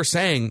what you were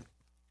saying,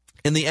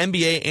 in the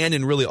NBA and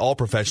in really all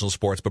professional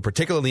sports, but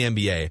particularly the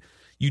NBA,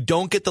 you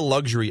don't get the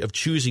luxury of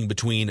choosing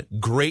between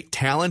great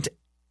talent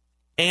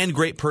and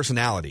great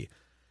personality.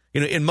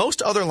 In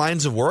most other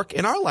lines of work,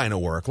 in our line of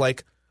work,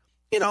 like,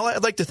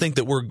 I'd like to think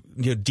that we're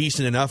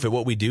decent enough at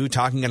what we do,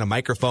 talking on a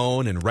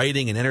microphone and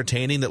writing and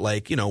entertaining,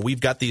 that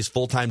we've got these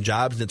full-time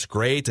jobs and it's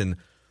great.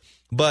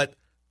 But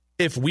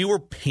if we were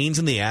pains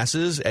in the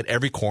asses at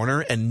every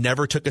corner and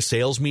never took a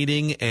sales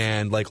meeting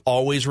and like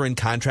always were in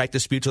contract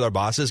disputes with our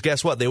bosses,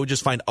 guess what? They would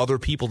just find other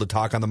people to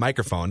talk on the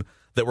microphone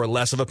that were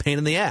less of a pain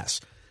in the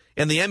ass.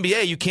 In the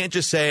NBA, you can't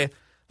just say,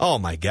 oh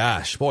my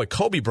gosh, boy,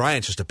 Kobe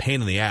Bryant's just a pain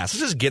in the ass.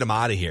 Let's just get him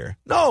out of here.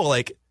 No,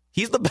 like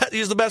he's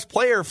the best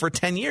player for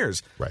 10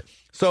 years. Right.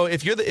 So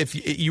if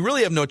you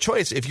really have no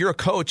choice, if you're a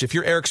coach, if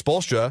you're Eric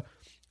Spoelstra,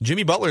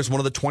 Jimmy Butler is one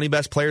of the 20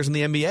 best players in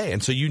the NBA.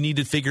 And so you need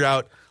to figure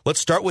out,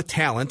 let's start with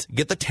talent,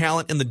 get the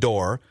talent in the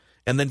door,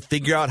 and then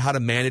figure out how to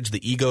manage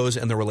the egos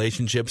and the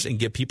relationships and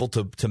get people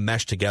to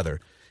mesh together.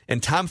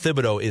 And Tom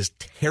Thibodeau is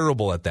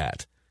terrible at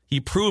that.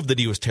 He proved that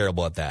he was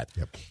terrible at that.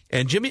 Yep.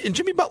 And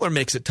Jimmy Butler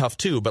makes it tough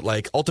too, but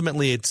like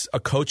ultimately it's a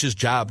coach's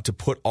job to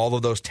put all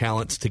of those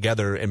talents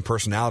together and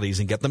personalities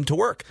and get them to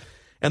work.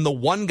 And the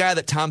one guy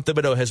that Tom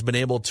Thibodeau has been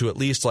able to at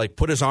least like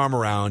put his arm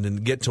around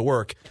and get to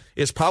work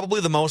is probably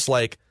the most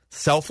like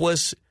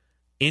selfless,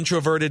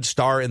 introverted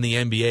star in the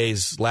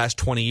NBA's last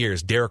 20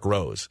 years, Derrick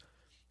Rose.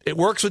 It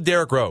works with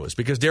Derrick Rose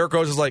because Derrick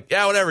Rose is like,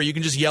 yeah, whatever, you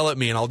can just yell at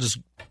me and I'll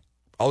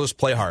just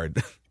play hard.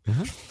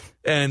 Mm-hmm.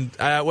 And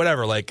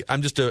whatever, like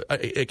I'm just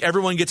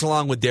everyone gets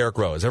along with Derrick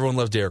Rose. Everyone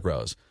loves Derrick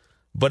Rose.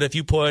 But if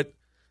you put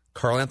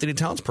Karl Anthony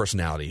Towns'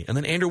 personality, and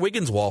then Andrew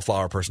Wiggins'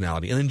 wallflower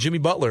personality, and then Jimmy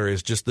Butler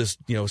is just this,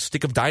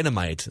 stick of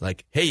dynamite.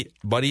 Like, hey,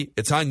 buddy,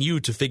 it's on you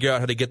to figure out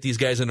how to get these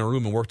guys in a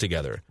room and work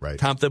together. Right.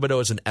 Tom Thibodeau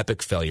is an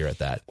epic failure at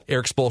that.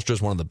 Eric Spoelstra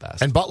is one of the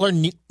best. And Butler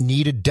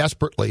needed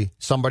desperately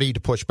somebody to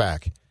push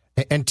back.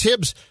 And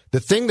Tibbs, the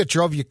thing that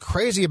drove you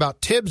crazy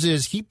about Tibbs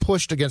is he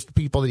pushed against the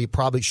people that he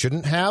probably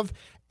shouldn't have,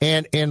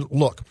 And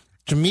look,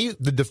 to me,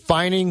 the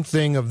defining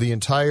thing of the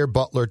entire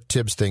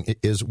Butler-Tibbs thing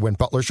is when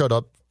Butler showed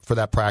up for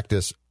that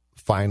practice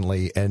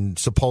finally and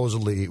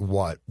supposedly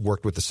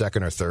worked with the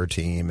second or third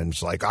team and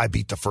was like, I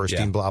beat the first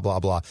team, blah,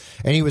 blah, blah.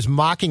 And he was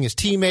mocking his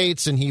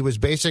teammates, and he was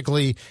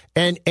basically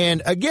and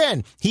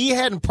again, he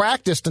hadn't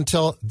practiced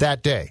until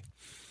that day.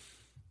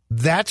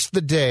 That's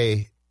the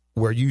day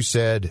where you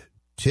said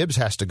Tibbs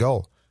has to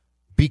go.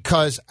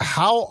 Because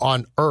how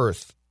on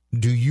earth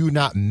do you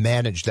not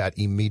manage that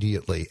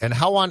immediately? And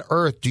how on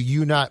earth do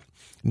you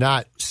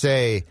not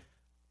say,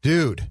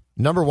 dude,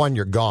 number one,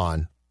 you're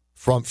gone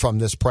from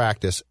this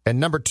practice, and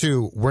number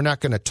two, we're not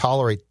going to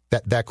tolerate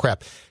that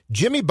crap.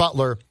 Jimmy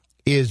Butler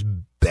is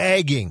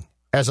begging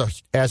as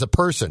a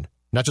person,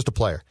 not just a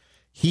player.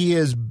 He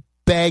is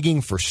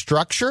begging for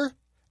structure,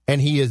 and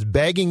he is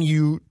begging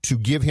you to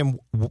give him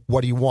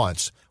what he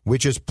wants,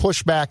 which is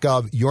pushback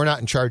of, you're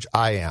not in charge,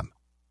 I am.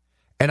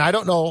 And I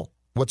don't know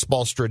what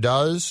Spoelstra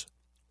does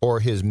or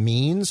his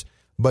means,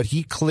 but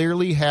he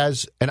clearly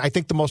has, and I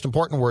think the most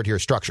important word here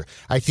is structure.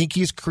 I think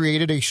he's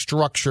created a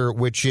structure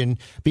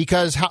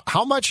because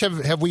how much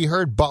have we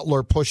heard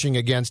Butler pushing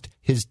against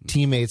his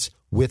teammates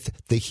with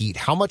the Heat?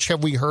 How much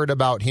have we heard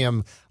about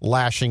him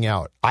lashing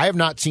out? I have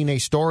not seen a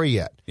story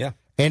yet. Yeah.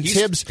 And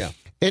Tibbs,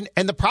 and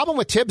the problem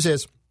with Tibbs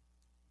is,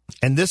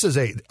 and this is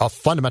a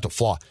fundamental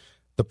flaw,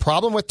 the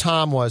problem with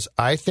Tom was,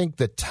 I think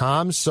that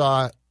Tom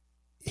saw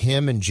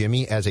him and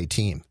Jimmy as a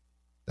team.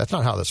 That's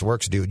not how this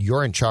works, dude.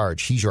 You're in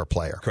charge. He's your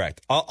player.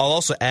 Correct. I'll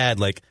also add,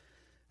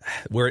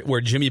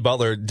 where Jimmy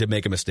Butler did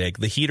make a mistake,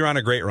 the Heat are on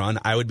a great run.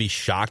 I would be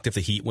shocked if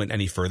the Heat went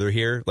any further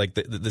here. I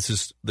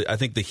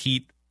think the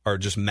Heat are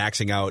just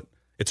maxing out.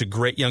 It's a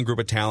great young group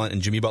of talent,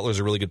 and Jimmy Butler's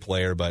a really good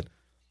player, but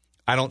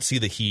I don't see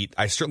the Heat.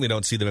 I certainly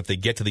don't see them if they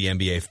get to the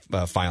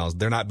NBA Finals.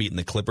 They're not beating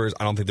the Clippers.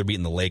 I don't think they're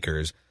beating the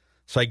Lakers.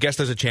 So I guess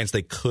there's a chance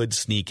they could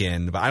sneak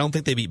in, but I don't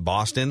think they beat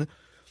Boston.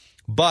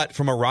 But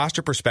from a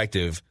roster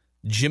perspective,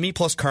 Jimmy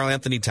plus Karl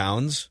Anthony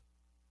Towns,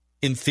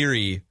 in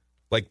theory,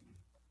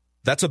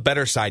 that's a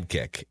better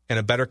sidekick and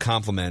a better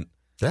complement.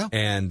 Yeah.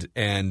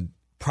 And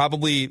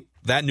probably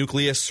that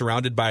nucleus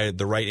surrounded by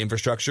the right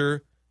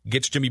infrastructure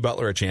gets Jimmy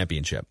Butler a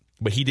championship.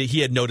 But he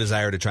had no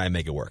desire to try and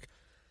make it work.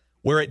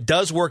 Where it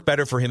does work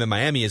better for him in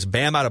Miami is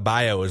Bam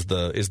Adebayo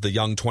is the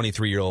young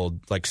 23-year-old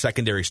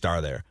secondary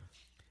star there.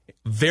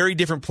 Very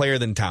different player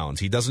than Towns.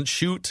 He doesn't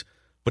shoot,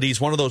 but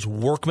he's one of those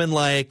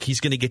workmanlike. He's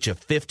going to get you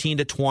 15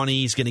 to 20.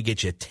 He's going to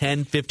get you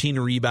 10, 15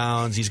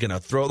 rebounds. He's going to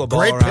throw the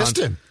ball around. Great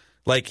Piston.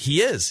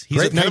 He is. He's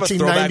great kind of a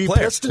throwback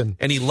player. Piston.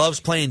 And he loves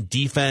playing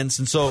defense.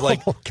 And so, Bam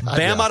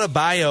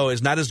Adebayo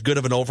is not as good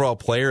of an overall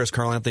player as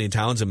Karl Anthony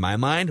Towns in my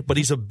mind, but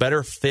he's a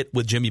better fit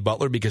with Jimmy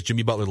Butler because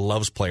Jimmy Butler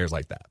loves players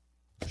like that.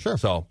 Sure.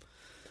 So,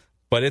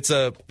 but it's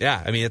a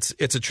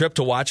trip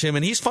to watch him,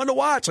 and he's fun to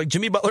watch.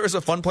 Jimmy Butler is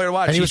a fun player to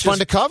watch. And he was fun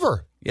to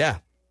cover. Yeah.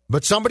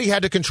 But somebody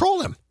had to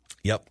control him.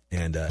 Yep.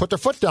 And put their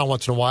foot down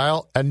once in a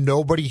while, and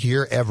nobody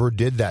here ever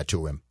did that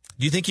to him.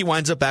 Do you think he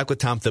winds up back with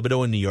Tom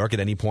Thibodeau in New York at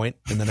any point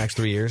in the next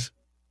 3 years?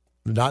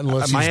 Not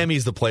unless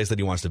Miami's the place that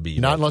he wants to be.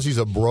 Not unless he's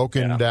a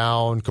broken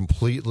down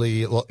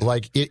completely.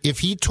 If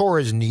he tore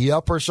his knee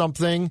up or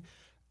something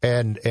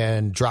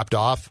and dropped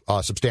off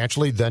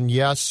substantially, then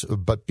yes.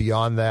 But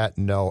beyond that,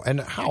 no. And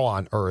how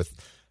on earth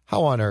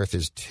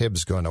is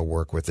Tibbs going to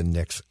work with the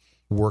Knicks,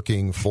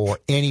 working for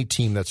any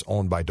team that's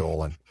owned by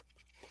Dolan?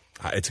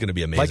 It's going to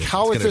be amazing.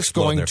 How is this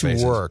going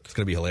to work? It's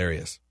going to be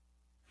hilarious.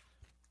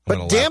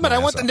 But damn it, I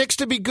want the Knicks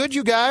to be good,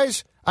 you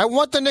guys. I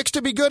want the Knicks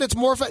to be good. It's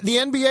more fun. The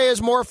NBA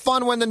is more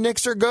fun when the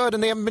Knicks are good,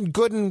 and they haven't been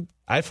good in,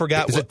 I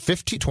forgot. Is it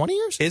 50, 20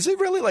 years? Is it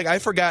really? I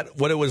forgot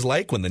what it was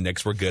like when the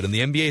Knicks were good, and the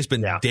NBA's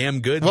been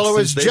damn good. Well, it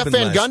was Jeff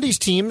Van Gundy's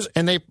teams,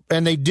 and they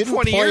didn't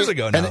 20 play, years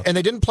ago now, and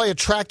they didn't play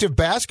attractive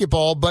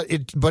basketball. But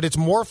it's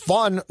more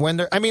fun when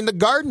they're. I mean, the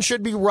Garden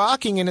should be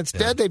rocking, and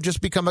instead they've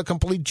just become a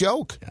complete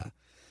joke. Yeah.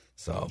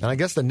 So, and I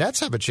guess the Nets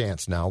have a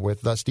chance now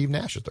with Steve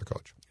Nash as their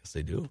coach. Yes,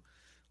 they do.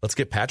 Let's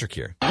get Patrick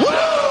here. A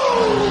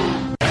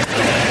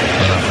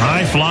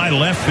high fly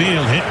left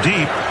field, hit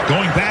deep.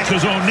 Going back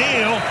is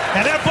O'Neal,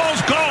 and that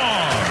ball's gone.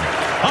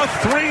 A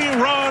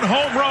 3-run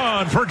home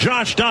run for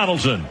Josh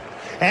Donaldson.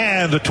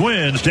 And the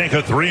Twins take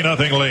a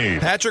 3-0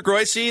 lead. Patrick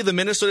Royce, the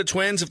Minnesota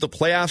Twins, if the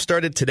playoffs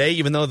started today,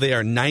 even though they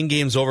are 9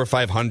 games over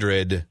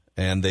 500,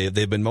 and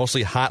they've been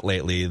mostly hot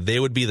lately, they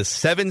would be the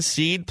 7th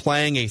seed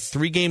playing a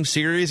 3-game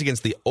series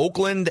against the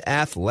Oakland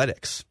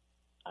Athletics.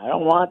 I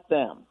don't want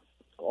them.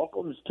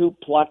 Oakland's too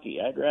plucky.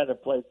 I'd rather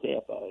play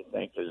Tampa. I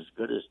think as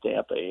good as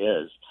Tampa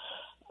is,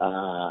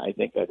 I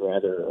think I'd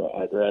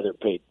rather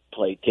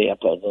play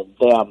Tampa than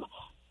them.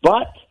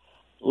 But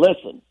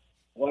listen,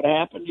 what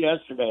happened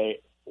yesterday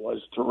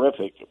was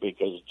terrific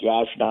because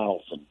Josh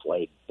Donaldson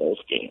played both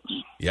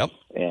games. Yep.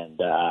 And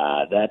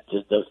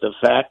the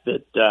fact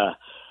that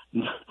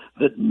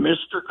that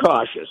Mr.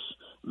 Cautious,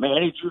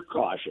 Manager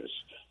Cautious,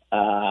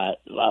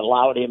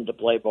 allowed him to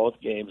play both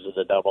games of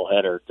the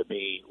doubleheader, to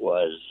me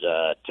was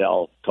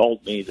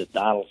told me that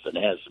Donaldson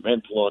has some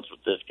influence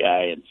with this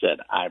guy and said,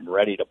 I'm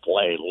ready to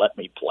play. Let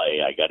me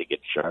play. I got to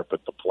get sharp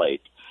at the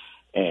plate.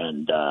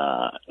 and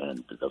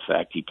the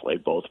fact he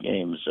played both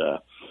games.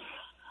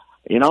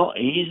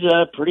 He's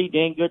a pretty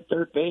dang good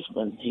third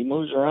baseman. He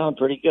moves around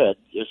pretty good.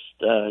 Just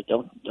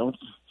don't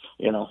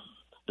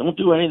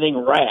do anything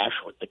rash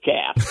with the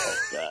cap.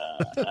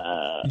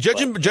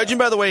 Judging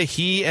by the way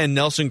he and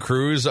Nelson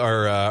Cruz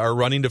are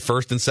running to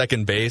first and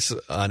second base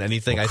on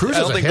anything, I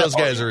don't think those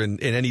guys are in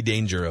any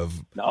danger of.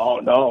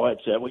 No,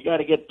 it's we got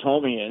to get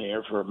Tommy in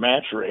here for a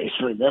match race.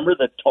 Remember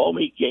the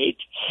Tommy gate?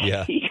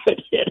 Yeah, he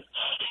could hit.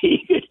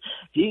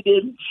 He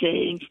didn't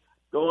change.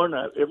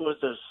 It was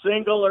a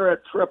single or a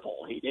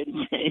triple. He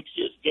didn't change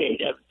his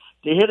gate.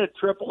 To hit a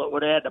triple, it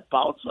would have had to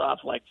bounce off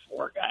like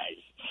four guys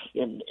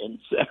in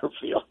center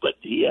field. But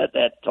he had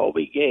that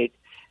Toby gate.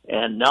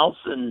 And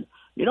Nelson,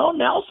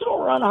 Nelson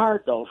will run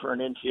hard, though, for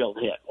an infield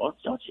hit. Well,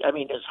 don't you? I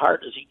mean, as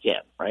hard as he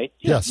can, right?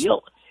 Yes.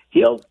 He'll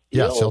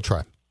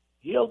try.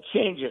 He'll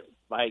change it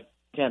by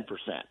 10%,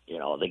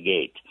 the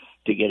gate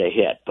to get a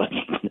hit. But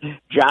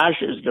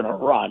Josh is going to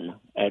run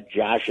at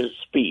Josh's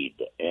speed.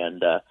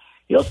 And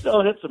he'll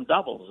still hit some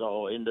doubles,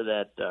 though, into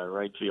that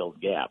right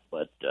field gap.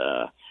 But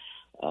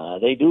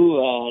they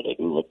do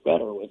look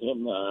better with him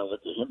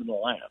in the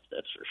lineup,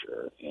 that's for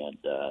sure. And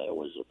it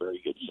was a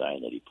very good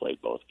sign that he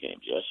played both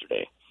games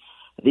yesterday.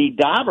 The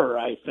Dauber,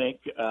 I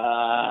think,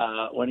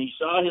 when he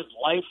saw his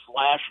life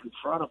flash in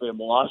front of him,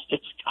 lost his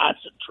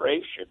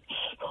concentration.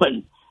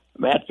 When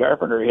Matt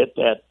Carpenter hit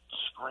that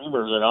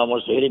screamer that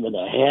almost hit him in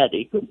the head,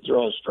 he couldn't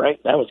throw a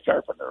strike. That was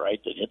Carpenter,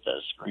 right, that hit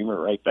the screamer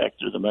right back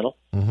through the middle.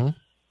 Mm-hmm.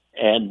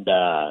 And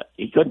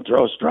he couldn't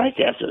throw a strike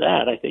after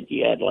that. I think he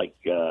had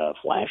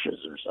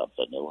flashes or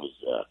something.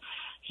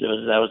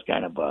 That was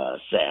kind of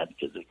sad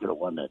because they could have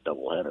won that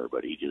doubleheader,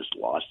 but he just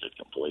lost it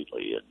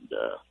completely. And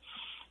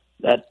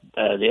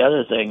the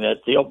other thing,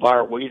 that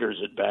Theobald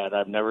Wieters at bat,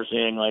 I've never seen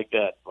anything like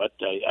that. But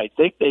I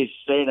think they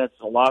say that's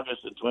the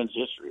longest in Twins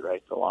history,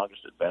 right? The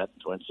longest at bat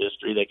in Twins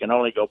history. They can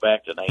only go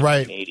back to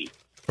 1980.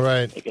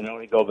 Right. They can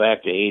only go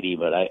back to 80,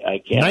 but I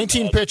can't.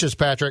 19 pitches,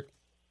 Patrick.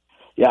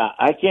 Yeah,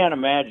 I can't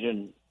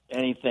imagine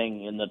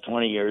anything in the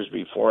 20 years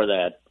before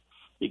that,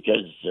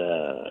 because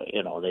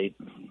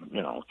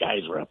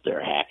guys were up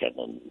there hacking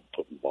and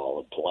putting the ball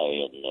in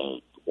play,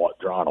 and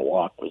drawing a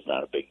walk was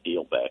not a big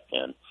deal back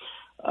then.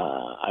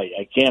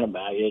 I can't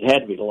imagine. It had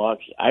to be the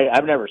longest.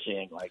 I've never seen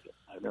anything like it.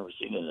 I've never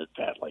seen it at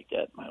bat like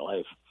that in my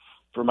life.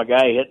 From a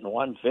guy hitting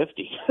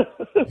 150.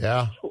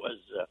 Yeah.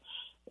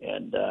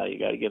 And you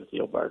got to give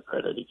Theobald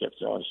credit. He kept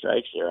throwing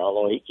strikes there,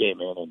 although he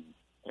came in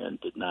and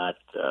did not.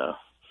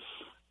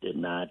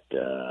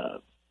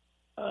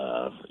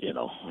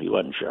 He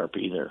wasn't sharp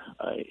either.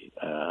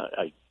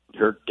 I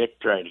heard Dick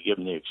trying to give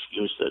him the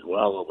excuse that,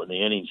 well, when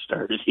the inning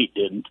started, he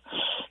didn't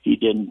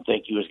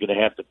think he was going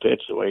to have to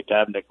pitch the way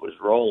Dobnik was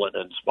rolling,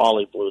 and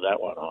Smalley blew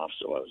that one off.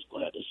 So I was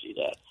glad to see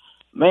that.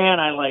 Man,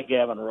 I like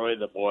having Roy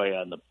the boy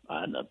on the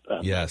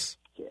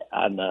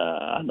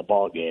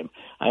ball game.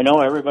 I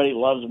know everybody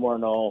loves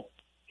Morneau.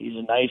 He's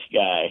a nice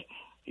guy.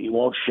 He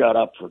won't shut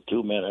up for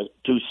 2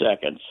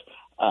 seconds.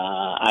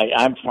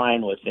 I'm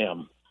fine with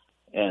him.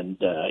 And,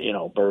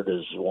 Bert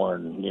is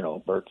worn,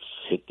 Bert's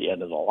hit the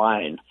end of the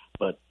line.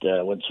 But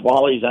when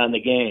Smalley's on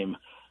the game,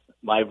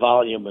 my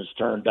volume is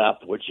turned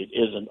up, which it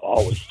isn't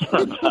always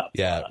turned up.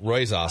 Yeah,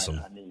 Roy's awesome.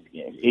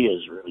 He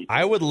is really.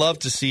 I would love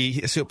to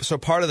see. So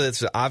part of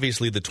this,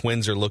 obviously, the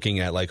Twins are looking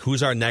at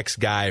who's our next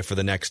guy for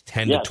the next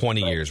 10 to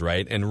 20 years,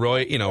 right? And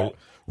Roy,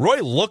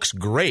 Roy looks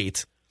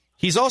great.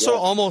 He's also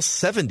almost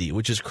 70,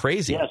 which is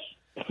crazy. Yes,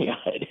 yeah,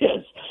 it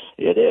is.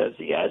 It is.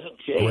 He hasn't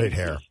changed. Great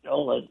hair.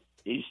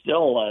 He's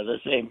still the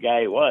same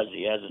guy he was.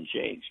 He hasn't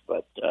changed,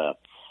 but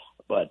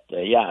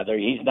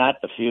he's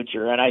not the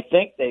future. And I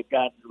think they've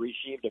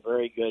received a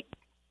very good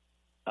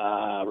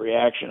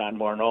reaction on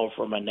Morneau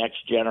from a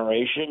next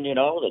generation,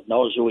 that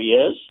knows who he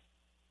is.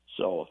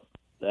 So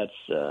that's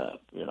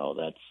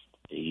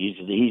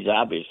he's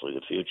obviously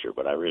the future.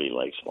 But I really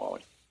like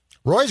Smalley.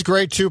 Roy's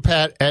great too,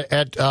 Pat.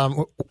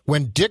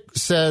 When Dick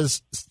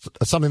says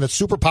something that's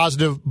super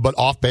positive but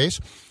off base,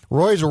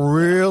 Roy's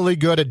really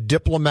good at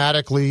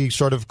diplomatically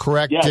sort of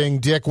correcting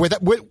Dick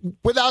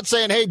without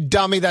saying, "Hey,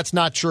 dummy, that's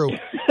not true."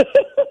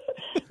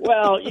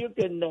 Well, you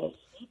can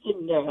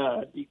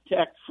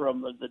detect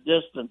from the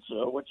distance,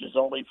 which is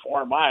only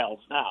 4 miles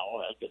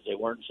now, because they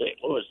weren't in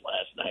St. Louis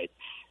last night.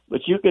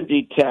 But you can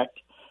detect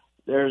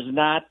there's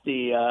not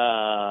the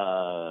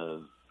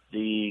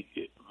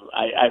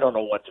I don't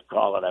know what to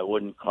call it. I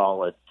wouldn't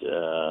call it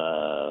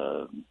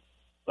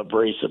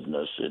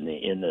abrasiveness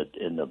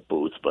in the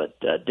booth, but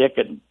Dick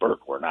and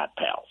Bert were not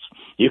pals.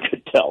 You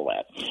could tell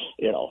that.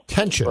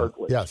 Tension.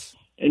 Yes.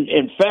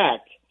 In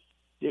fact,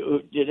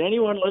 did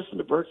anyone listen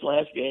to Bert's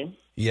last game?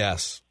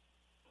 Yes.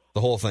 The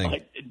whole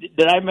thing.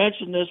 Did I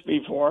mention this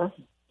before?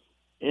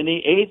 In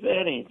the 8th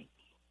inning,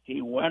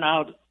 he went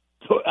out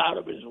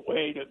of his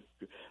way to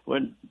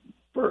when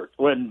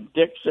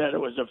Dick said it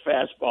was a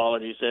fastball,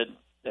 and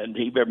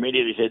he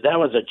immediately said, "That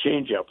was a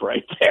changeup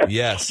right there."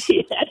 Yes.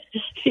 He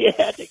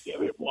had to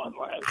give him one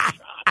last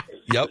shot.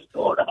 Yep.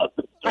 Going out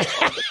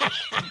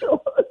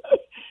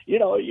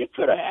you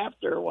could have,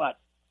 after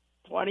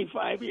 20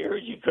 25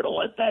 years, you could have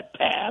let that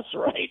pass,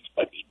 right?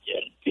 But he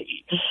didn't.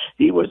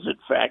 He was, in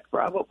fact,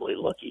 probably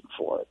looking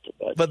for it.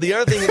 But the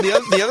other thing,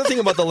 the other thing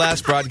about the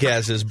last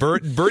broadcast is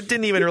Bert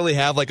didn't even really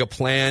have like a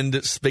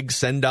planned big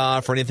send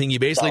off or anything. He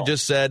basically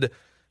just said,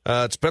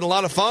 it's been a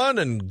lot of fun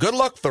and good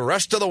luck the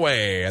rest of the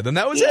way. And then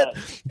that was it.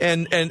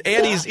 And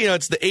Andy's,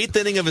 it's the 8th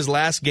inning of his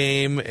last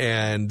game,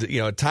 and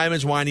time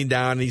is winding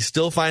down, and he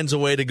still finds a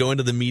way to go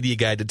into the media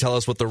guide to tell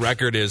us what the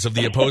record is of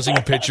the opposing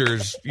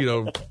pitcher's,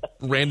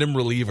 random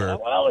reliever.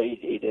 Well,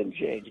 he didn't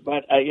change,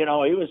 but he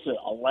was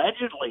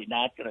allegedly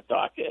not going to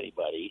talk to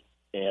anybody.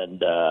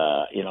 And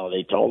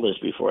they told us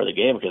before the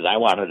game, because I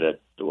wanted to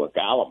do a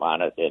column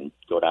on it and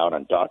go down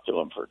and talk to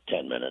him for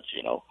 10 minutes,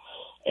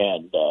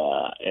 And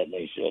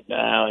they said,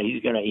 no,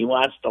 he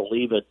wants to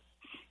leave it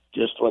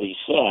just what he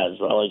says.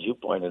 Well, as you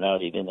pointed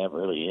out, he didn't have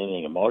really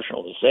anything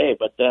emotional to say.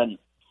 But then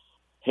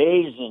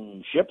Hayes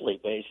and Shipley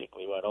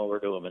basically went over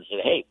to him and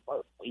said, hey,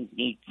 Bert, we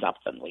need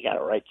something. We got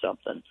to write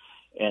something.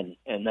 And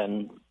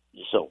then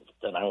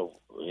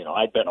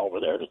I'd been over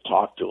there to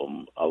talk to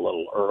him a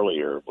little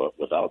earlier, but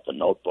without the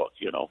notebook,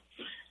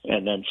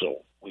 And then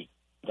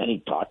then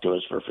he talked to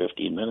us for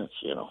 15 minutes.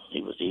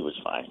 He was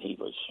fine. He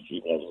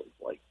wasn't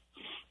like,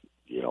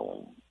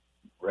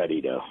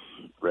 ready to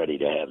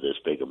have this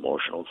big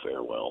emotional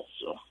farewell.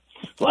 So,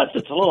 plus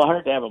it's a little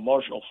hard to have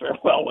emotional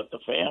farewell with the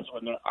fans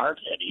when there aren't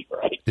any,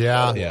 right?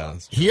 Yeah.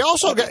 He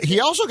also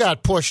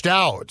got pushed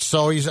out,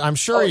 so I'm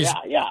sure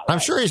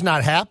he's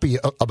not happy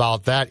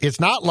about that. It's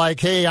not like,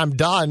 hey, I'm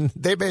done.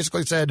 They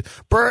basically said,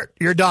 Bert,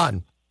 you're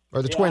done,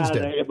 or the Twins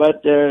did.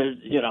 But he's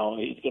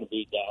going to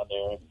be down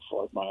there in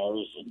Fort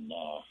Myers,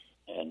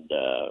 and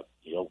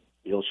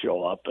he'll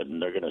show up,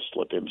 and they're going to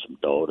slip him some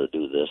dough to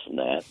do this and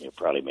that. And he'll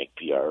probably make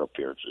PR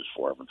appearances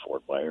for him in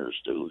Fort Myers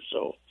too.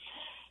 So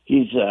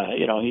he's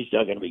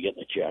still going to be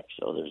getting a check.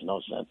 So there's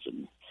no sense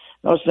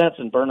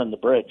in burning the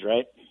bridge,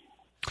 right?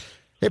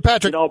 Hey,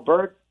 Patrick.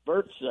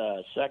 Bert's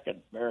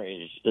second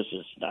marriage. This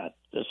is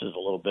a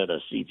little bit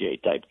of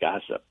CJ type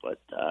gossip, but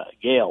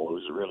Gail,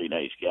 who's a really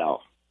nice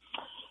gal,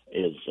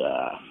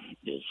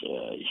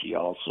 she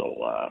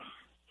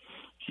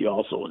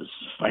also is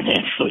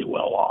financially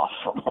well off,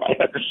 from what I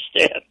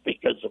understand,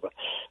 because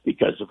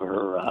of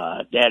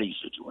her daddy's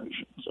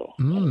situation.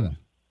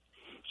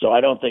 So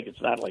I don't think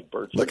it's not like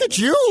Bert's. Look at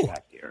you!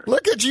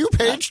 Look at you,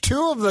 page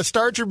 2 of the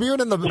Star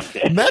Tribune in the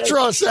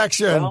Metro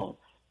section. Well,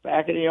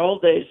 back in the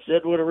old days,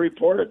 Sid would have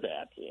reported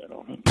that.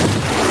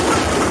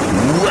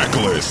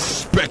 Reckless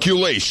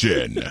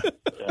speculation.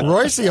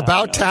 Royce,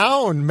 about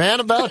town, man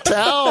about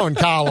town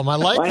column. I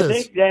like this. I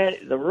think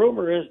that the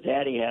rumor is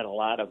Daddy had a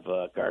lot of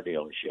car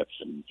dealerships,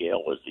 and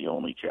Gail was the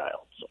only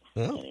child. So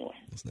anyway,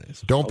 that's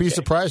nice. Don't be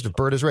surprised if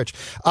Bert is rich.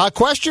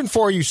 Question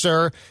for you,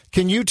 sir.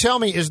 Can you tell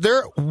me,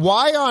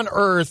 why on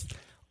earth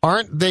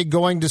aren't they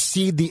going to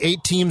seed the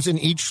 8 teams in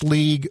each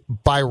league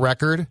by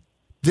record?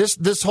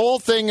 This whole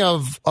thing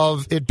of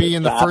it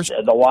being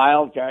the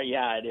wild card,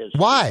 it is.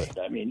 Why?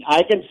 I mean,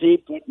 I can see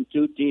putting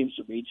 2 teams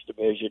from each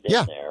division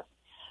in there,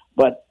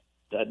 but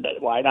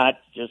why not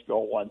just go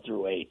 1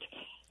 through 8?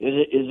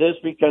 Is this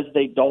because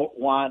they don't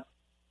want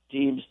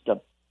teams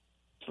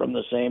from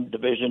the same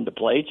division to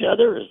play each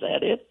other? Is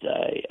that it?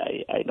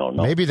 I don't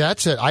know. Maybe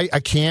that's it. I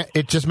can't.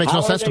 It just makes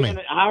no sense to me.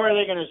 How are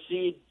they going to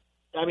seed?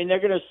 I mean,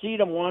 they're going to seed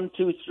them 1,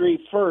 2,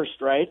 3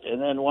 first, right,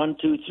 and then 1,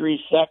 2, 3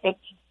 second.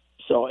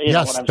 So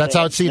yes, that's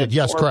how it's seeded.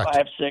 Yes, 4, correct.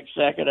 5, 6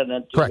 second, and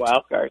then 2 correct.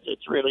 wild cards.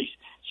 It's really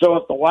so.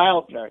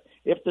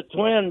 If the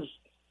Twins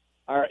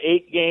are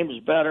 8 games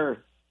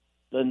better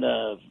than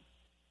the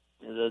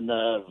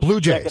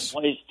Blue Jays,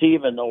 second place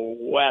team in the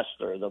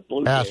West, or the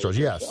Blue Astros,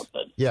 Jays,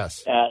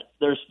 yes,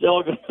 they're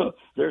still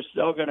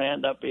going to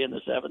end up being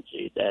the 7th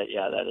seed. That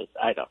is.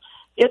 I know.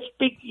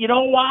 You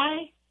know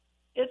why?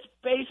 It's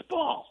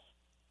baseball.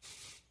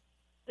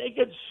 They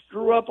could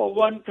screw up a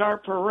 1-car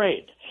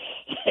parade.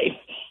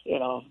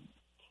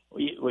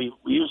 We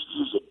used to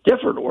use a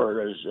different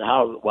word as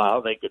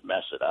how they could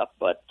mess it up,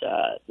 but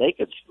they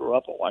could screw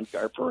up a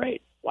 1-car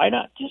parade. Why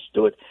not just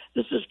do it?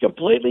 This is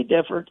completely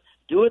different.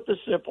 Do it the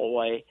simple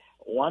way,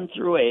 1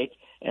 through 8,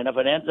 and if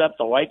it ends up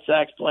the White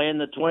Sox playing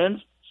the Twins,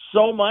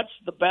 so much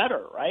the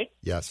better, right?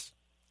 Yes,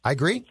 I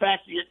agree. In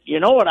fact, you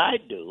know what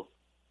I'd do?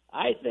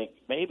 I think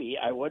maybe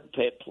I would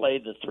play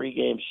the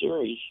 3-game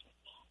series.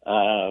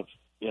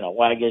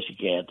 I guess you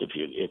can't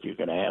if you're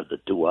going to have the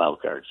 2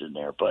 wild cards in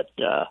there, but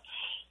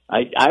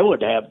I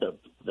would have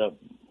the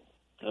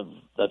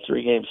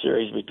 3-game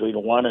series between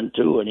 1 and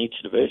 2 in each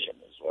division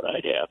is what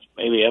I'd have.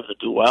 Maybe have the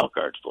 2 wild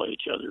cards play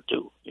each other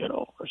too,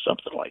 or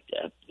something like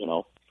that.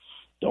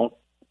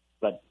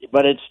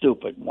 But it's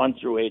stupid. 1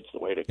 through 8 is the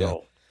way to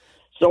go.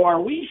 So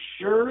are we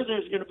sure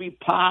there's going to be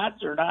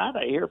pods or not?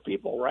 I hear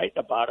people writing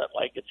about it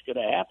like it's going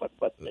to happen,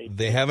 but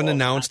they haven't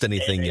announced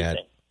anything yet.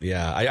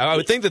 Yeah, I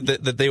would think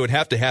that they would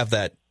have to have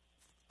that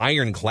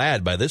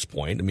ironclad by this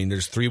point. I mean,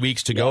 there's 3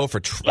 weeks to go for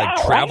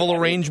travel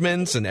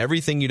arrangements and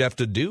everything you'd have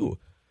to do.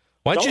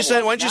 Why don't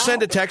you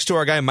send a text to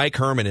our guy Mike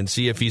Herman and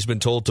see if he's been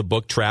told to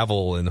book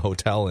travel and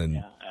hotel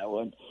and.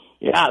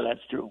 Yeah, that's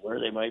true. Where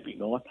they might be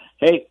going.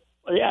 Hey,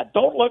 Yeah,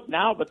 don't look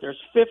now, but there's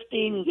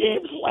 15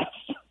 games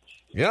left.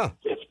 Yeah.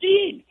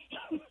 15.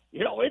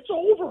 It's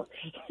over.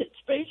 It's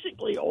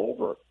basically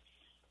over.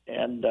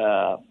 And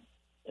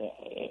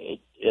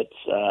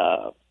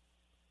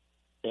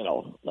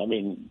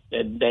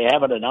they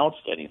haven't announced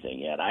anything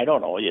yet. I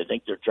don't know. You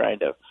think they're trying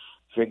to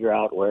figure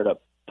out where to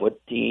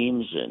put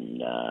teams,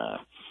 and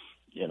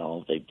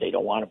they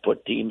don't want to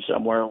put teams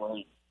somewhere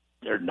where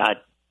they're not,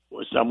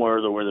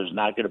 somewhere where there's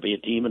not going to be a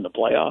team in the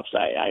playoffs.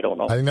 I don't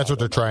know. I think that's what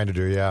they're trying to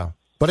do. Yeah.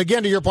 But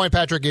again, to your point,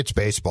 Patrick, it's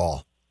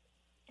baseball.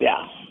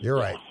 Yeah, you're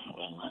right.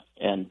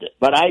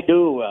 But I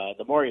do.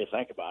 The more you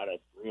think about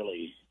it,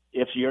 really,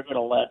 if you're going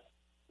to let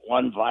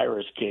one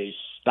virus case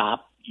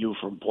stop you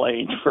from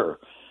playing for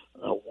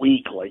a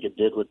week like it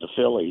did with the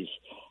Phillies,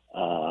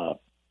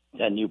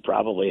 then you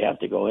probably have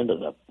to go into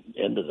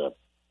the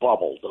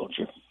bubble, don't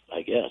you?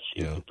 I guess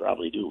you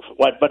probably do.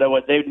 But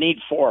they need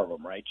 4 of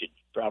them, right? You'd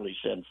probably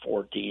send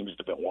 4 teams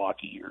to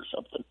Milwaukee or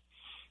something.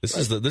 This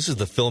is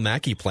the Phil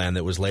Mackey plan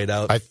that was laid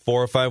out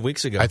 4 or 5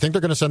 weeks ago. I think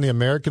they're going to send the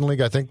American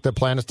League. I think the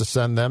plan is to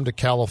send them to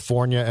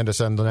California and to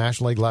send the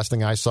National League. Last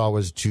thing I saw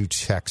was to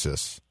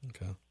Texas.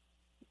 Okay.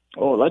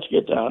 Oh, let's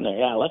get down there.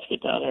 Yeah, let's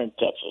get down there in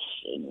Texas.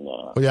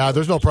 And,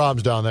 there's no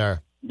problems down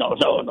there. No.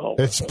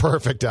 It's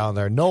perfect down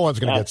there. No one's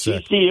going to get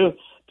sick. TCU's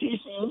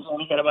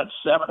only got about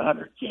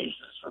 700 cases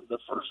from the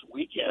first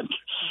weekend.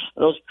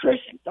 Those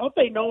Christians, don't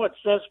they know it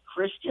says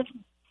Christian?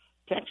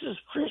 Texas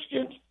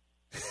Christians?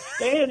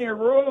 Stay in your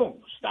room.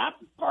 Stop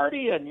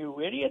partying, you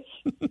idiots.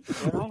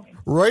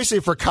 Royce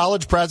for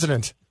college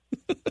president.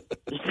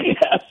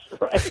 Yes,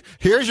 right.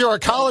 Here's your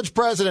college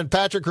president,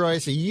 Patrick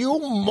Royce. You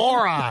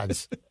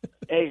morons.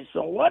 Hey,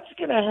 so what's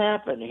going to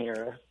happen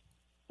here?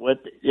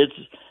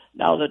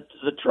 Now the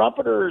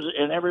trumpeters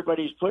and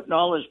everybody's putting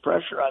all this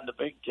pressure on the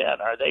Big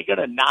Ten. Are they going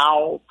to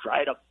now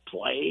try to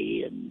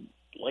play in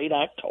late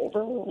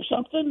October or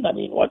something? I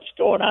mean, what's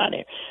going on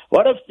here?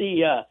 What if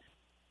the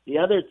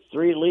other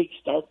 3 leagues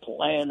start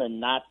playing and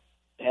not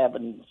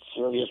having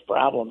serious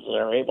problems that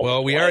are able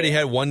to we play? already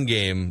had one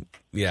game.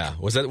 Yeah.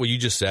 Was that what you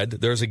just said?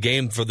 There's a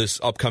game for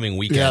this upcoming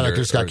weekend. Yeah, that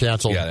just got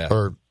canceled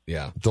or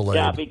delayed.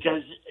 Yeah,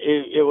 because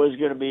it was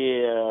going to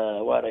be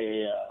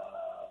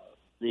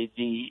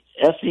the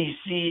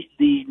SEC,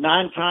 the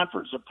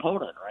non-conference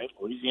opponent, right?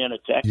 Louisiana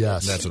Tech.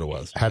 Yes. That's what it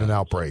was. Had an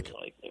outbreak.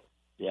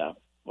 Yeah.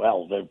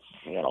 Well,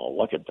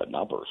 look at the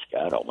numbers.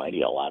 God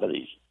almighty, a lot of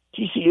these.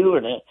 TCU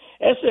and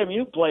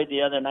SMU played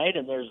the other night,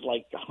 and there's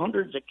like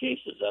hundreds of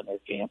cases on their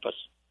campus.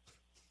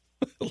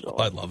 So,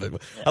 I love it.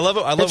 I love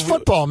it. It's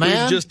football,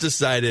 man. We've just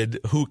decided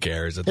who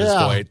cares at this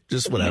point.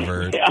 Just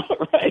whatever. Yeah,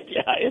 right.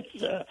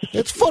 Yeah,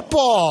 it's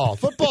football.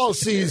 Football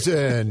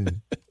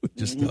season.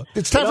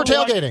 It's time for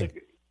tailgating.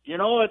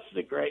 It's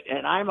the great,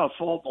 and I'm a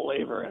full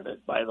believer in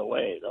it, by the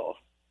way, though.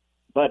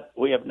 But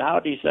we have now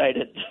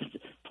decided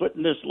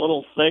putting this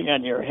little thing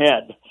on your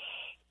head,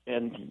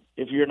 and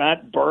if you're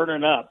not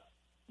burning up,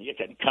 you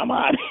can come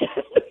on.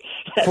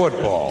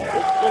 Football.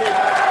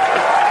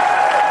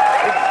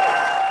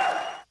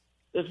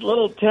 This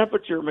little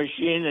temperature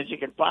machine that you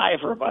can buy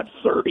for about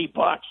 $30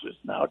 is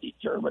now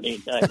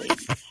determining. I mean,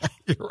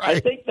 right. I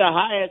think the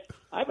highest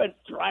I've been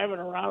driving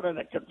around in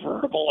a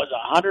convertible is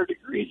 100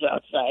 degrees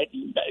outside.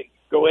 And I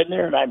go in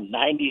there and I'm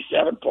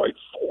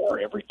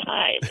 97.4 every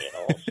time.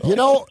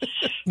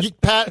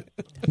 Pat,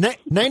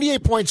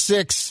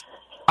 98.6.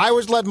 I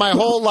was led my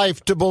whole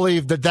life to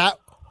believe that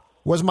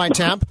was my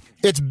temp.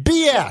 It's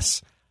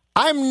BS.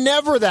 I'm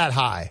never that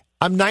high.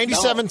 I'm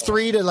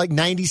 97.3 to like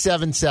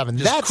 97.7.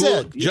 That's cool.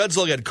 it. Judd's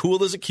will get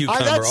cool as a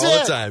cucumber all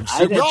the time.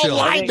 Y'all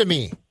lied to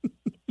me.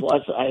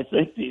 Plus, I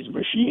think these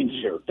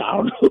machines are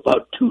down to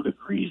about 2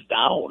 degrees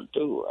down,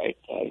 too, right?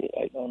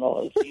 I don't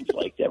know. It seems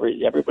like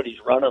everybody's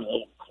running a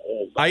little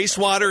cold. Ice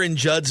water in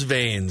Judd's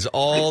veins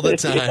all the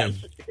time.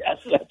 Yes,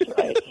 that's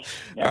right.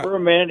 Never a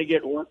man to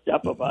get worked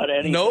up about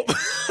anything. Nope.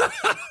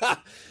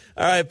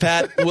 All right,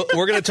 Pat,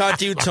 we're going to talk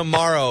to you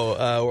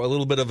tomorrow. A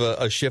little bit of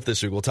a shift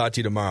this week. We'll talk to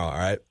you tomorrow, all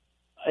right?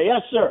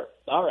 Yes, sir.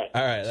 All right.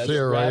 All right. See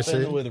you, Royce.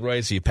 With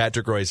Royce,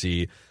 Patrick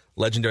Royce,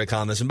 legendary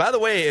columnist. And by the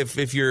way,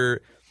 if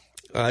you're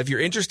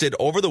interested,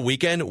 over the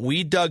weekend,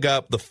 we dug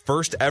up the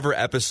first ever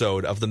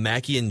episode of the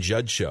Mackey and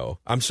Judd show.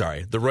 I'm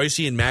sorry, the Royce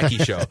and Mackey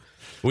show.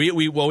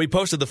 We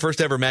posted the first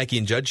ever Mackey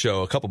and Judd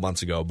show a couple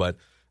months ago, but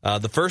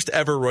the first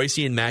ever Royce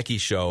and Mackey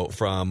show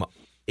from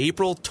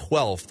April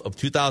 12th of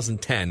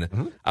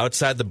 2010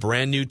 outside the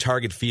brand new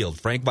Target Field.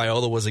 Frank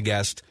Viola was a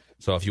guest.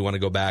 So if you want to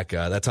go back,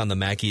 that's on the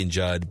Mackey and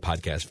Judd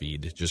podcast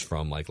feed just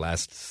from like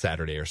last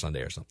Saturday or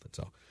Sunday or something.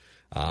 So,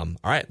 all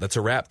right, that's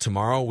a wrap.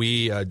 Tomorrow,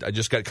 I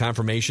just got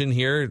confirmation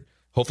here.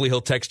 Hopefully he'll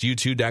text you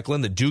too,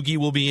 Declan. The Doogie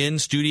will be in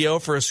studio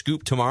for a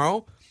scoop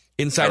tomorrow.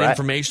 Inside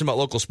information about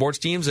local sports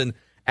teams and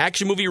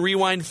Action Movie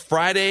Rewind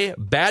Friday,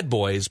 Bad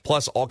Boys,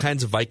 plus all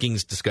kinds of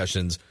Vikings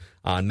discussions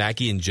on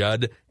Mackey and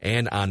Judd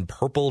and on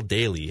Purple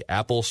Daily,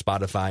 Apple,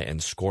 Spotify,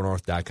 and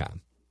ScoreNorth.com.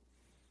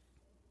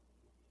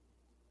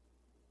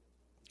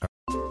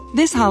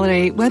 This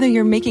holiday, whether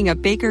you're making a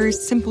Baker's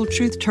Simple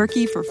Truth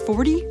turkey for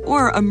 40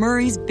 or a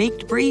Murray's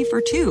Baked Brie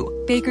for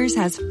 2, Baker's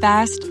has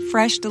fast,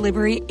 fresh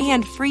delivery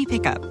and free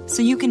pickup,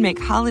 so you can make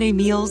holiday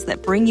meals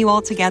that bring you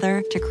all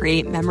together to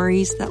create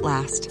memories that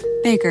last.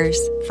 Baker's,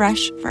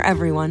 fresh for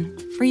everyone.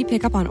 Free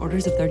pickup on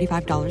orders of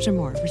 $35 or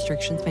more.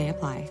 Restrictions may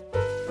apply.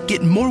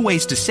 Get more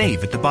ways to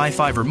save at the Buy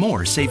 5 or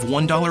More Save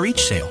 $1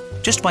 each sale.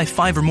 Just buy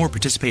 5 or more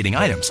participating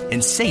items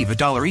and save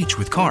 $1 each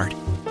with card.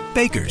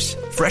 Baker's,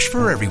 fresh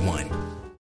for everyone.